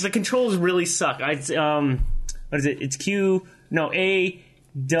because like the controls really suck. What is it? It's A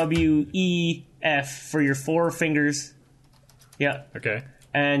W E F for your four fingers. Yeah, Okay.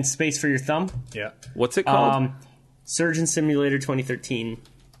 and space for your thumb. Yeah. What's it called? Surgeon Simulator 2013.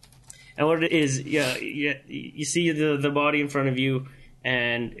 And what it is, you see the body in front of you,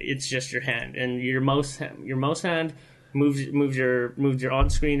 and it's just your hand, and your mouse hand moves your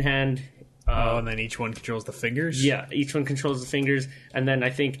on-screen hand. And then each one controls the fingers? Yeah, each one controls the fingers, and then I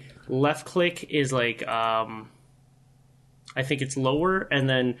think left click is like I think it's lower, and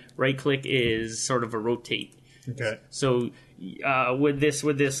then right click is sort of a rotate. Okay. So with this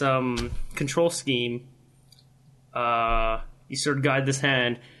control scheme, you sort of guide this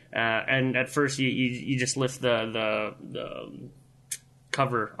hand, And at first you just lift the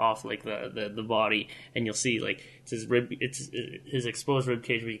cover off like the body, and you'll see like it's his exposed rib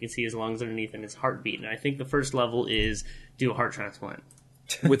cage, but you can see his lungs underneath and his heartbeat. And I think the first level is do a heart transplant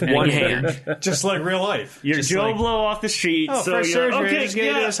with one hand, just like real life. You're just Joe like, Blow off the street. Oh, so first you're surgery, okay, just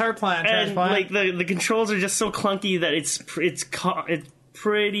get this heart transplant. Like the controls are just so clunky that it's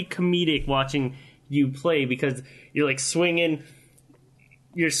pretty comedic watching you play, because you're like swinging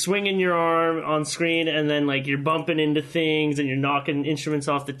your arm on screen, and then like you're bumping into things, and you're knocking instruments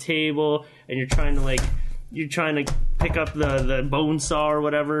off the table, and you're trying to pick up the bone saw or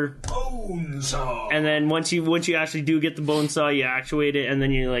whatever. Bone saw. And then once you actually do get the bone saw, you actuate it, and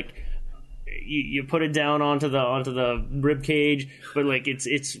then you like you put it down onto the rib cage, but like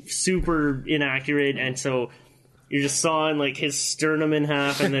it's super inaccurate, and so you're just sawing like his sternum in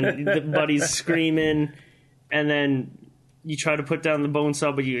half, and then the buddy's screaming, and then you try to put down the bone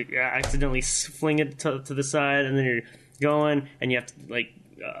saw, but you accidentally fling it to the side, and then you're going, and you have to like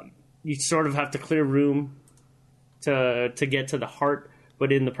you sort of have to clear room to get to the heart,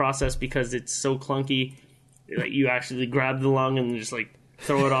 but in the process, because it's so clunky, like you actually grab the lung and just like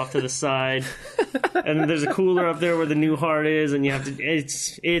throw it off to the side, and then there's a cooler up there where the new heart is, and you have to.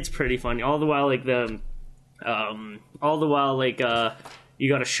 It's pretty funny. All the while, you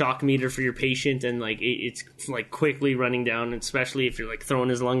got a shock meter for your patient, and like it's like quickly running down, especially if you're like throwing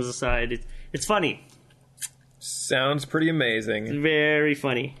his lungs aside. It's funny. Sounds pretty amazing. Very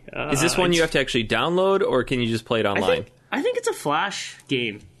funny. Is this one you have to actually download, or can you just play it online? I think it's a Flash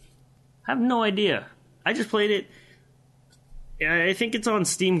game. I have no idea. I just played it. I think it's on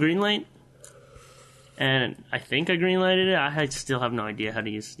Steam Greenlight, and I think I greenlighted it. I still have no idea how to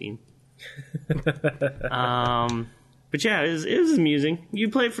use Steam. But yeah, it was amusing. You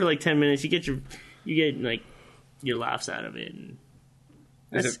play it for like 10 minutes. You get like your laughs out of it. And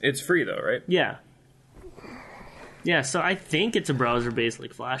it's free though, right? Yeah. Yeah, so I think it's a browser-based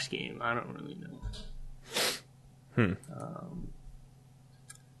like Flash game. I don't really know.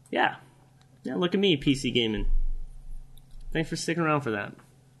 Yeah. Look at me, PC gaming. Thanks for sticking around for that.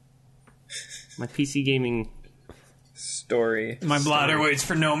 My PC gaming story. My bladder waits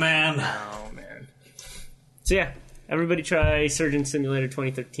for no man. Oh man. So yeah, everybody try Surgeon Simulator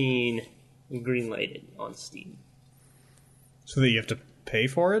 2013 and greenlight it on Steam. So that you have to pay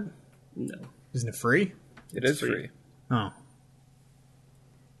for it? No. Isn't it free? It is free. Oh.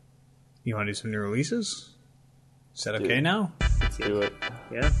 You want to do some new releases? Is that okay now? Let's do it.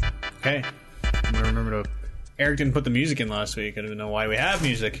 Yeah. Okay. I'm going to remember to... Eric didn't put the music in last week. I don't even know why we have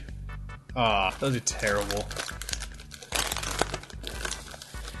music. Ah, those are terrible.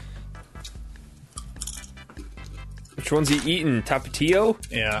 Which one's he eating? Tapatio?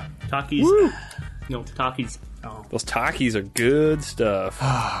 Yeah. Takis. Woo! No, Takis. Oh. Those Takis are good stuff.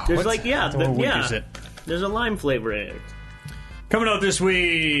 There's like, Is it? There's a lime flavor in it. Coming out this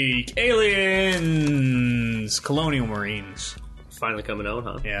week, Aliens, Colonial Marines. Finally coming out,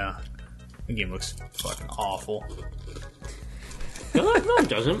 huh? Yeah. The game looks fucking awful. No, it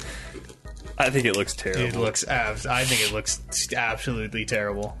doesn't. I think it looks terrible. I think it looks absolutely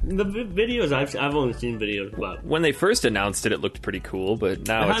terrible. The videos, I've only seen videos about. When they first announced it, it looked pretty cool, but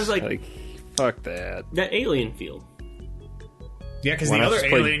now It has, it's like- fuck that. That alien feel. Yeah, because Why the not other just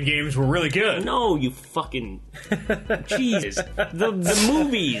play- Alien games were really good. No, you fucking... Jesus. The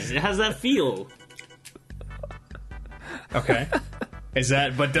movies, it has that feel. Okay. Is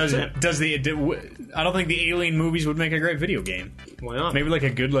that... But does the... I don't think the Alien movies would make a great video game. Why not? Maybe like a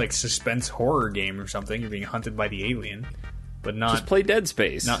good like suspense horror game or something. You're being hunted by the alien. But not... Just play Dead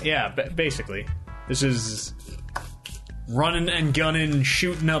Space. Basically. This is... running and gunning,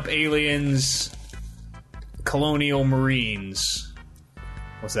 shooting up aliens... Colonial Marines.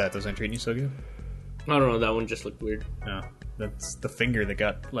 What's that? Those aren't treating you so good? I don't know, that one just looked weird. No. That's the finger that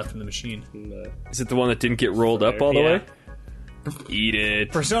got left in the machine. Is it the one that didn't get rolled up all the Yeah. way? Eat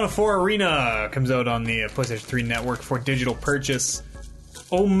it. Persona 4 Arena comes out on the PlayStation 3 network for digital purchase.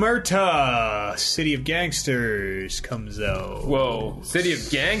 Omerta, City of Gangsters comes out. Whoa. City of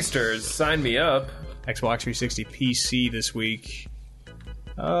Gangsters. Sign me up. Xbox 360 PC this week.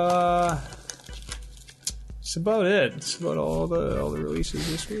 That's about it. That's about all the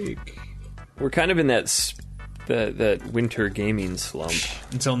releases this week. We're kind of in that winter gaming slump.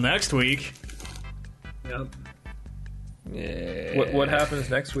 Until next week. Yep. Yeah. What happens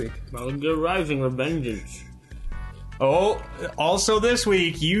next week? Metal Gear Rising Revengeance. Oh, also this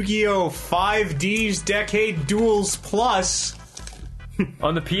week, Yu-Gi-Oh! 5D's Decade Duels Plus.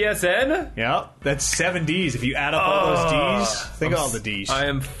 On the PSN? Yep, that's 7 Ds. If you add up all those Ds, think of all the Ds. I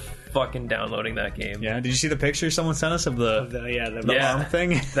am fucking downloading that game. Yeah, did you see the picture someone sent us of the arm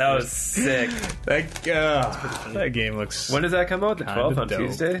thing? That was sick. That game looks... When does that come out? The 12th on dope.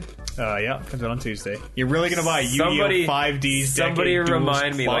 Tuesday? Yeah, comes out on Tuesday. You're really going to buy Yu-Gi-Oh! 5D's Somebody Decade remind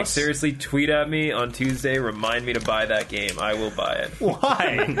Duels me, Plus? like seriously, tweet at me on Tuesday, remind me to buy that game. I will buy it.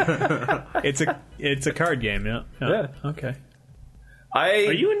 Why? It's a card game, yeah. Okay. Are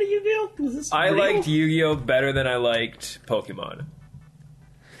you into Yu-Gi-Oh? I liked Yu-Gi-Oh! Better than I liked Pokemon.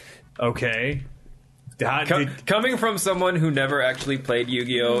 Okay. Coming from someone who never actually played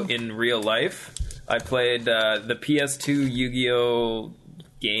Yu-Gi-Oh! In real life, I played the PS2 Yu-Gi-Oh!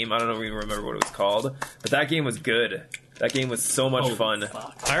 Game. I don't even remember what it was called, but that game was good. That game was so much fun.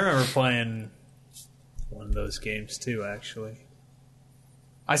 Fuck. I remember playing one of those games too, actually.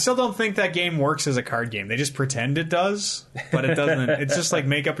 I still don't think that game works as a card game. They just pretend it does, but it doesn't. It's just like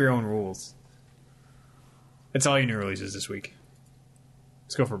make up your own rules. That's all your new releases this week.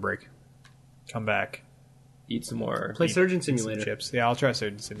 Let's go for a break. Come back. Eat some more. Play Surgeon Eat some Simulator. chips. Yeah, I'll try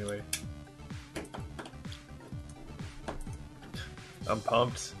Surgeon Simulator. I'm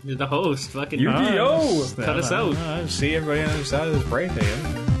pumped. You're the host. Fucking Yu-Gi-Oh! Cut us out. See everybody on the other side of this break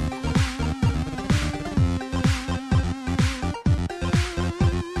again.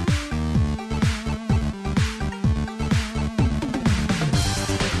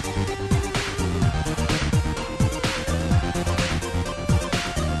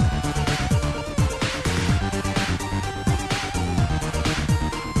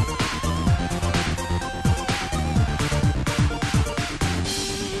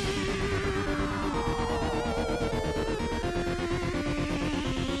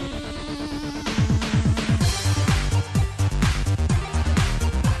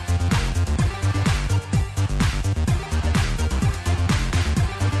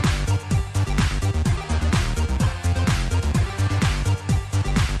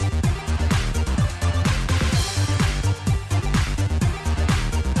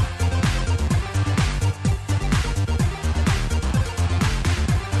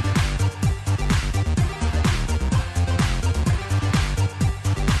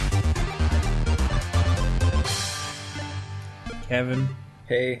 Kevin,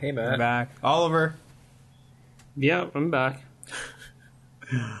 Hey, Matt. back. Oliver, Yeah, I'm back.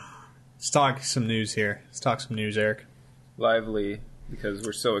 let's talk some news here. Let's talk some news, Eric. Lively, because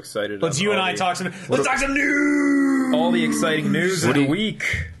we're so excited. Let's on you and all I the- talk some. Let's talk some news. all the exciting news of the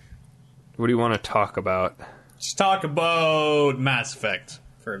week. What do you want to talk about? Let's talk about Mass Effect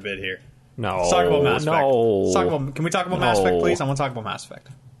for a bit here. No. Let's talk about Mass Effect. No. Let's talk about. Can we talk about Mass Effect, No. please? I want to talk about Mass Effect.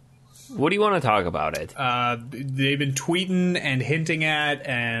 What do you want to talk about it? They've been tweeting and hinting at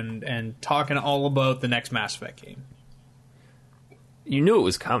and talking all about the next Mass Effect game. You knew it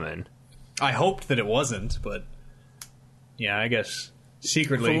was coming. I hoped that it wasn't, but yeah, I guess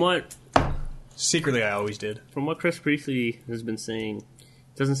secretly. Secretly, I always did. From what Chris Priestley has been saying,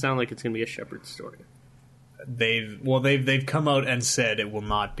 it doesn't sound like it's going to be a Shepard story. They've come out and said it will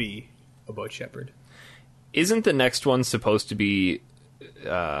not be about Shepard. Isn't the next one supposed to be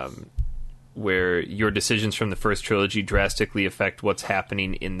where your decisions from the first trilogy drastically affect what's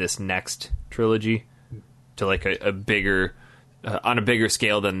happening in this next trilogy to like a bigger on a bigger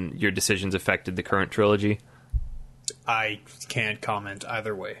scale than your decisions affected the current trilogy? I can't comment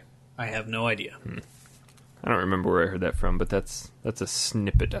either way. I have no idea. I don't remember where I heard that from, but that's a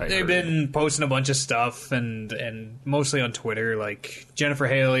snippet I They've heard. been posting a bunch of stuff and mostly on Twitter. Like Jennifer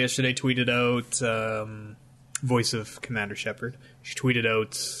Hale yesterday tweeted out, voice of Commander Shepard. She tweeted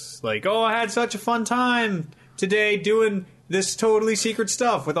out like, "Oh, I had such a fun time today doing this totally secret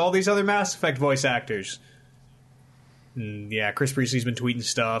stuff with all these other Mass Effect voice actors." And yeah, Chris Priestley's been tweeting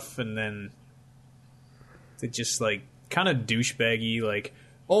stuff, and then they just like kind of douchebaggy, like,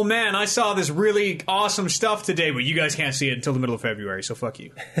 "Oh man, I saw this really awesome stuff today, but you guys can't see it until the middle of February, so fuck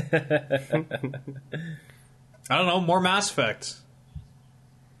you." I don't know, more Mass Effect.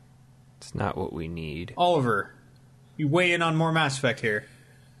 It's not what we need. Oliver, you weigh in on more Mass Effect here.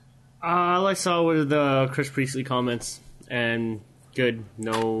 All I saw were the Chris Priestley comments, and good.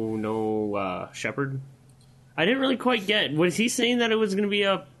 No Shepard. I didn't really quite get. Was he saying that it was going to be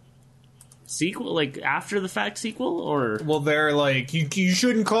a sequel, like after the fact sequel, or? Well, they're like, you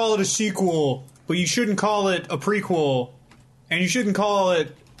shouldn't call it a sequel, but you shouldn't call it a prequel, and you shouldn't call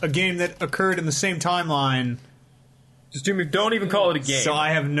it a game that occurred in the same timeline. Just don't even call it a game. So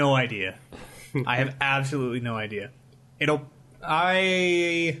I have no idea. I have absolutely no idea.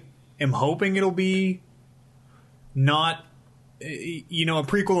 I am hoping it'll be not. You know, a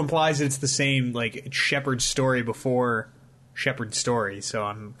prequel implies that it's the same, like, it's Shepard's story before Shepard's story. So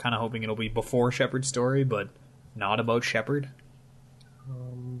I'm kind of hoping it'll be before Shepard's story, but not about Shepard.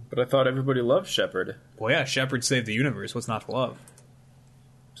 But I thought everybody loved Shepard. Well, yeah, Shepard saved the universe. What's not to love?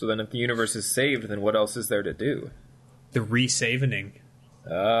 So then if the universe is saved, then what else is there to do? The resavening.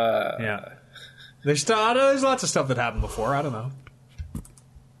 Ah. Yeah. There's lots of stuff that happened before. I don't know.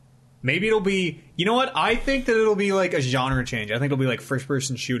 Maybe it'll be... You know what? I think that it'll be like a genre change. I think it'll be like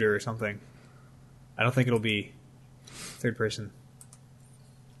first-person shooter or something. I don't think it'll be third-person.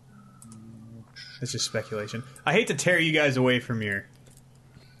 It's just speculation. I hate to tear you guys away from your...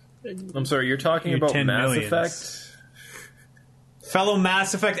 I'm sorry, you're talking about 10 Mass millions. Effect? Fellow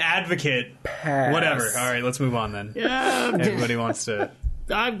Mass Effect advocate. Pass. Whatever. All right, let's move on then. Yeah. Everybody wants to...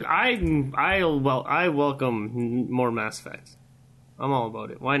 I welcome more Mass Effect. I'm all about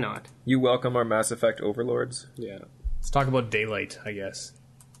it. Why not? You welcome our Mass Effect overlords? Yeah. Let's talk about Daylight, I guess.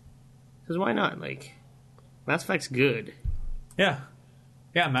 Because why not? Like, Mass Effect's good. Yeah.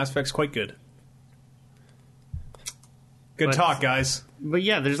 Yeah, Mass Effect's quite good. Good talk, guys. But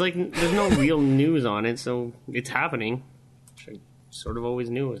yeah, there's no real news on it, so it's happening. Which I sort of always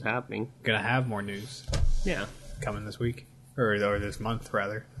knew was happening. Gonna have more news Yeah. coming this week. Or this month,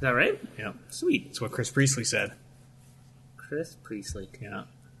 rather. Is that right? Yeah. Sweet. That's what Chris Priestley said. Chris Priestley. Yeah.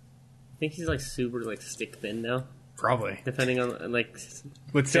 I think he's like super like stick thin now. Probably. Depending on like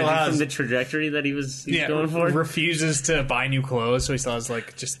But still judging has... from the trajectory that he's going for. Refuses to buy new clothes, so he still has,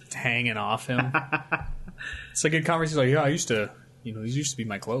 like, just hanging off him. It's a good conversation. Like, yeah, I used to... You know, these used to be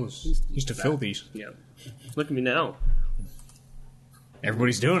my clothes. Used to fill these. Yeah. Look at me now.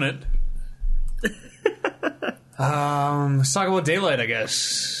 Everybody's doing it. Let's talk about Daylight, I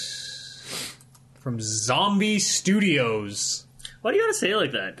guess. From Zombie Studios. Why do you gotta say it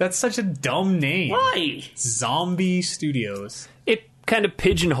like that? That's such a dumb name. Why? Zombie Studios. It kind of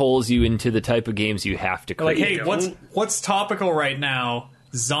pigeonholes you into the type of games you have to Like, create. hey, what's topical right now?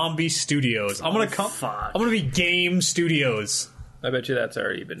 Zombie Studios. I'm gonna be Game Studios. I bet you that's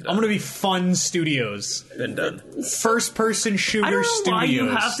already been done. I'm gonna be Fun Studios. Been done. First person shooter I don't know studios. why you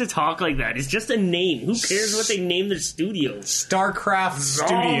have to talk like that. It's just a name. Who cares what they name their studios? StarCraft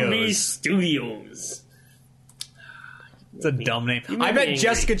Zombie Studios. Studios. It's a dumb name. You make I me bet angry.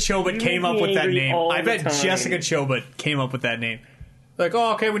 Jessica Chobot You came make up me with that angry name. all I the bet time. Jessica Chobot came up with that name. Like,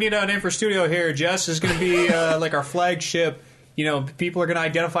 oh, okay, we need a name for studio here. Jess is going to be like our flagship. You know, people are going to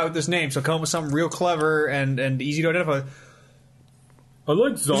identify with this name, so come up with something real clever and easy to identify. I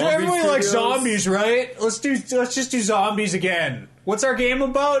like zombies. Everybody likes zombies, right? Let's just do zombies again. What's our game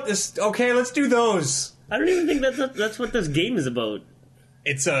about? Okay, let's do those. I don't even think that's what this game is about.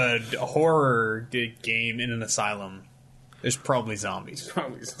 It's a horror game in an asylum. There's probably zombies.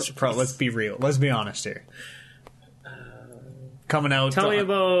 Let's be real. Let's be honest here. Coming out. Tell me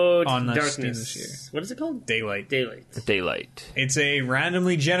about on the Steam Darkness. this year. What is it called? Daylight. Daylight. It's a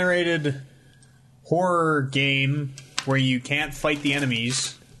randomly generated horror game where you can't fight the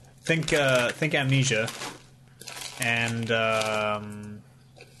enemies. Think Amnesia. And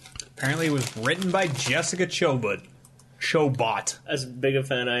apparently it was written by Jessica Chobot. As big a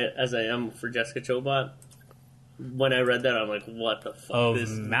fan as I am for Jessica Chobot, when I read that, I'm like, what the fuck? Of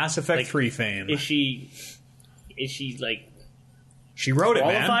Mass Effect 3 fame. Is she like She wrote it,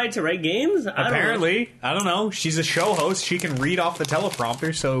 man. qualified to write games? Apparently. I don't know. She's a show host. She can read off the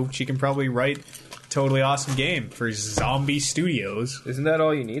teleprompter, so she can probably write a totally awesome game for Zombie Studios. Isn't that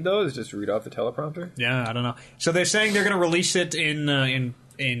all you need, though? Is just read off the teleprompter? Yeah, I don't know. So they're saying they're going to release it in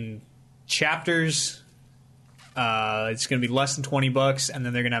chapters. It's going to be less than $20, and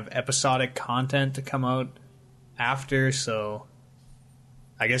then they're going to have episodic content to come out after. So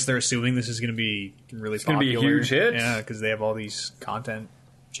I guess they're assuming this is going to be really popular. It's going to be a huge hit. Yeah, because they have all these content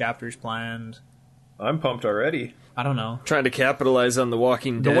chapters planned. I'm pumped already. I don't know. Trying to capitalize on The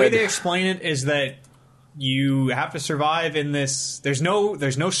Walking Dead. The way they explain it is that you have to survive in this. There's no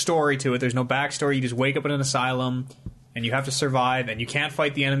story to it. There's no backstory. You just wake up in an asylum, and you have to survive, and you can't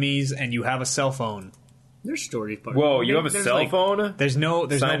fight the enemies, and you have a cell phone. There's story part. Whoa, you have a There's cell phone? There's no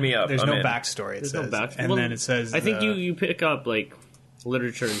Sign me up. There's I'm no in. backstory. It There's says, no backstory. and Well, then it says. I think you pick up like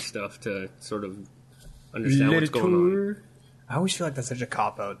literature and stuff to sort of understand what's going on. I always feel like that's such a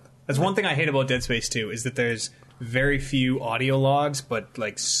cop out. That's one thing I hate about Dead Space 2 is that there's very few audio logs, but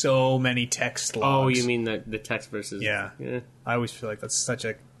like so many text logs. Oh, you mean the text versus? Yeah. I always feel like that's such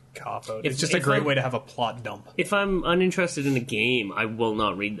a cop out. If- It's just a if great I'm- way to have a plot dump. If I'm uninterested in a game, I will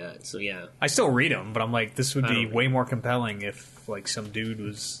not read that. So yeah. I still read them, but I'm like, this would I be don't way more compelling if like some dude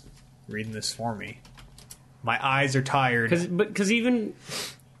was reading this for me. My eyes are tired. Because even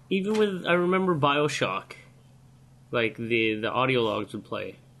with I remember BioShock, like the audio logs would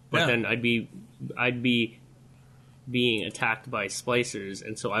play, but Yeah. then I'd be being attacked by splicers,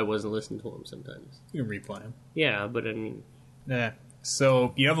 and so I wasn't listening to them sometimes. You can replay them. Yeah, but I mean, Yeah.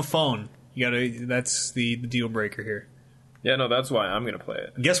 So you have a phone. That's the deal breaker here. Yeah, no, that's why I'm going to play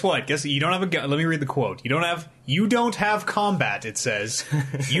it. Guess what? Guess you don't have a gun. Let me read the quote. You don't have combat, it says.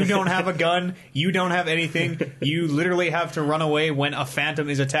 You don't have a gun. You don't have anything. You literally have to run away when a phantom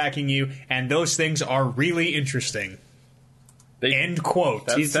is attacking you, and those things are really interesting. End quote.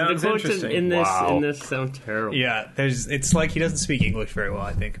 That sounds the quotes interesting. in this sound terrible. Yeah, it's like he doesn't speak English very well,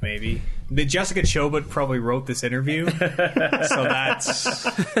 I think, maybe. Jessica Chobot probably wrote this interview, so that's...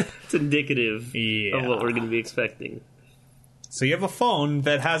 It's indicative of what we're going to be expecting. So you have a phone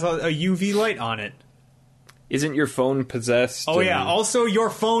that has a UV light on it. Isn't your phone possessed? Oh, yeah. Also, your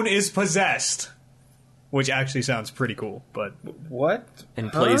phone is possessed. Which actually sounds pretty cool, but... What?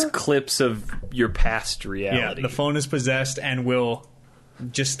 And plays clips of your past reality. Yeah, the phone is possessed and will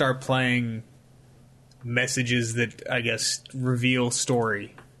just start playing messages that, I guess, reveal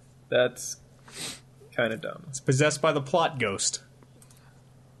story. That's kind of dumb. It's possessed by the plot ghost.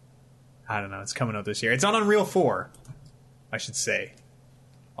 I don't know. It's coming out this year. It's on Unreal 4, I should say.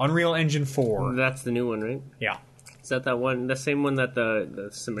 Unreal Engine 4. That's the new one, right? Yeah. Is that one? The same one that the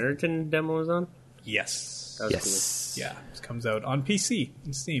Samaritan demo was on? Yes. That was Yeah. It comes out on PC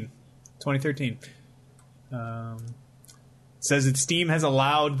and Steam. 2013. It says that Steam has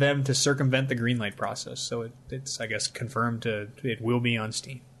allowed them to circumvent the greenlight process, so it's I guess confirmed it will be on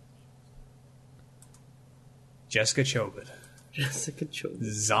Steam. Jessica Chobot. Jessica Chobot.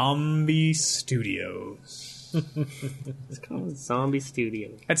 Zombie Studios. It's called Zombie Studio.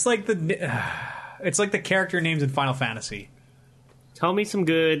 It's like the character names in Final Fantasy. Tell me some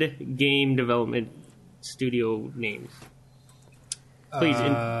good game development studio names. Please.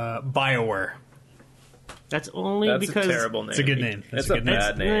 BioWare. That's only That's because... a terrible name. It's a good name. It's a a good name.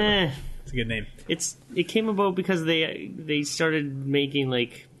 bad name. It's a good name. It came about because they started making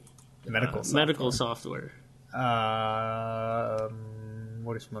like Medical software. What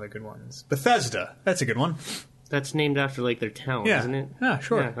are some other good ones? Bethesda. That's a good one. That's named after like their town, Yeah. isn't it? Yeah,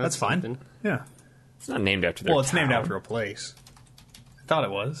 sure. Yeah, that's fine. something. Yeah. It's not named after their It's named town. after a place. I thought it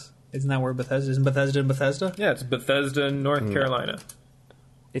was. Isn't that where Bethesda? Isn't Bethesda in Bethesda? Yeah, it's Bethesda, North Carolina.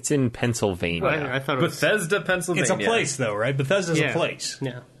 It's in Pennsylvania. I thought it was... Bethesda, Pennsylvania. It's a place, though, right? Bethesda's Yeah. a place.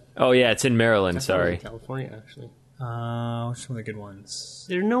 Yeah. Oh, yeah, it's in Maryland, I thought it was sorry. California, actually. What's some of the good ones?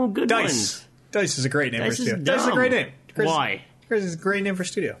 There are no good Dice. ones. Dice is a great name Dice for a is studio. Dice is a dumb. great name. Why? Dice is a great name for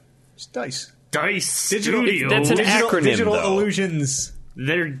studio. It's Dice. Dice Digital. Studio. That's an acronym, Digital though. Illusions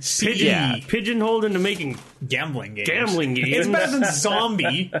They're Yeah. pigeonholed into making gambling games. gambling games. It's better than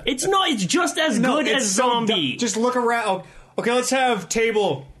Zombie. It's not. It's just as No, good it's as so Zombie. dumb. Just look around. Okay, let's have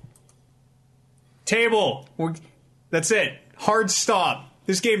table. That's it. Hard stop.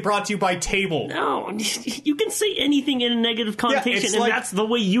 This game brought to you by Table. No, you can say anything in a negative connotation, it's and like- that's the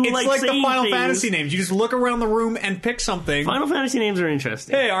way you It's like like saying the Final things. Fantasy names. You just look around the room and pick something. Final Fantasy names are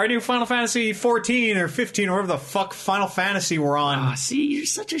interesting. Hey, our new Final Fantasy 14 or 15 or whatever the fuck Final Fantasy we're on. Ah, see, you're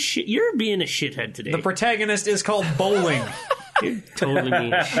such a shit. You're being a shithead today. The protagonist is called Bowling. You're totally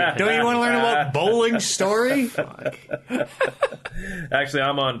being a shithead. Don't you want to learn about Bowling's story? Fuck. Actually,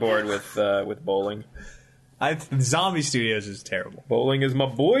 I'm on board with bowling. Zombie Studios is terrible. Bowling is my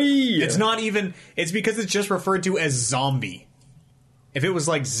boy. It's not even. It's because it's just referred to as Zombie. If it was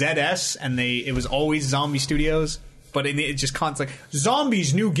like ZS and it was always Zombie Studios, but it just constantly like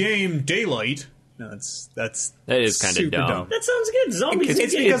Zombies new game Daylight. No, that is kinda super dumb. That sounds good. Zombies.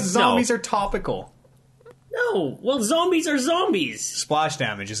 It's because zombies are topical. No, well, zombies are zombies. Splash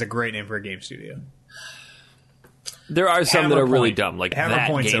Damage is a great name for a game studio. There are some that are really Hammerpoint. dumb, like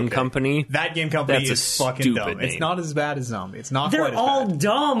Hammerpoint's That Game okay. Company. That game company That's a is fucking stupid dumb. It's name. not as bad as Zombie. It's not They're quite as all bad.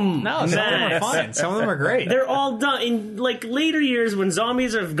 dumb. No, some of them are Matt. fine. Some of them are great. They're all done in like later years when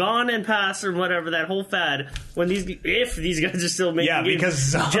zombies have gone and passed or whatever, that whole fad. When if these guys are still making Yeah, games, because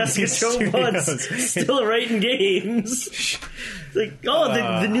Zombie Jessica Chobot's Studios. still writing games. It's like,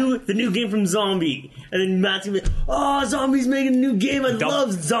 the new game from Zombie, and then Matt's gonna be, Zombie's making a new game. I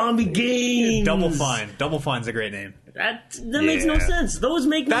love zombie games. Double Fine. Double Fine's a great name. That makes no sense. Those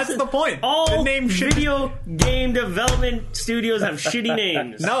make no That's sense. the point. All The name should- video game development studios have shitty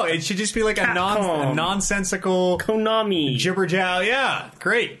names. No, it should just be like a Capcom. nonsensical Konami. jibber jow. Yeah,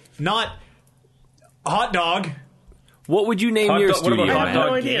 great. Not hot dog. What would you name Hot your dog- what about studio, Hot I have no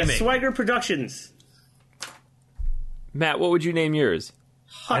Dog idea. Gaming? Swagger Productions. Matt, what would you name yours?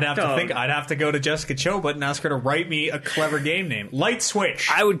 I'd have dog. to think. I'd have to go to Jessica Chobot and ask her to write me a clever game name. Light Switch.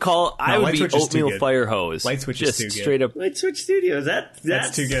 I would Light be Switch is too Oatmeal good. Fire Hose. Light Switch is just too good. straight up. Light Switch Studios.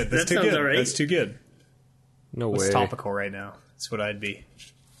 That's too good. That's that too sounds good. all right. That's too good. No What's way. topical right now? That's what I'd be.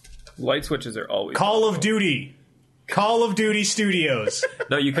 Light switches are always Call of Duty. Call of Duty Studios.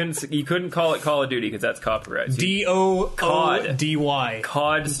 No, you couldn't call it Call of Duty because that's copyright. So DOODY.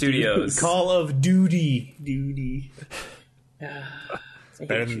 COD Studios. Call of Duty. I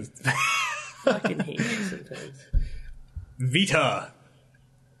Better hate you. than Fucking hate you sometimes. Vita.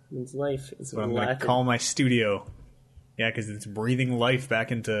 Means life. It's So I'm going to Latin. call my studio. Yeah, because it's breathing life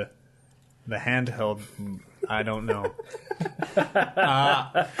back into the handheld. I don't know.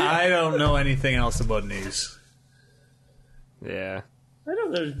 I don't know anything else about news. Yeah. I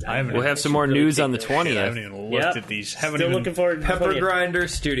don't know. We'll have some more news on the I 20th. haven't even looked at these. Still looking forward to Pepper 20th. Grinder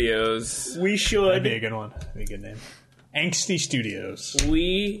Studios. We That'd should. be a good one. That'd be a good name. Angsty Studios.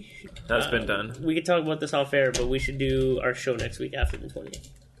 That's been done. We could talk about this off air, but we should do our show next week after the 20th.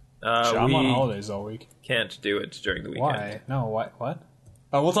 I'm We on holidays all week. can't do it during the weekend. Why? No, what?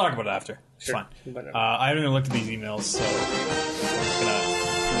 Oh, we'll talk about it after. It's Sure. fine. Whatever. I haven't even looked at these emails, so I'm just going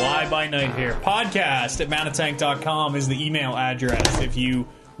to fly by night here. Podcast at ManaTank.com is the email address if you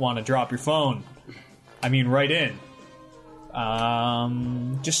want to drop your phone. I mean, write in.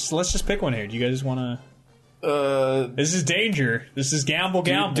 Let's just pick one here. Do you guys want to... this is danger. This is gamble.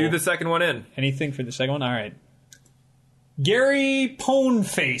 Do the second one in. Anything for the second one? All right. Gary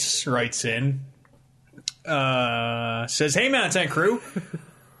Poneface writes in. Says, "Hey, ManaTank crew.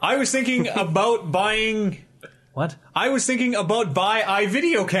 I was thinking about buying... What? I was thinking about buy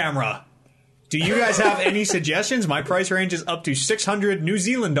iVideo camera. Do you guys have any suggestions? My price range is up to 600 New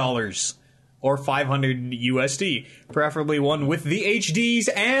Zealand dollars. Or 500 USD. Preferably one with the HDs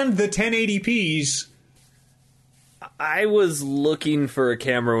and the 1080p's. I was looking for a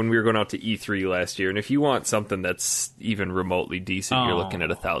camera when we were going out to E3 last year, and if you want something that's even remotely decent, you're looking at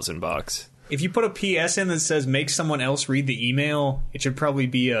 $1,000. If you put a PS in that says make someone else read the email, it should probably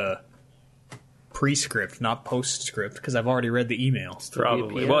be a prescript, not postscript, because I've already read the email.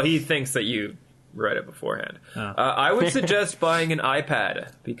 Probably. Well, he thinks that you read it beforehand. I would suggest buying an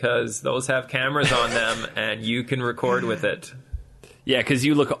iPad because those have cameras on them and you can record with it. Yeah, because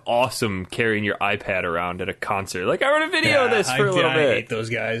you look awesome carrying your iPad around at a concert. Like, I want to video this for a little I bit. hate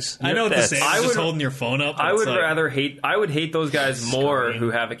those guys. I know what the same. I Just would- holding your phone up. I it's would like- rather hate. I would hate those guys more Screen. who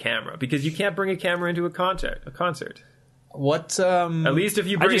have a camera because you can't bring a camera into a concert. What? At least if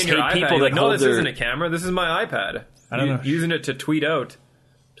you bring just in your hate iPad, people you're like, that no, hold this their- isn't a camera. This is my iPad. I don't know. Using it to tweet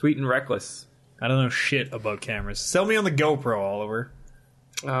and reckless. I don't know shit about cameras. Sell me on the GoPro, Oliver.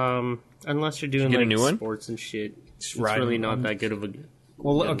 Unless you're doing Get a like new one? sports and shit, it's riding really not one. that good of a.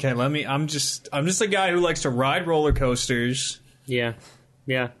 Well, okay. I'm just a guy who likes to ride roller coasters. Yeah,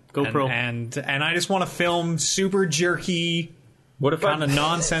 GoPro. And I just want to film super jerky, What if kind of I?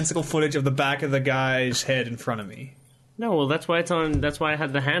 nonsensical footage of the back of the guy's head in front of me. No, well, that's why it's on. That's why I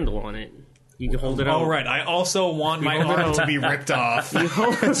had the handle on it. You can hold it out. Oh, right. I also want my hold it arm out. to be ripped off. You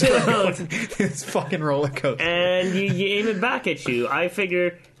hold it out, It's fucking roller coaster. and you aim it back at you. I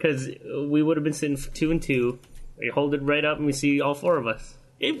figure because we would have been sitting 2 and 2. You hold it right up, and we see all 4 of us.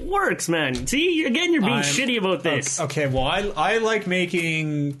 It works, man. See, you're being shitty about this. Okay, well, I like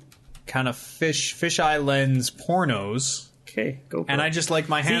making kind of fisheye lens pornos. Okay, GoPro. And I just like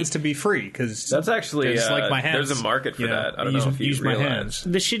my hands to be free because That's actually like my hands. there's a market for you know, that. I don't use, know if you use my realize. hands.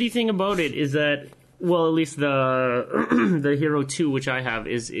 The shitty thing about it is that, well, at least the the Hero 2, which I have,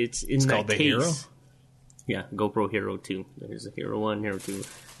 it's in that called the case. Hero? Yeah, GoPro Hero 2. There's a Hero 1, Hero 2.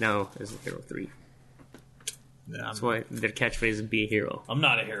 Now there's a Hero 3. That's why their catchphrase is "Be a hero." I'm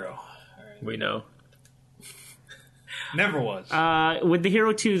not a hero. We know. Never was. With the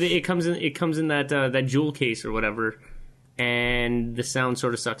Hero 2, it comes in that that jewel case or whatever, and the sound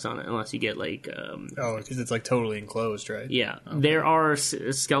sort of sucks on it unless you get like. Oh, because it's like totally enclosed, right? Yeah, there are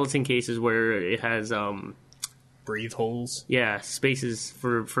skeleton cases where it has Breathe holes. spaces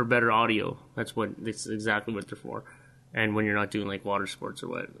for better audio. That's exactly what they're for. And when you're not doing like water sports or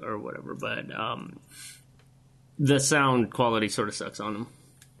whatever, but the sound quality sort of sucks on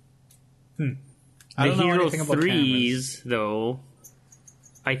them. I The don't know Hero anything about 3s, though,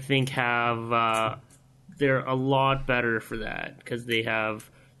 I think have they're a lot better for that because they're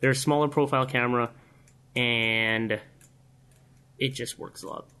a smaller profile camera, and it just works a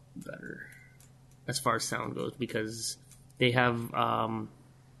lot better as far as sound goes because they have I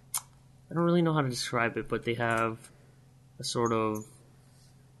don't really know how to describe it, but they have a sort of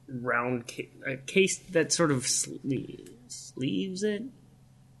round case that sort of sleeves it.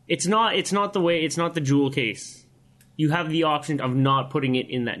 It's not the jewel case. You have the option of not putting it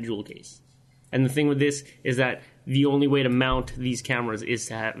in that jewel case. And the thing with this is that the only way to mount these cameras is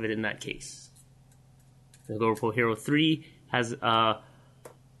to have it in that case. The GoPro Hero 3 has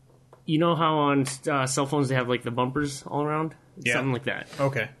you know how on cell phones they have like the bumpers all around? Yeah. Something like that.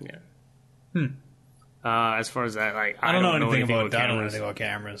 Okay. Yeah. As far as that, like, I don't know anything about cameras. I don't know anything about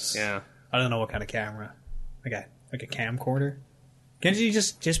cameras. Yeah. I don't know what kind of camera. Like a camcorder. Can't you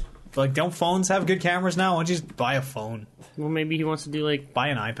just like, don't phones have good cameras now? Why don't you just buy a phone? Well, maybe he wants to do like Buy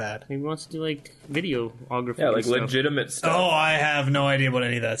an iPad. maybe he wants to do like videography. Yeah, like and stuff. legitimate stuff. Oh, I have no idea about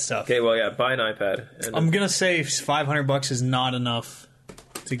any of that stuff. Okay, well, yeah, buy an iPad. And I'm gonna say $500 is not enough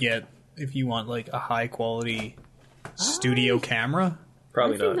to get if you want like a high quality studio camera.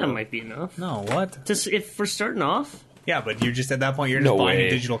 probably I think not. that might be enough. No, what? Just if we're starting off. Yeah, but you're just at that point. You're just No buying way. a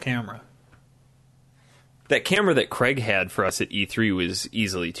digital camera. That camera that Craig had for us at E3 was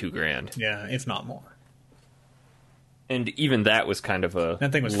easily $2,000, Yeah, if not more. and even that was kind of a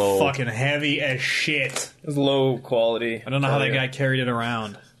That thing was low. fucking heavy as shit. It was low quality. I don't know how that guy carried it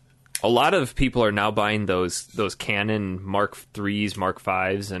around. A lot of people are now buying those Canon Mark IIIs, Mark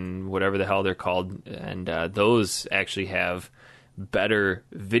Vs, and whatever the hell they're called, and those actually have better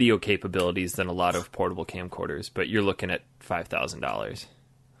video capabilities than a lot of portable camcorders. But you're looking at $5,000.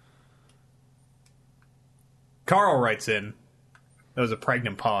 Carl writes in. That was a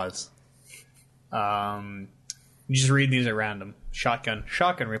pregnant pause. You just read these at random. Shotgun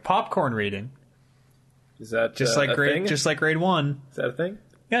read. Popcorn reading. Is that Just like a grade thing? just like grade 1. Is that a thing?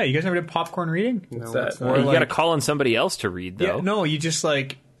 Yeah, you guys never did popcorn reading? What's No, that? it's Or You like- got to call on somebody else to read, though. Yeah, no, you just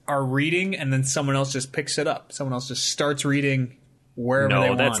like are reading and then someone else just picks it up. Someone else just starts reading wherever No, they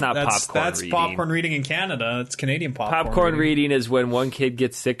want. that's not popcorn That's reading. popcorn reading in Canada. It's Canadian popcorn, Popcorn reading is when one kid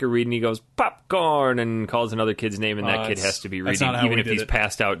gets sick of reading, he goes popcorn and calls another kid's name, and that kid that's- has to be that's reading, not how even we if did he's it.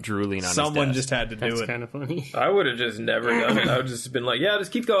 passed out drooling on Someone his just desk. had to do That's it. kind of funny. I would have just never done it. I would have just been like, yeah,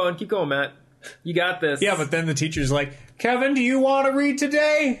 just keep going, Matt. You got this. Yeah, but then the teacher's like, Kevin, do you want to read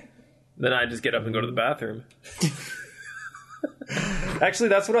today? Then I just get up and go to the bathroom. Actually,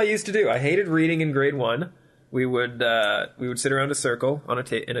 that's what I used to do. I hated reading in grade 1. We would sit around a circle on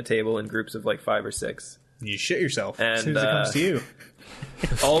in a table in groups of like 5 or 6. You shit yourself And, as soon as it comes to you.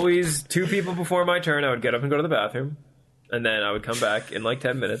 Always 2 people before my turn, I would get up and go to the bathroom, and then I would come back in like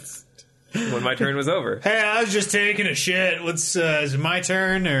 10 minutes when my turn was over. Hey, I was just taking a shit. Is it my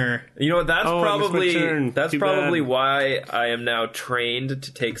turn or? You know what? That's Oh, it was my turn. that's Too probably bad. why I am now trained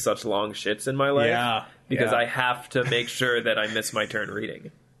to take such long shits in my life. Yeah, because yeah. I have to make sure that I miss my turn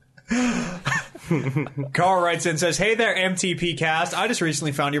reading. Carl writes in and says, "Hey there, MTP Cast. I just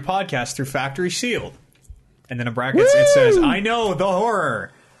recently found your podcast through Factory Sealed." And then in brackets it says, "I know the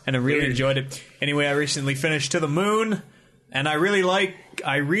horror," and I really enjoyed it. Anyway, I recently finished To the Moon, and I really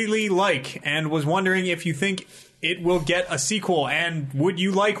like, and was wondering if you think it will get a sequel, and would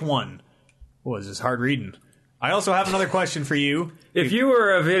you like one? Well, this is hard reading. I also have another question for you. If you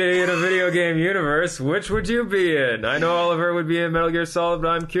were in a video game universe, which would you be in? I know Oliver would be in Metal Gear Solid, but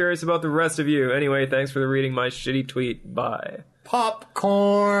I'm curious about the rest of you. Anyway, thanks for reading my shitty tweet. Bye.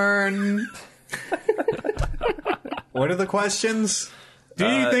 Popcorn. What are the questions? Do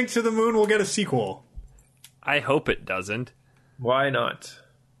you think To the Moon will get a sequel? I hope it doesn't, Why not?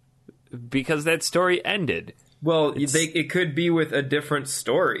 because that story ended. Well, it could be with a different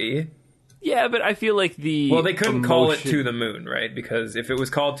story. Yeah, but I feel like Well, they couldn't call it emotion- To the Moon, right? Because if it was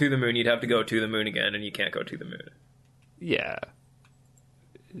called To the Moon, you'd have to go to the moon again, and you can't go to the moon. Yeah,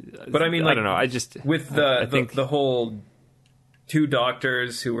 But I mean, like, I don't know. I just with I think the whole 2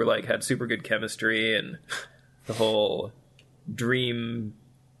 doctors who were like had super good chemistry and the whole dream.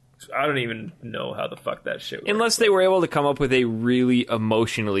 I don't even know how the fuck that shit works. unless they were able to come up with a really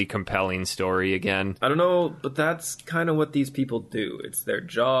emotionally compelling story again. I don't know, but that's kind of what these people do. It's their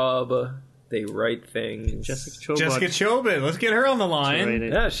job. They write things. Jessica Chobot. Jessica Chobot. Let's get her on the line.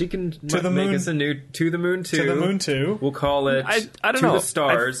 Rated. Yeah, she can the make Moon. us a new To the Moon 2. To the Moon 2. We'll call it I don't To know. the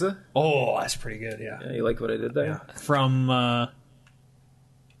Stars. Oh, that's pretty good, yeah. Yeah, you like what I did there? From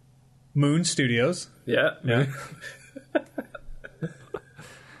Moon Studios. Yeah. Yeah.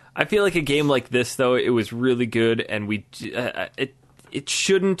 I feel like a game like this, though, it was really good, and it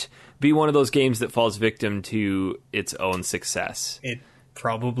shouldn't be one of those games that falls victim to its own success. It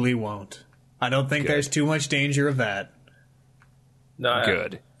probably won't. I don't think there's too much danger of that. No,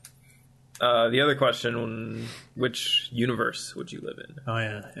 Good. The other question: which universe would you live in? Oh,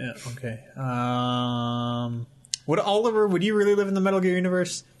 yeah, okay. Oliver, would you really live in the Metal Gear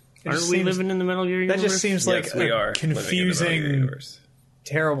universe? Aren't we living in the Metal Gear That universe? just seems Yes, like we are a living in the Metal Gear confusing, universe.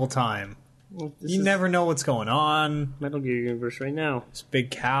 terrible time. Well, this You is never know what's going on. Metal Gear universe right now. This big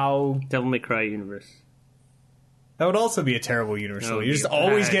cow. Devil May Cry universe. That would also be a terrible universe. That would You're be just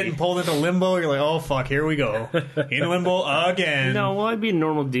always bad. getting pulled into limbo. You're like, oh, fuck, here we go. In limbo again. No, well, I'd be a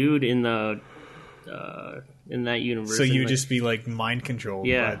normal dude in the in that universe. So and, you like, just be like mind controlled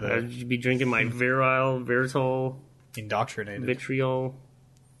yeah, by the I'd be drinking my virile, veritol, indoctrinated. vitriol.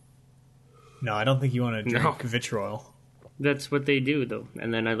 No, I don't think you want to drink No. vitriol. That's what they do, though.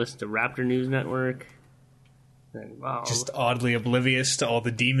 And then I listen to Raptor News Network. And, wow. Just oddly oblivious to all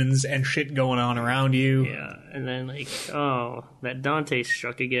the demons and shit going on around you. Yeah, and then that Dante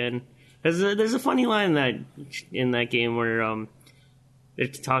struck again. There's a funny line in that game where they're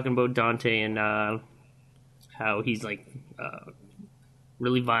talking about Dante and how he's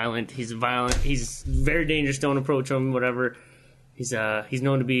really violent. He's violent. He's very dangerous. Don't approach him. Whatever. He's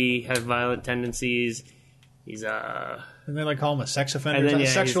known to have violent tendencies. He's And they call him a sex offender, and then,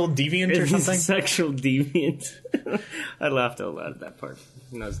 sexual deviant or he's a something. sexual deviant. I laughed out loud at that part.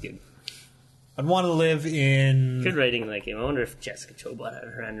 And that was good. I'd want to live in. Good writing in that game. I wonder if Jessica Chobot had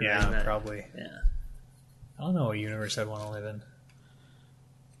her hand in Yeah, that. probably. Yeah. I don't know what universe I'd want to live in.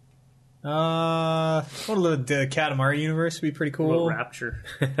 I want to live in the Katamari universe. Would be pretty cool. Well, Rapture.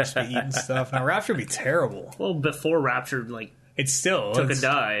 Just be eating stuff. Now, Rapture would be terrible. Well, before Rapture, It's still took a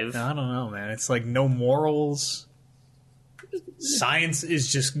dive. I don't know, man. It's like no morals. Science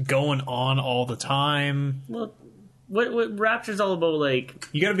is just going on all the time. Well, what Rapture's all about,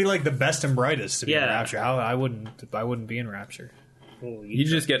 You got to be like the best and brightest to be in Yeah. Rapture. I wouldn't be in Rapture. You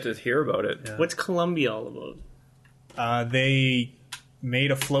just get to hear about it. Yeah. What's Columbia all about? They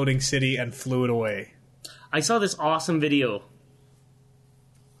made a floating city and flew it away. I saw this awesome video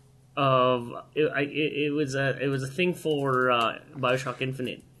of it was a thing for BioShock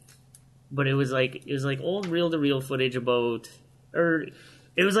Infinite, but it was old reel-to-reel footage about, or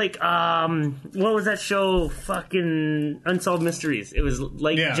it was what was that show? Fucking Unsolved Mysteries. It was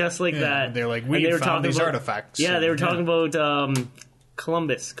just like that. They're like, And we they were found talking these about, artifacts. Yeah, they were talking Yeah. about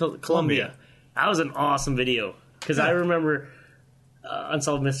Columbia. That was an awesome video because I remember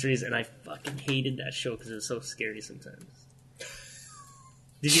Unsolved Mysteries, and I fucking hated that show because it was so scary sometimes.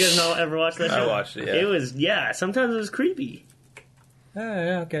 Did you guys ever watch that show? I watched it, yeah. It was, sometimes it was creepy.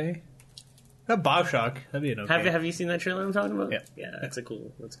 Yeah, okay. BioShock, that'd be an okay. Have you seen that trailer I'm talking about? Yeah. Yeah, that's a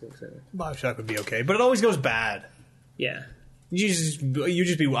cool trailer. BioShock would be okay, but it always goes bad. Yeah. I'd just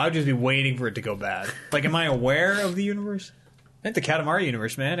be waiting for it to go bad. Am I aware of the universe? I think the Katamari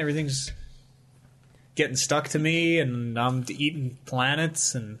universe, man. Everything's getting stuck to me, and I'm eating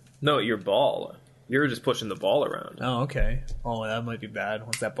planets, and... No, your ball. You're just pushing the ball around. Oh, okay. Oh, that might be bad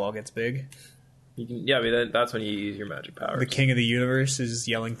once that ball gets big. That's when you use your magic powers. The king of the universe is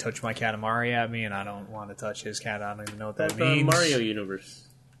yelling, touch my Katamari at me, and I don't want to touch his cat. I don't even know what that means. Mario universe.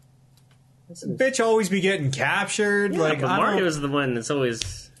 Bitch always be getting captured. Yeah, but Mario's the one that's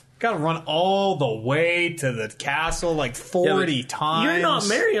always... Gotta run all the way to the castle 40 times. You're not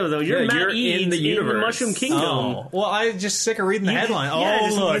Mario, though. You're Matt you're Eads in the universe. Mushroom Kingdom. Oh. Well, I'm just sick of reading the headline.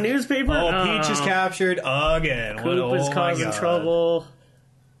 Just Look. the newspaper. Peach is captured again. Coop is causing trouble.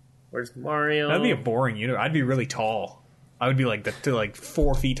 Where's Mario? That'd be a boring universe. I'd be really tall. I would be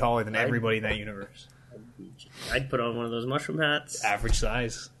 4 feet taller than everybody in that universe. I'd put on one of those mushroom hats. Average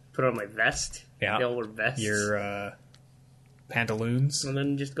size. Put on my vest. Yeah. They all wear vests. Your pantaloons. And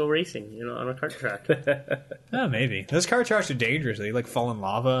then just go racing, on a kart track. Oh, maybe. Those kart tracks are dangerous. They fall in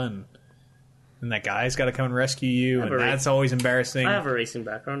lava, and that guy's got to come and rescue you, and that's always embarrassing. I have a racing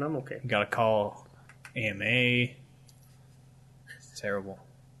background. I'm okay. You got to call AMA. It's terrible.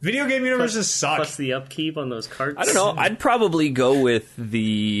 Video game universes suck. Plus the upkeep on those carts. I don't know. I'd probably go with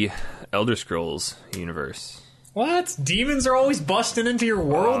the Elder Scrolls universe. What? Demons are always busting into your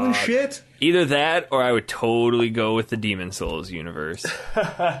world and shit? Either that, or I would totally go with the Demon Souls universe.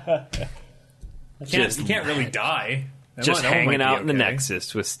 You can't really die. Just That might hanging be out in the okay.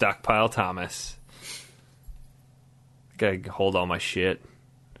 Nexus with Stockpile Thomas. Gotta hold all my shit.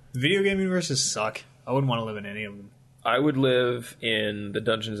 Video game universes suck. I wouldn't want to live in any of them. I would live in the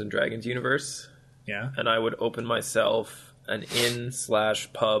Dungeons and Dragons universe, Yeah? and I would open myself an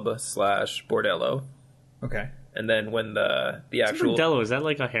inn/pub/bordello. Okay. And then when the actual... Bordello, is that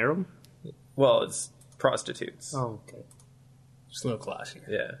like a harem? Well, it's prostitutes. Oh, okay. Just a little classier.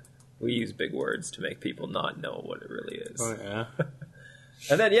 Yeah. We use big words to make people not know what it really is. Oh, yeah.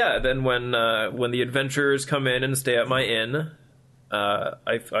 And then when the adventurers come in and stay at my inn,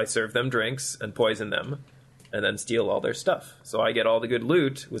 I serve them drinks and poison them, and then steal all their stuff. So I get all the good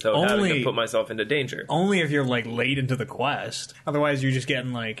loot without having to put myself into danger. Only if you're late into the quest. Otherwise, you're just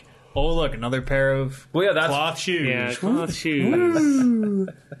getting oh look, another pair of cloth shoes. Yeah, cloth shoes.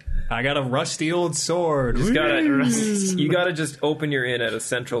 I got a rusty old sword. You gotta just open your inn at a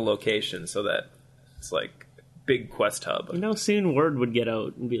central location so that it's big quest hub. Soon word would get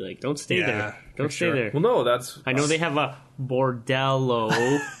out and be like, don't stay there. Don't stay there. Well, no, that's... I know they have a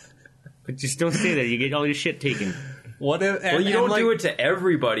bordello, but just don't stay there. You get all your shit taken. What if? Well, you don't do it to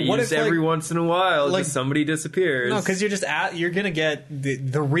everybody. What Just if, every once in a while, like- just somebody disappears. No, because you're gonna get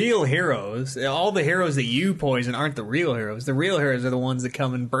the real heroes. All the heroes that you poison aren't the real heroes. The real heroes are the ones that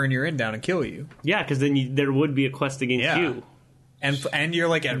come and burn your inn down and kill you. Yeah, because then there would be a quest against you. And you're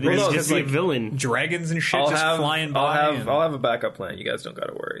like at There's risk just because a villain. dragons and shit flying by. I'll have a backup plan. You guys don't got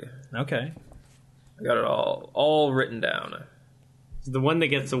to worry. Okay. I got it all written down. The one that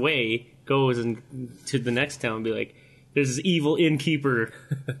gets away goes to the next town and be like, there's this evil innkeeper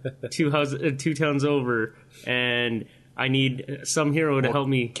 2 towns over, and I need some hero to help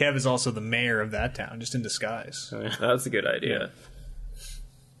me. Kev is also the mayor of that town, just in disguise. That's a good idea.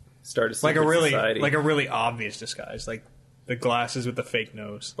 Start a Like secret a really society. like a really obvious disguise, like the glasses with the fake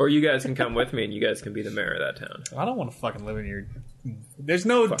nose. Or you guys can come with me and you guys can be the mayor of that town. I don't want to fucking live in your. There's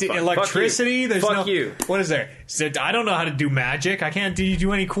no fuck electricity. you. There's Fuck no. you. What is there? So I don't know how to do magic. I can't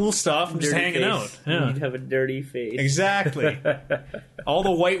do any cool stuff. I'm just Dirty hanging face. out. Yeah. You'd have a dirty face. Exactly. All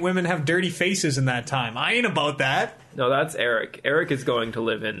the white women have dirty faces in that time. I ain't about that. No, that's Eric. Eric is going to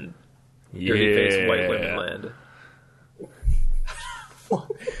live in dirty-faced white women land.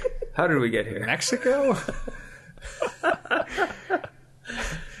 How did we get here? Mexico?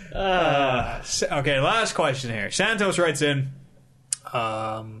 Okay, last question here. Santos writes in.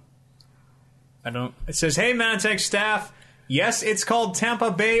 It says, "Hey, ManaTank staff. Yes, it's called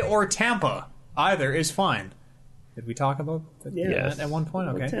Tampa Bay or Tampa. Either is fine." Did we talk about that at one point?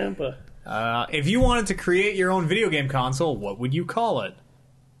 Okay. Tampa. If you wanted to create your own video game console, what would you call it?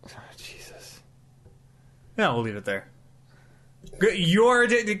 Jesus. Yeah, we'll leave it there.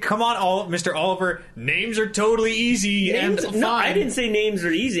 Come on, Mr. Oliver. Names are totally easy and fine. No, I didn't say names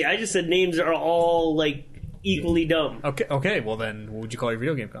are easy. I just said names are all like equally dumb. Okay. Well, then, what would you call your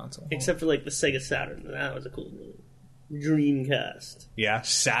video game console? Except for like the Sega Saturn. That was a cool name. Dreamcast. Yeah,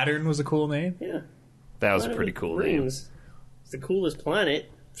 Saturn was a cool name. Yeah. That was a pretty cool name. It's the coolest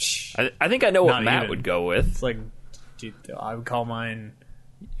planet. I think I know what Not Matt even. would go with. It's like, I would call mine.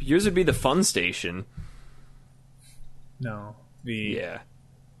 Yours would be the Fun Station. No, Yeah.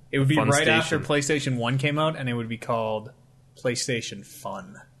 It would be Fun right Station. after PlayStation 1 came out, and it would be called PlayStation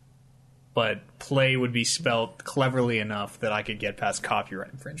Fun. But play would be spelt cleverly enough that I could get past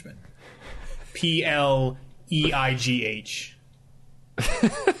copyright infringement. PLEIGH.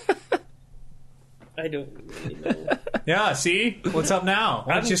 I don't really know. Yeah, see? What's up now?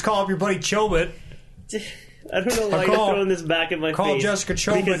 Why don't you just call up your buddy Chobit? I don't know why Call- you're throwing this back in my call face. Jessica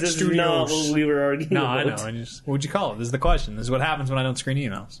Chobit because this Studios. is not what we were arguing No, about. I know. What would you call it? This is the question. This is what happens when I don't screen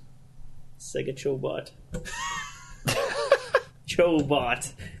emails. Sega Chobot.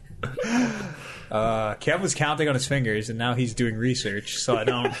 Chobot. Kev was counting on his fingers, and now he's doing research, so I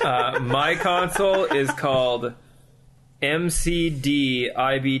don't... My console is called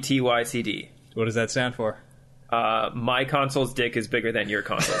MCDIBTYCD. What does that stand for? My console's dick is bigger than your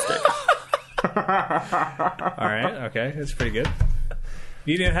console's dick. All right, okay. That's pretty good.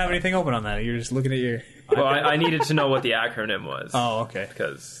 You didn't have anything open on that. You're just looking at your... Well, I needed to know what the acronym was. Oh, okay.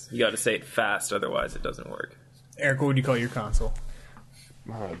 Because you got to say it fast, otherwise it doesn't work. Eric, what would you call your console?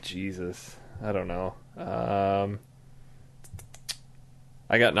 Oh, Jesus. I don't know. I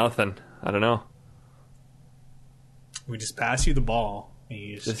got nothing. I don't know. We just pass you the ball, and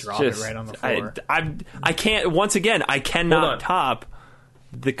you just drop it right on the floor. I can't, once again, I Hold cannot on. top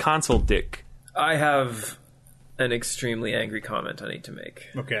the console dick. I have an extremely angry comment I need to make.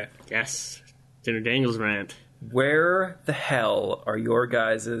 Okay. Yes. Dinner Daniels rant. Where the hell are your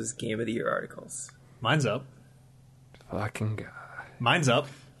guys' Game of the Year articles? Mine's up. Fucking God. Mine's up.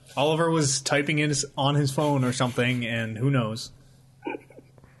 Oliver was typing in on his phone or something, and who knows?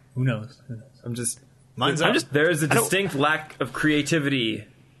 Who knows? Mine's up. There's a distinct lack of creativity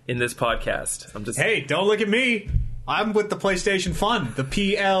in this podcast. Hey, don't look at me. I'm with the PlayStation Fun. The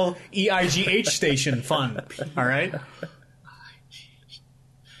PLEIGH station Fun. All right?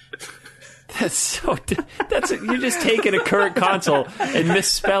 You're just taking a current console and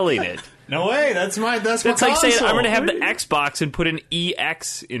misspelling it. No way. That's my That's console. like saying I'm going to have the Xbox and put an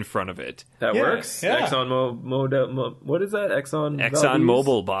EX in front of it. That Yeah, works. yeah. What is that? Exxon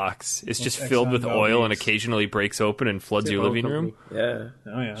Mobil box. It's just filled with Exxon oil and Valdez? occasionally breaks open and floods your living room. Yeah.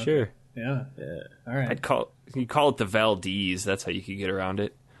 Oh, yeah. Sure. Yeah. All right. You call it the Valdez. That's how you could get around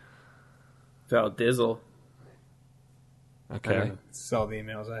it. Val Dizzle. Okay. It's all the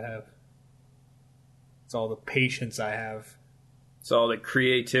emails I have. It's all the patience I have. It's all the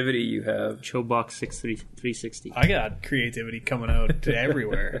creativity you have. Chobot 360. I got creativity coming out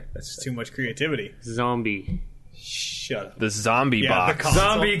everywhere. That's too much creativity. Zombie. Shut up. The zombie Yeah, box. the console.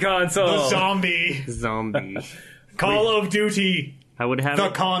 Zombie console. The zombie. Zombie. Call of Duty. I would have The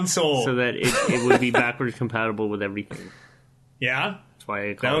it console. so that it would be backwards compatible with everything. Yeah? That's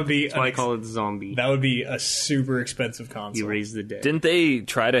why I call it Zombie. That would be a super expensive console. You raise the dead. Didn't they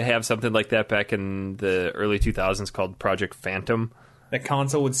try to have something like that back in the early 2000s called Project Phantom? That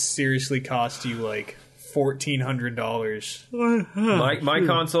console would seriously cost you like $1,400. My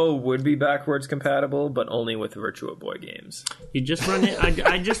console would be backwards compatible, but only with Virtua Boy games. You just run it.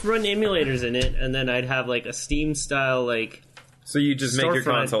 I'd just run emulators in it, and then I'd have like a Steam style like So you just make your Storefront.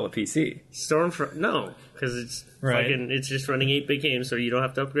 console a PC. Stormfront. No, because it's Right. it's just running 8-bit games, so you don't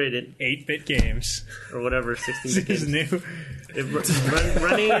have to upgrade it 8-bit games. or whatever 16-bit This is games. new.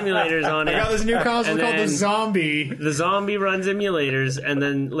 Running emulators on it. I got this new console and called the then Zombie. The Zombie runs emulators, and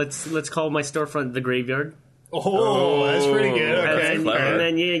then let's call my storefront the Graveyard. Oh, that's pretty good. And Okay. then, clever. and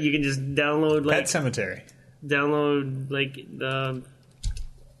then you can just download Pet Cemetery. the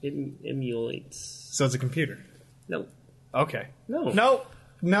emulates. So it's a computer. No, Okay. no,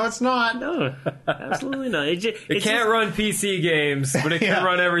 No, it's not. no, absolutely not. It can't run PC games, but it can Yeah.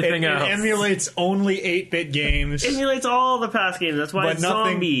 run everything It else. emulates only 8-bit games. emulates all the past games. That's why But it's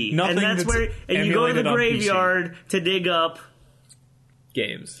nothing- Zombie. nothing And that's that's where you go to the emulated on PC. graveyard to dig up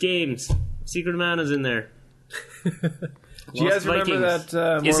games. games. Secret of Mana's in there. Do you guys remember Vikings.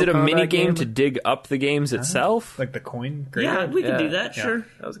 that? Is it a Mortal mini Kombat game to dig up the games itself? Like the coin Yeah, graveyard? we can do Yeah. that. Yeah. Sure.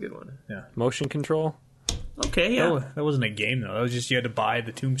 That was a good one. Motion control? Okay. Yeah. That wasn't a game, though. That was just you had to buy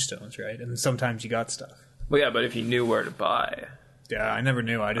the tombstones, right? And sometimes you got stuff. Well, yeah, but if you knew where to buy, Yeah, I never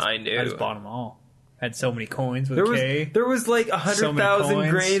knew. I knew. just bought them all. Had so many coins with there a was K. there was like So many 100,000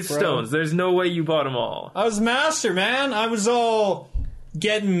 coins, gravestones. bro. There's no way you bought them all. I was master, man. I was all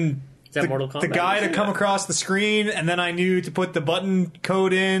getting that Mortal Kombat? the guy to come across the screen, and then I knew to put the button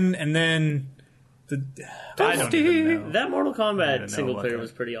code in, and then I don't even know. That Mortal I don't know Kombat single about player that.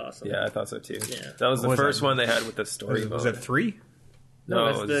 was pretty awesome. Yeah, I thought so too. Yeah. That was the Was first that? one they had with the story mode. Was that 3? No, No,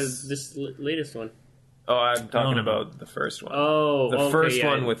 that's it was- this latest one. Oh, I'm talking know. about the first one. Oh, the okay, first yeah.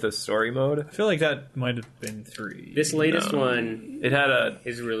 one with the story mode. I feel like that might have been 3. This latest No. one It had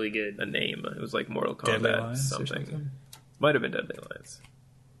is really good. a name. It was like Mortal Deadly Kombat Alliance or something. something? Might have been Deadly Alliance.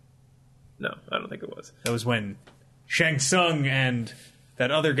 No, I don't think it was. That was when Shang Tsung and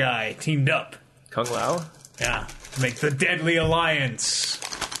that other guy teamed up. Kung Lao? Yeah, to make the Deadly Alliance.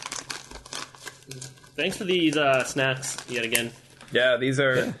 Thanks for these snacks yet again. Yeah, these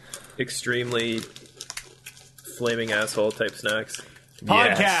are extremely flaming asshole type snacks.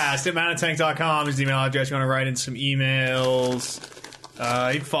 Podcast at ManaTank.com is the email address. You want to write in some emails.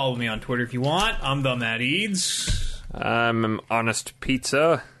 You can follow me on Twitter if you want. I'm the Matt Eads. I'm Honest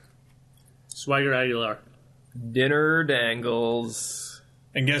Pizza. Swagger Aguilar. Dinner dangles.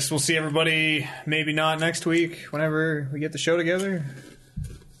 And guess we'll see everybody maybe not next week whenever we get the show together.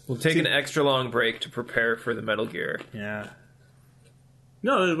 We'll take an extra long break to prepare for the Metal Gear. Yeah.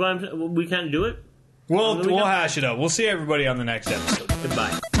 No, we can't do it. We'll hash it up. We'll see everybody on the next episode.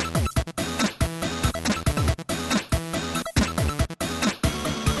 Goodbye.